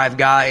top 5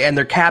 guy, and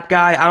their cap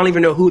guy, I don't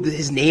even know who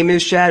his name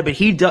is, Chad, but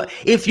he does.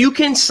 If you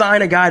can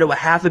sign a guy to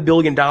 $500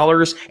 million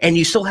and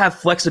you still have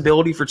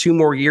flexibility for 2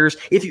 more years,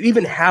 if you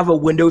even have a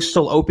window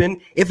still open,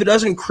 if it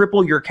doesn't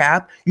cripple your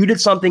cap, you did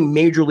something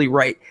majorly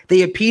right.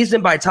 They appeased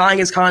him by tying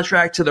his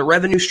contract to the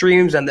revenue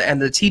streams and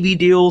the TV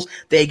deals.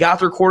 They got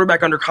their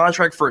quarterback under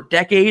contract for a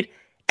decade.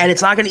 And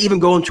it's not going to even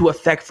go into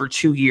effect for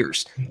 2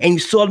 years. And you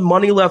still have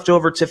money left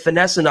over to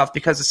finesse enough,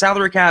 because the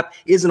salary cap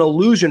is an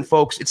illusion,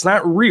 folks. It's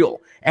not real.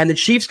 And the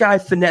Chiefs guy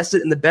finessed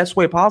it in the best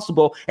way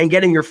possible, and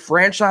getting your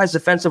franchise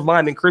defensive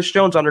lineman Chris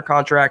Jones under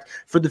contract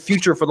for the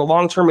future, for the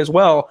long term as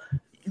well.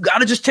 You got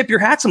to just tip your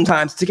hat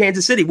sometimes to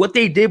Kansas City. What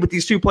they did with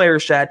these 2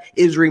 players, Chad,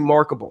 is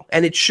remarkable.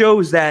 And it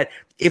shows that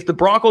if the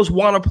Broncos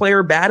want a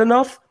player bad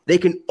enough, they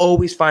can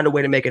always find a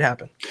way to make it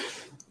happen.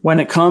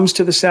 When it comes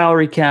to the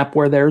salary cap,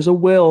 where there's a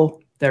will,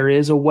 there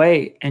is a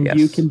way, and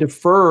you can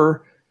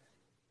defer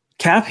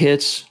cap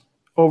hits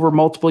over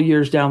multiple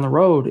years down the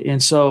road.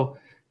 And so,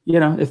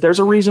 if there's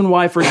a reason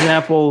why, for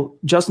example,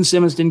 Justin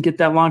Simmons didn't get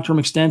that long-term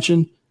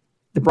extension,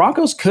 the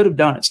Broncos could have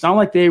done it. It's not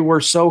like they were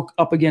so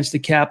up against the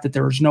cap that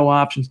there was no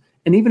options.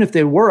 And even if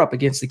they were up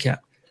against the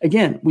cap,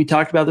 again, we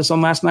talked about this on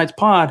last night's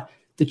pod,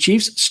 the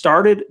Chiefs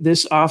started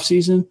this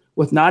offseason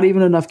with not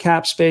even enough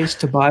cap space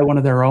to buy one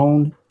of their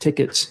own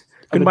tickets.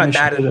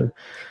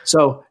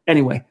 So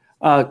anyway,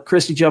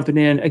 Christy jumping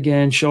in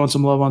again, showing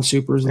some love on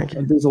Supers.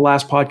 This is the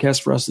last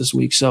podcast for us this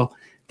week. So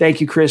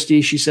thank you,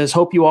 Christy. She says,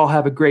 hope you all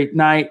have a great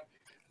night.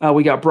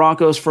 We got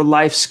Broncos for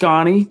Life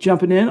Scotty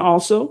jumping in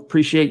also.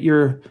 Appreciate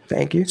your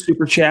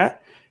super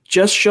chat.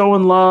 Just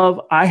showing love.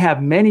 I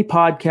have many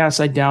podcasts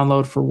I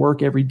download for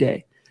work every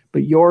day,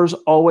 but yours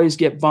always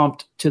get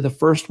bumped to the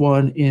first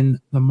one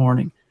in the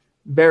morning.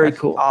 That's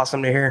cool.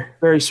 Awesome to hear.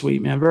 Very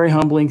sweet, man. Very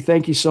humbling.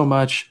 Thank you so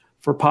much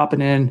for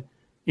popping in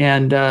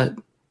and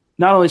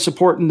not only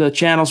supporting the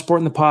channel,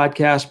 supporting the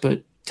podcast,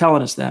 but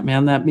telling us that,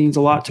 man. That means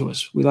a lot to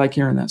us. We like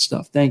hearing that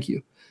stuff. Thank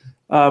you.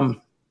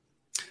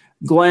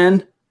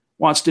 Glenn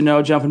wants to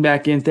know, jumping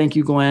back in. Thank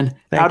you, Glenn.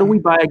 How do we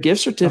buy a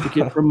gift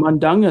certificate from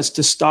Mundungus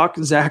to stock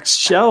Zach's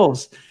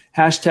shelves?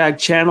 Hashtag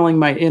channeling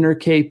my inner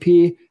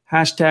KP.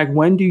 Hashtag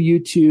when do you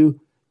two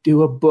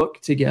do a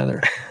book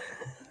together?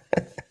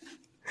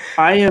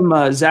 I am,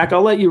 Zach,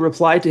 I'll let you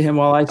reply to him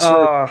while I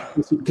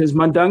search, because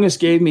Mundungus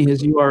gave me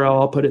his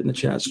URL. I'll put it in the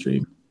chat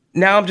stream.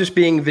 Now I'm just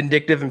being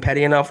vindictive and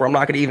petty enough where I'm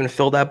not going to even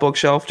fill that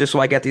bookshelf just so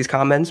I get these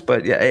comments.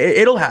 But yeah,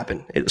 it'll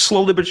happen.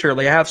 Slowly but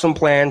surely. I have some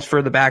plans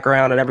for the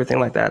background and everything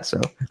like that.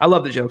 So I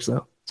love the jokes,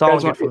 though. It's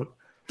always good fun.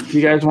 If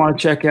you guys want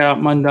to check out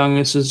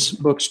Mundungus's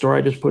bookstore,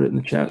 I just put it in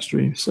the chat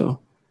stream. So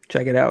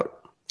check it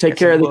out. Take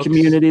care of the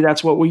community.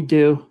 That's what we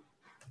do.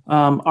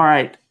 All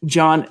right,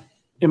 John,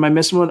 am I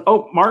missing one?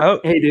 Oh, Mark. Oh.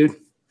 Hey, dude.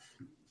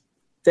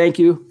 Thank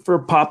you for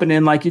popping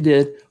in like you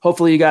did.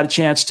 Hopefully you got a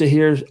chance to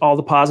hear all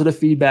the positive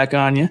feedback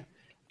on you.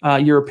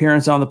 Your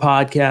appearance on the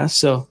podcast.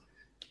 So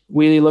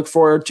we look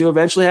forward to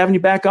eventually having you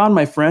back on,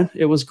 my friend.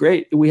 It was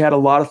great. We had a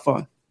lot of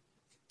fun.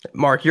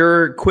 Mark,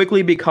 you're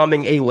quickly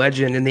becoming a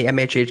legend in the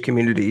MHH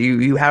community.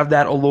 You have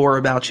that allure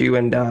about you,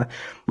 and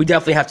we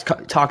definitely have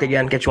to talk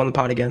again, get you on the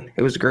pod again.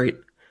 It was great.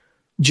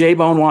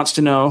 J-Bone wants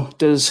to know,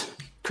 does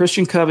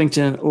Christian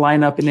Covington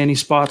line up in any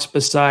spots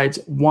besides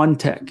one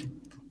tech?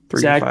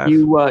 Zach,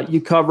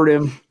 you covered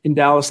him in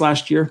Dallas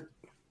last year.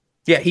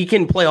 Yeah, he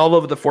can play all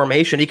over the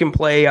formation. He can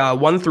play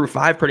 1 through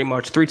 5 pretty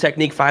much. 3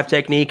 technique, 5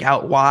 technique,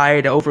 out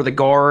wide, over the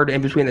guard,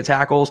 in between the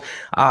tackles.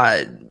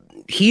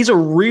 He's a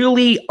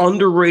really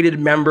underrated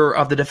member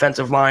of the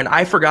defensive line.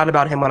 I forgot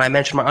about him when I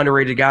mentioned my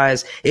underrated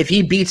guys. If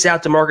he beats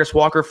out DeMarcus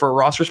Walker for a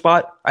roster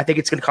spot, I think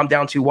it's going to come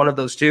down to one of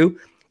those two.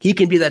 He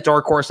can be that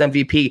dark horse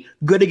MVP.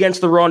 Good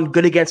against the run,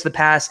 good against the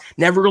pass.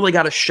 Never really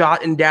got a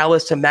shot in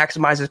Dallas to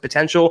maximize his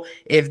potential.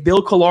 If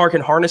Bill Collar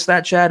can harness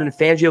that, Chad, and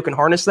Fangio can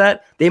harness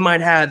that, they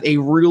might have a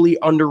really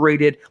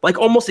underrated, like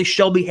almost a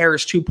Shelby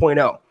Harris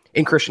 2.0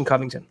 in Christian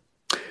Covington.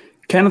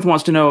 Kenneth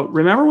wants to know,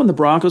 remember when the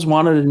Broncos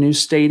wanted a new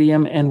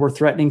stadium and were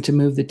threatening to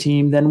move the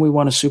team? Then we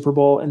won a Super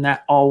Bowl and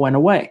that all went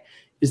away.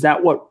 Is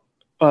that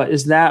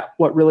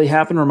what really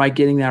happened, or am I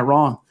getting that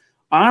wrong?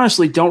 I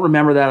honestly don't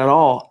remember that at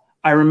all.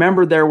 I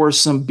remember there was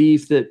some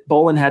beef that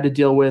Bolin had to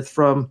deal with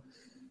from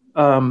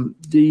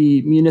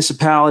the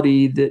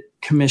municipality, that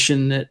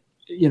commission that,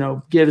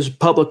 gives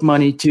public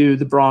money to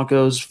the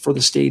Broncos for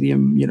the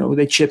stadium.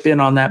 They chip in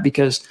on that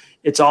because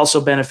it's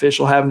also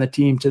beneficial having the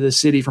team to the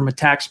city from a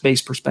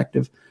tax-based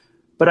perspective.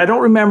 But I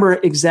don't remember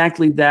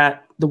exactly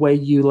that the way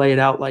you lay it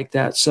out like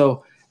that.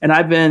 So, and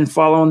I've been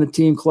following the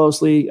team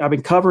closely. I've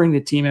been covering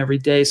the team every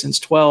day since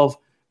 12,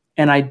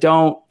 and I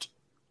go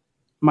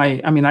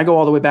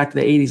all the way back to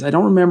the 80s. I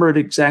don't remember it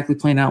exactly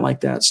playing out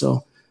like that.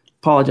 So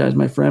apologize,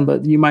 my friend,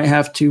 but we might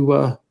have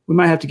to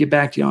get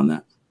back to you on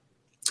that.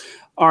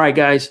 All right,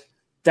 guys,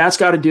 that's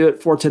got to do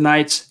it for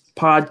tonight's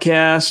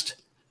podcast.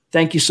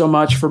 Thank you so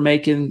much for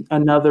making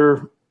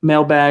another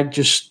mailbag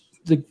just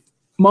the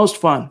most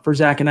fun for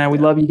Zach and I. We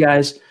love you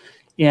guys,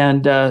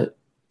 and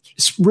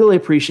really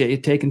appreciate you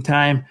taking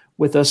time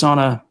with us on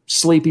a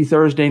sleepy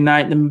Thursday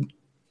night in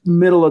the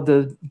middle of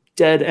the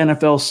dead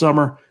NFL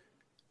summer.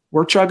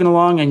 We're chugging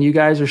along, and you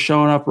guys are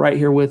showing up right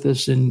here with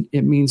us, and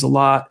it means a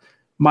lot.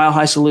 Mile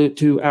high salute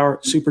to our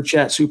Super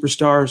Chat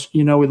superstars.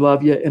 We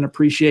love you and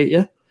appreciate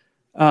you.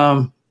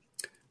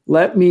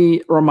 Let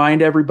me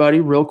remind everybody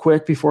real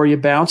quick before you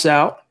bounce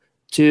out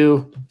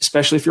to,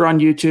 especially if you're on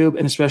YouTube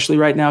and especially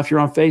right now if you're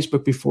on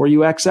Facebook, before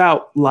you X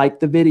out, like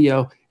the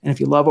video. And if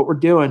you love what we're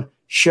doing,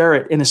 share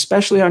it. And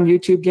especially on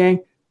YouTube,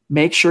 gang,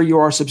 make sure you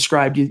are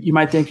subscribed. You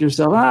might think to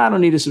yourself, I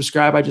don't need to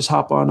subscribe. I just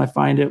hop on. I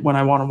find it when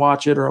I want to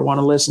watch it or I want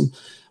to listen.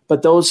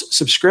 But those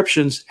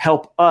subscriptions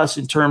help us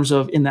in terms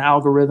of in the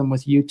algorithm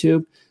with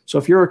YouTube. So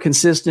if you're a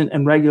consistent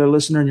and regular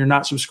listener and you're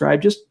not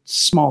subscribed, just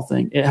small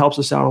thing. It helps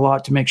us out a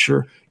lot to make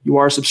sure you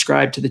are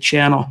subscribed to the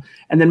channel.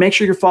 And then make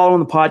sure you're following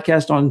the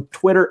podcast on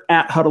Twitter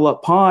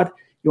 @HuddleUpPod.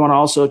 You want to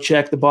also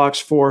check the box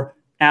for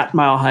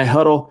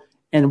 @MileHighHuddle.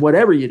 And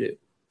whatever you do,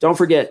 don't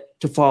forget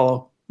to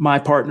follow my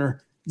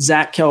partner,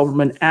 Zach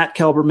Kelberman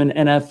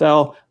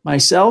 @KelbermanNFL,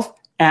 myself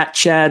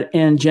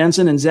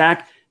 @ChadNJensen. And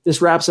Zach,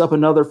 this wraps up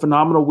another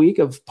phenomenal week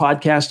of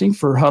podcasting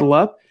for Huddle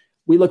Up.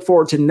 We look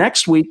forward to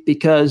next week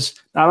because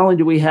not only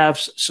do we have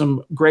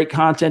some great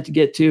content to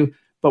get to,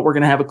 but we're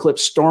going to have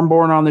Eclipse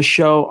Stormborn on the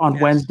show on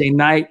Wednesday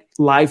night,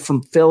 live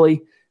from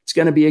Philly. It's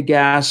going to be a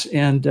gas,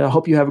 and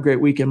hope you have a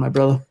great weekend, my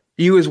brother.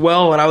 You as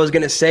well. And I was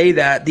going to say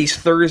that these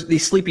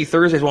sleepy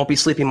Thursdays won't be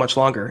sleeping much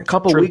longer. In a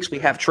couple of weeks, we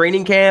have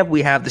training camp.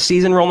 We have the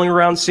season rolling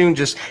around soon.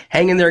 Just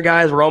hang in there,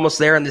 guys. We're almost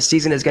there, and the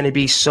season is going to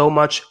be so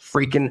much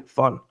freaking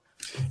fun.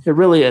 It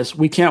really is.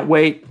 We can't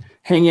wait.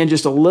 Hang in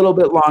just a little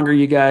bit longer,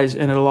 you guys,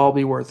 and it'll all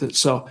be worth it.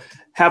 So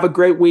have a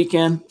great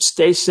weekend.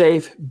 Stay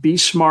safe. Be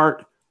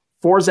smart.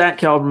 For Zach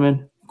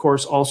Kelberman, of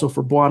course, also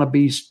for Buona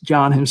Beast,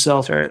 John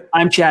himself. Right.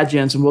 I'm Chad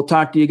Jensen. We'll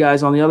talk to you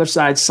guys on the other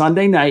side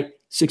Sunday night,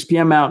 6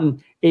 p.m.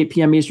 Mountain, 8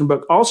 p.m. Eastern.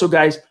 But also,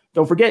 guys,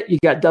 don't forget, you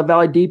got Dove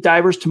Valley Deep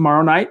Divers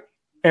tomorrow night.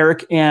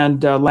 Eric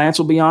and Lance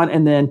will be on,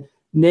 and then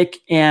Nick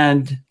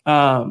and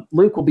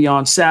Luke will be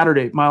on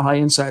Saturday, Mile High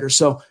Insider.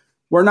 So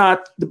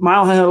the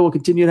Mile High will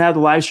continue to have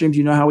the live streams.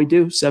 You know how we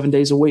do, 7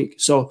 days a week.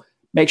 So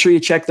make sure you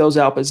check those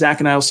out. But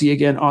Zach and I will see you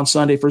again on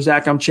Sunday. For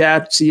Zach, I'm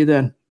Chad. See you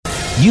then.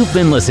 You've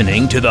been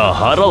listening to the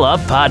Huddle Up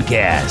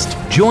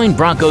Podcast. Join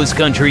Broncos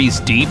Country's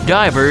deep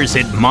divers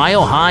at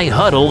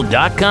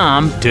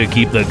milehighhuddle.com to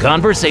keep the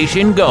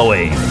conversation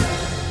going.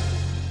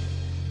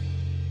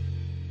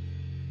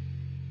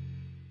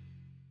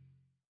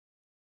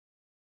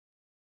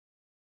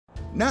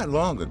 Not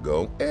long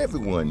ago,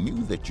 everyone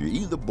knew that you're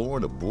either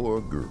born a boy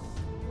or girl.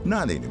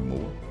 Not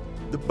anymore.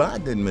 The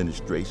Biden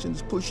administration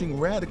is pushing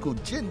radical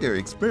gender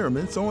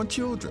experiments on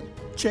children,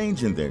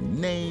 changing their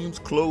names,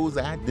 clothes,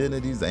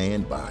 identities,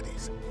 and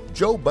bodies.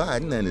 Joe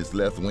Biden and his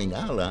left-wing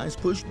allies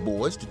pushed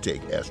boys to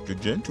take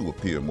estrogen to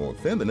appear more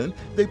feminine.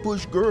 They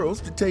pushed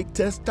girls to take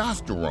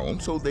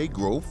testosterone so they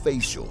grow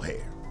facial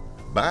hair.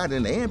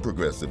 Biden and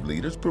progressive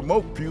leaders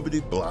promote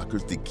puberty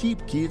blockers to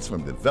keep kids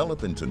from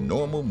developing to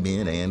normal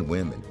men and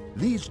women.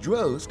 These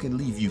drugs can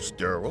leave you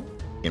sterile,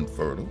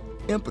 infertile,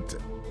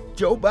 impotent.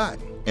 Joe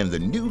Biden and the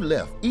New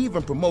Left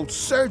even promote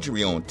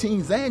surgery on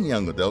teens and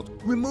young adults,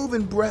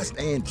 removing breasts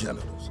and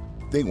genitals.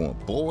 They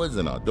want boys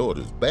in our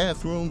daughters'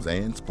 bathrooms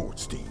and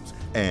sports teams.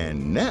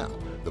 And now,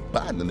 the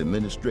Biden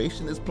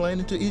administration is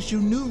planning to issue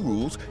new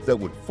rules that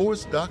would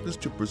force doctors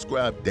to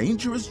prescribe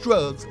dangerous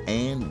drugs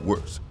and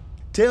worse.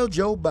 Tell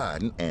Joe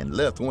Biden and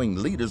left-wing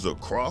leaders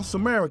across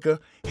America,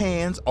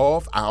 hands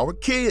off our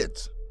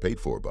kids. Paid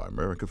for by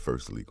America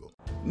First Legal.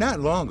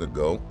 Not long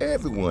ago,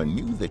 everyone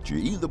knew that you're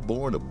either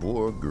born a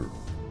boy or girl.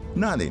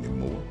 Not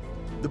anymore.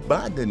 The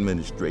Biden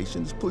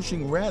administration is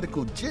pushing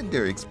radical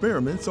gender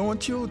experiments on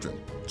children,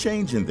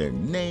 changing their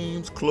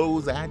names,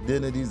 clothes,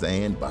 identities,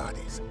 and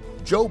bodies.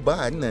 Joe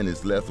Biden and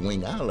his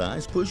left-wing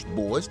allies pushed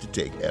boys to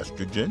take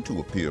estrogen to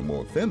appear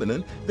more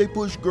feminine. They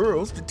pushed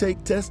girls to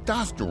take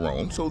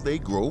testosterone so they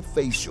grow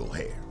facial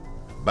hair.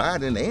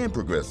 Biden and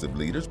progressive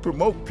leaders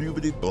promote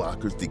puberty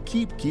blockers to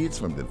keep kids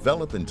from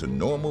developing to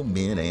normal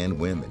men and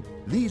women.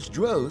 These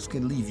drugs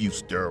can leave you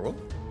sterile,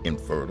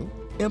 infertile,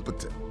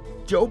 impotent.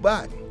 Joe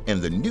Biden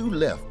and the New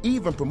Left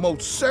even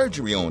promote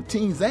surgery on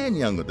teens and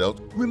young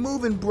adults,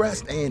 removing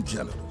breasts and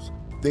genitals.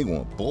 They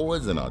want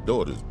boys in our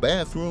daughters'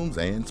 bathrooms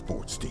and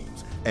sports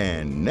teams.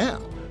 And now,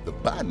 the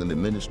Biden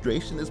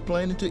administration is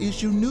planning to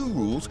issue new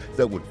rules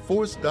that would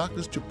force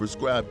doctors to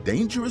prescribe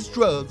dangerous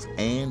drugs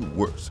and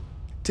worse.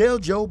 Tell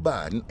Joe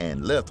Biden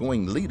and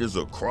left-wing leaders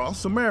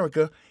across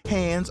America,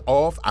 hands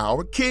off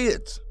our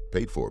kids.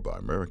 Paid for by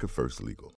America First Legal.